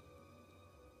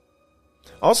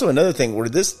 Also, another thing where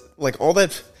this, like, all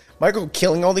that, Michael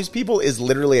killing all these people is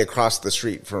literally across the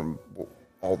street from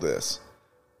all this.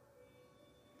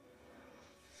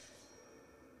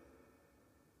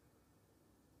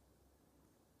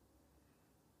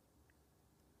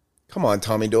 Come on,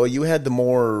 Tommy Doyle, you had the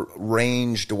more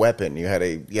ranged weapon. You had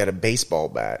a baseball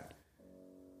bat.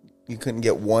 You couldn't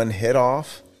get one hit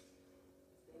off?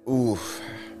 Oof.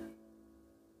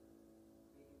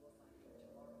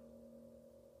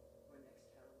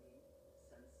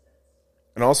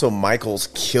 And also, Michael's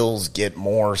kills get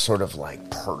more sort of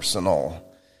like personal.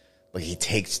 Like he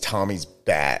takes Tommy's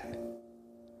bat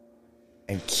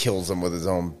and kills him with his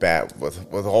own bat with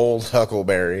old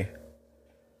Huckleberry.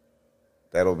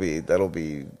 That'll be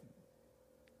the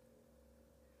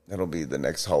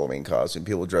next Halloween costume.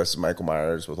 People dress as Michael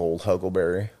Myers with old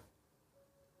Huckleberry.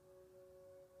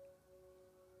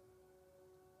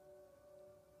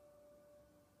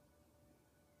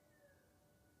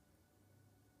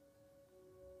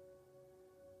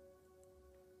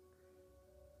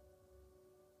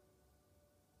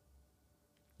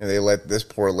 And they let this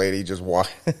poor lady just walk.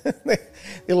 They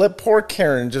let poor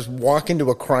Karen just walk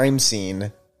into a crime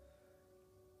scene.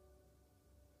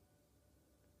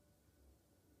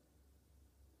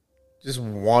 Just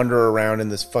wander around in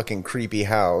this fucking creepy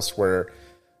house where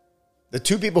the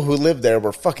two people who lived there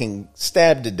were fucking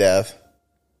stabbed to death.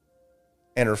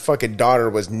 And her fucking daughter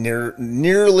was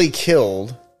nearly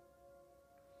killed.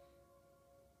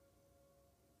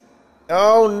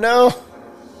 Oh no.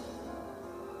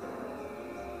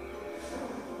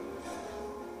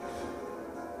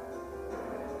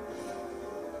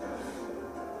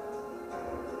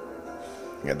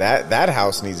 Yeah, that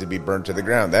house needs to be burnt to the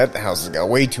ground. That house has got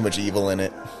way too much evil in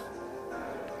it.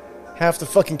 Half the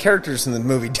fucking characters in the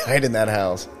movie died in that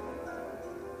house.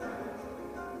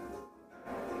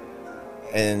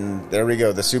 And there we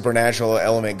go. The supernatural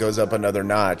element goes up another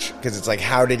notch. Because it's like,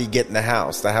 how did he get in the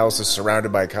house? The house is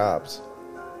surrounded by cops.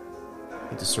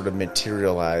 He just sort of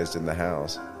materialized in the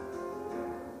house.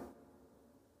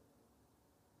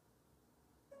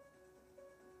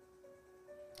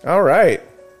 All right.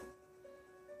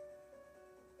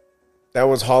 That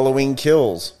was Halloween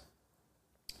Kills.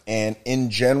 And in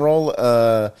general,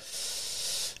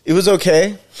 it was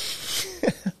okay.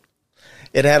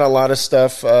 It had a lot of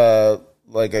stuff,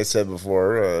 like I said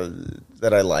before,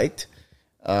 that I liked.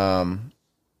 But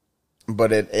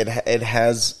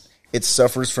it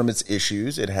suffers from its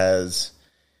issues. It has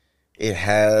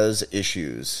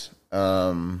issues.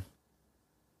 I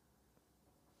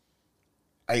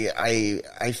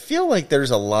feel like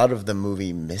there's a lot of the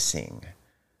movie missing.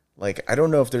 Like, I don't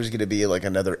know if there's going to be like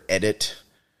another edit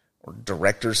or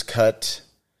director's cut,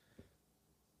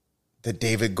 the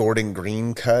David Gordon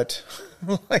Green cut.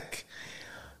 I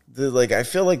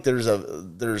feel like there's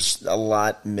a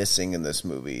lot missing in this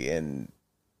movie, and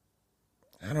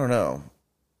I don't know.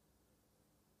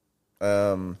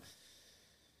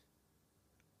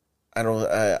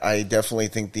 I definitely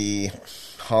think the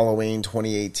Halloween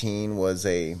 2018 was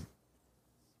a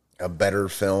better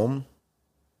film.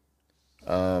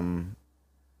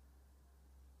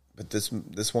 But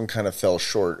this one kind of fell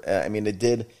short. I mean, it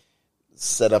did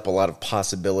set up a lot of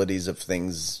possibilities of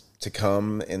things to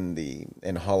come in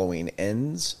Halloween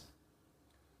Ends,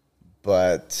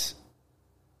 but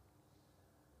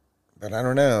I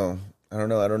don't know. I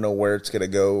don't know where it's gonna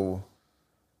go.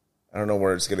 I don't know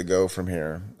where it's gonna go from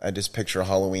here. I just picture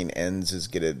Halloween Ends is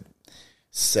gonna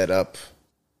set up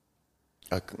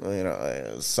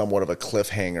somewhat of a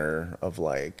cliffhanger of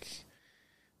like,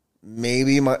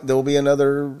 maybe there'll be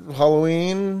another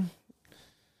Halloween.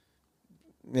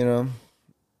 I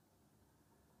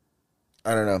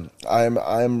don't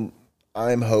know.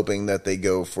 I'm hoping that they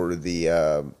go for the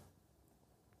I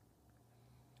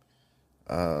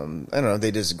don't know,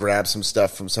 they just grab some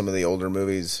stuff from some of the older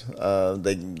movies.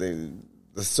 The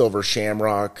Silver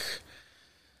Shamrock,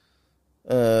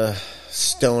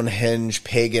 Stonehenge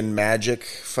pagan magic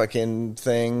fucking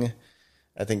thing.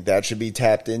 I think that should be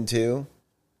tapped into.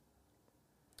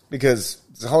 Because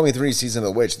Halloween 3 Season of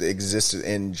the Witch exists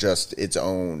in just its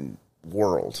own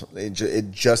world.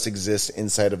 It just exists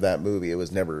inside of that movie. It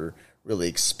was never really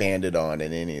expanded on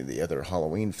in any of the other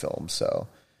Halloween films. So,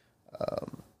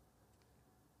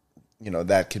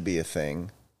 that could be a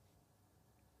thing.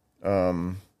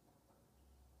 But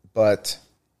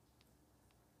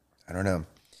I don't know.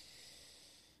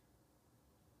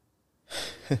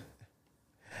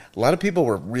 A lot of people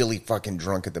were really fucking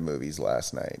drunk at the movies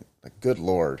last night. Like, good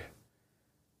Lord.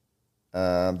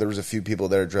 There was a few people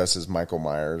there dressed as Michael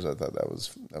Myers. I thought that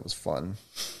was fun.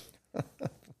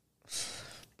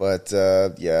 But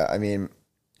yeah, I mean,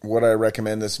 would I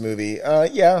recommend this movie?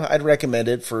 Yeah, I'd recommend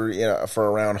it for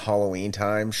around Halloween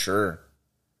time. Sure.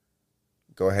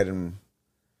 Go ahead and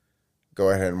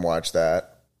watch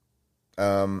that.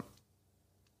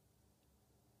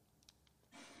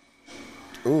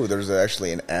 Ooh, there's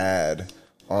actually an ad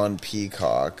on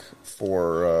Peacock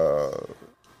for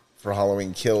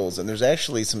Halloween Kills, and there's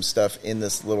actually some stuff in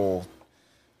this little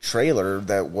trailer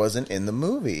that wasn't in the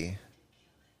movie.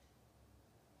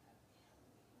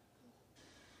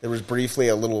 There was briefly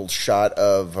a little shot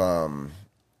of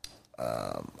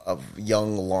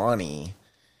young Lonnie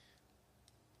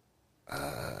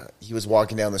he was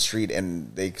walking down the street,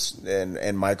 and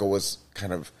and Michael was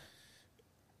kind of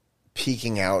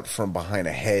peeking out from behind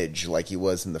a hedge like he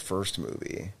was in the first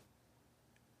movie.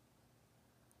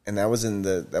 And that was in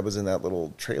that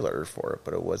little trailer for it,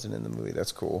 but it wasn't in the movie.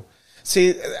 That's cool.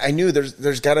 See, I knew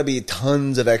there's got to be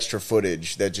tons of extra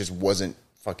footage that just wasn't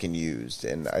fucking used,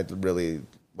 and I'd really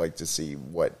like to see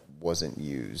what wasn't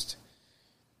used.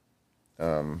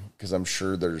 Because I'm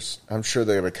sure they're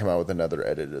going to come out with another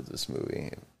edit of this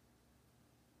movie.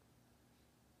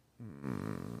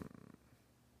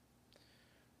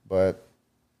 But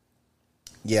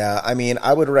yeah, I mean,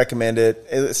 I would recommend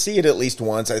it. See it at least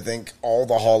once. I think all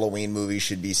the Halloween movies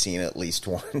should be seen at least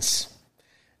once.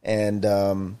 And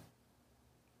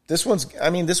this one's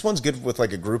good with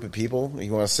like a group of people.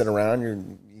 You want to sit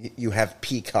around, you have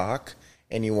Peacock,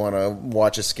 and you want to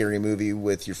watch a scary movie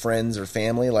with your friends or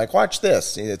family. Like, watch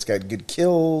this. It's got good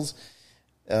kills.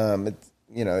 It's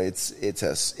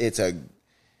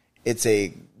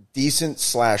a decent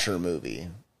slasher movie,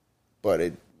 but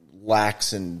it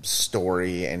lacks in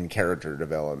story and character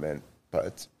development.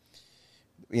 But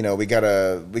we got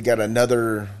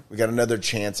another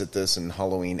chance at this, and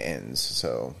Halloween ends,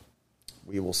 so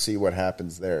we will see what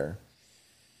happens there.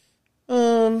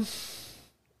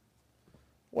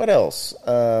 What else?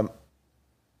 I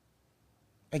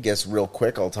guess real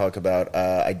quick, I'll talk about.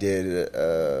 I did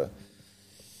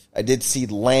see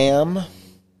Lamb,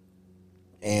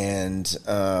 and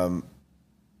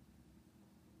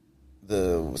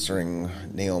starring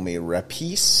Naomi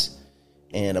Rapace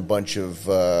and a bunch of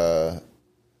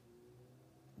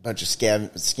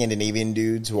Scandinavian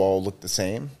dudes who all look the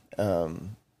same.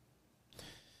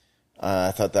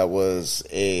 I thought that was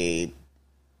a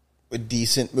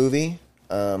decent movie.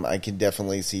 I can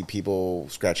definitely see people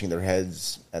scratching their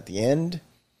heads at the end,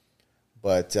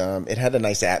 but it had a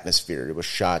nice atmosphere. It was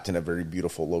shot in a very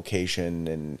beautiful location,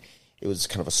 and it was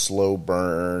kind of a slow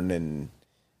burn, and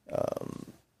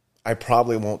I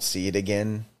probably won't see it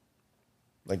again.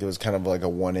 Like, it was kind of like a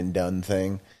one and done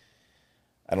thing.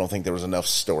 I don't think there was enough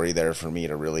story there for me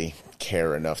to really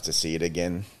care enough to see it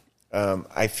again.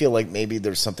 I feel like maybe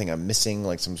there's something I'm missing,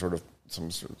 like some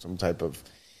type of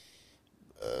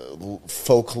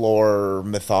folklore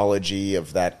mythology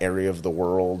of that area of the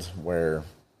world where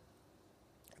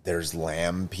there's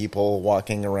lamb people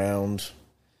walking around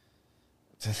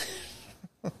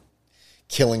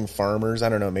killing farmers. I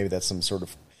don't know, maybe that's some sort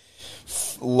of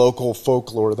local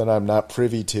folklore that I'm not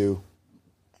privy to.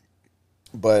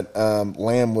 But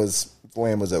Lamb was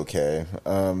okay.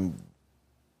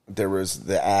 There was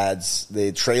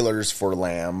the trailers for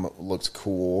Lamb looked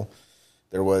cool.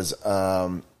 There was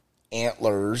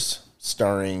Antlers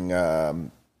starring,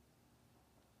 I've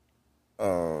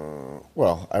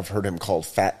heard him called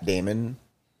Fat Damon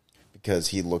because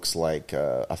he looks like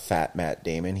a fat Matt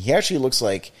Damon. He actually looks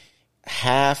like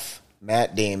half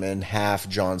Matt Damon, half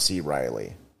John C.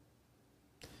 Reilly.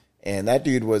 And that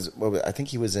dude I think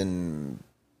he was in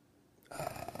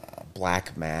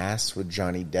Black Mass with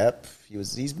Johnny Depp.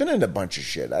 He's been in a bunch of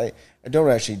shit. I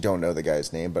don't know the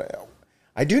guy's name, but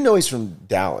I do know he's from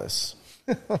Dallas.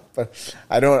 But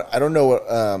I don't know what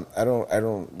I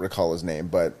don't recall his name,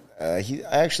 but I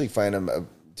actually find him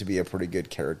to be a pretty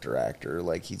good character actor.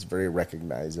 Like, he's very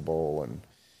recognizable, and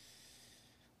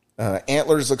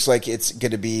Antlers looks like it's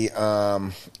going to be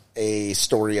a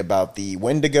story about the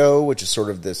Wendigo, which is sort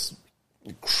of this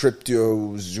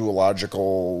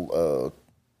cryptozoological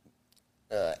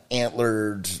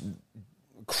antlered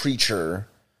creature,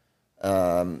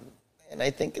 and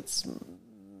I think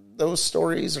those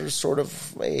stories are sort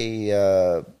of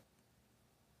a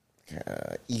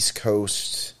East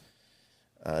Coast,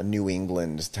 New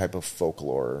England type of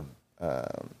folklore. I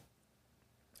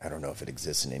don't know if it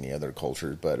exists in any other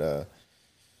culture, but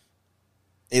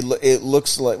it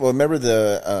looks like. Well, remember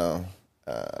the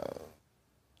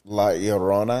La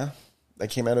Llorona that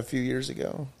came out a few years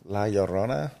ago? La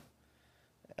Llorona,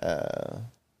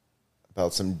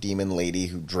 about some demon lady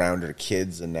who drowned her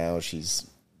kids, and now she's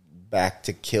back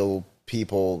to kill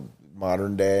people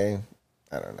modern day.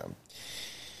 I don't know.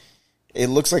 It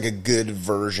looks like a good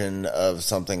version of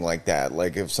something like that.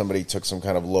 Like if somebody took some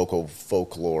kind of local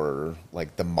folklore,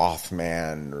 like the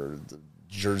Mothman or the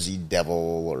Jersey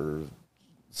Devil or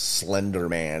Slender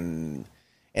Man,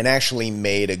 and actually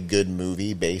made a good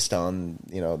movie based on,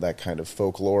 that kind of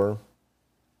folklore.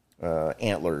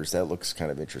 Antlers, that looks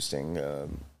kind of interesting.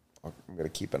 I'm going to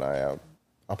keep an eye out.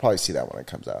 I'll probably see that when it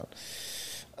comes out.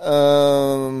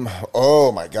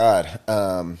 Oh my God.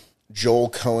 Joel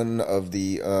Coen of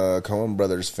the Coen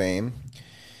Brothers fame.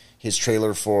 His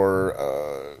trailer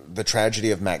for The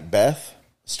Tragedy of Macbeth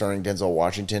starring Denzel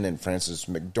Washington and Frances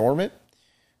McDormand,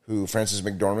 who Frances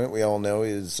McDormand, we all know,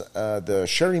 is the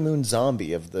Sherry Moon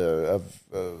Zombie of the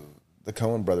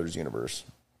Coen Brothers universe.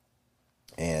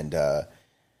 And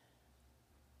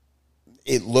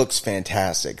it looks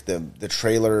fantastic. The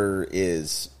trailer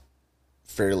is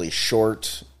fairly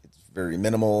short. It's very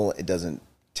minimal. It doesn't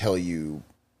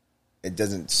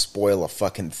spoil a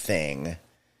fucking thing.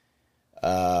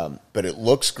 But it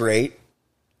looks great.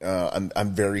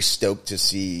 I'm very stoked to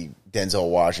see Denzel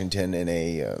Washington in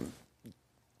a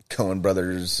Coen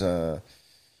Brothers, or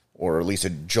at least a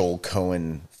Joel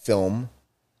Coen film.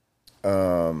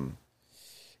 I'm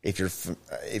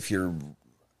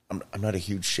not a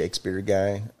huge Shakespeare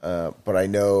guy, but I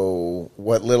know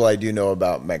what little I do know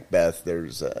about Macbeth.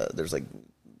 There's like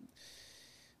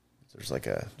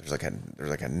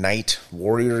a knight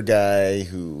warrior guy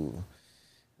who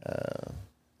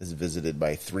is visited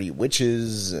by 3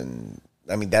 witches, and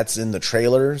I mean that's in the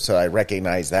trailer, so I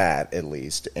recognize that at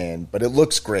least. But it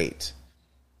looks great.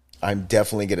 I'm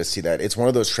definitely going to see that. It's one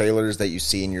of those trailers that you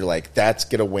see and you're like, that's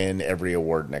going to win every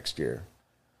award next year.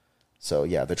 So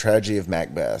yeah, The Tragedy of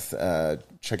Macbeth.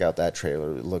 Check out that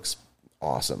trailer. It looks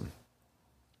awesome.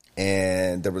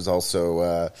 And there was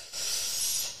also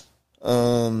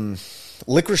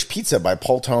Licorice Pizza by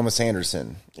Paul Thomas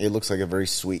Anderson. It looks like a very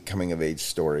sweet coming of age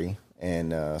story,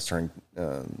 and starring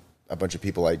a bunch of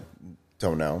people I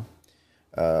don't know.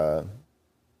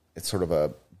 It's sort of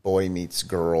a boy meets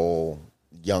girl,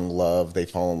 young love. They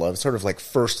fall in love. Sort of like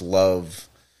first love,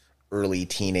 early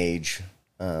teenage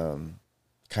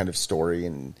kind of story,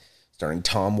 and starring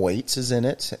Tom Waits is in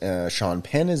it. Sean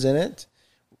Penn is in it,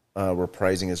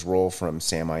 reprising his role from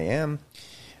Sam I Am,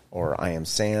 or I Am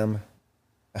Sam,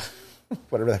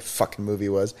 whatever that fucking movie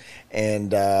was, and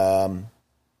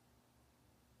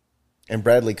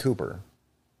Bradley Cooper,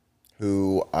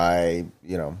 who I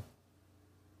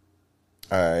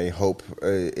hope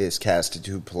is cast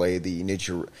to play the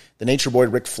Nature Boy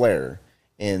Ric Flair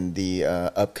in the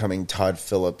upcoming Todd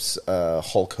Phillips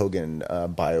Hulk Hogan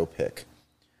biopic.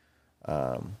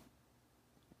 Todd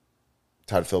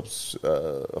Phillips,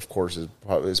 of course,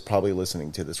 is probably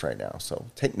listening to this right now, so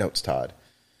take notes, Todd.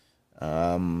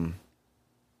 Let's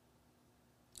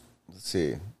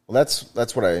see. Well,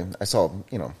 that's what I saw.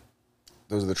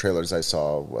 Those are the trailers I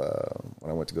saw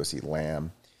when I went to go see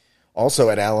Lamb. Also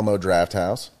at Alamo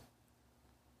Drafthouse.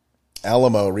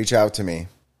 Alamo, reach out to me.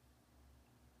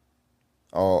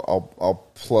 I'll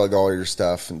plug all your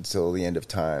stuff until the end of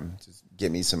time. Just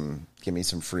give me some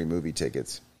free movie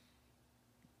tickets.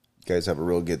 You guys have a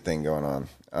real good thing going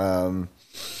on.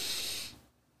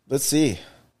 Let's see.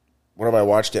 What have I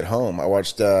watched at home? I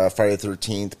watched Friday the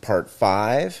 13th Part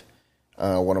 5.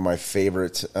 One of my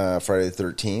favorite Friday the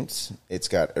 13th. It's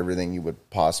got everything you would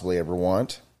possibly ever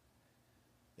want.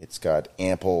 It's got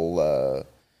ample.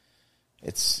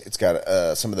 It's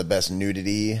got some of the best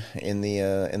nudity in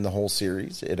the whole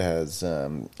series. It has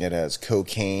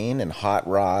cocaine and hot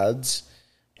rods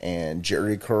and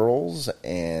jerry curls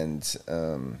and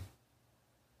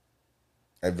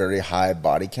a very high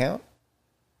body count.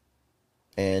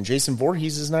 And Jason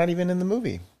Voorhees is not even in the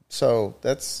movie, so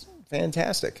that's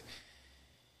fantastic.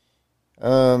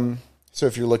 So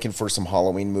if you're looking for some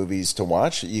Halloween movies to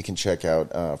watch, you can check out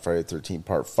Friday the 13th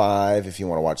Part 5. If you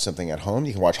want to watch something at home,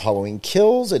 you can watch Halloween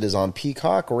Kills. It is on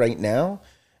Peacock right now.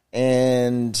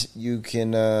 And you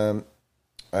can,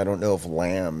 I don't know if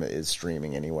Lamb is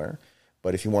streaming anywhere,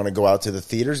 but if you want to go out to the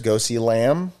theaters, go see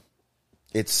Lamb.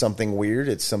 It's something weird.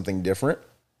 It's something different.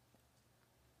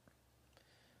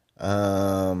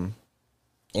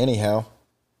 Anyhow,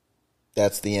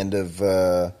 that's the end of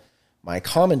my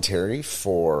commentary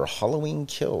for Halloween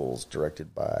Kills,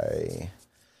 directed by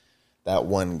that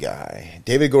one guy,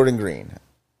 David Gordon Green.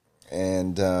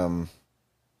 And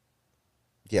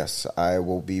yes, I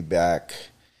will be back.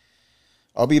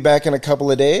 I'll be back in a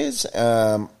couple of days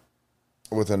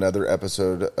with another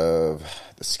episode of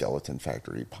the Skeleton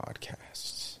Factory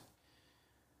podcast,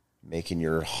 making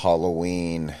your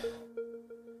Halloween,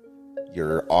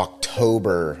 your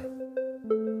October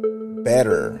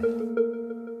better,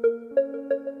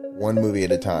 one movie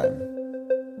at a time.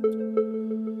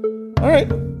 All right,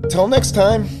 till next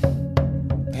time,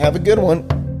 have a good one.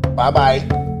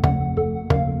 Bye-bye.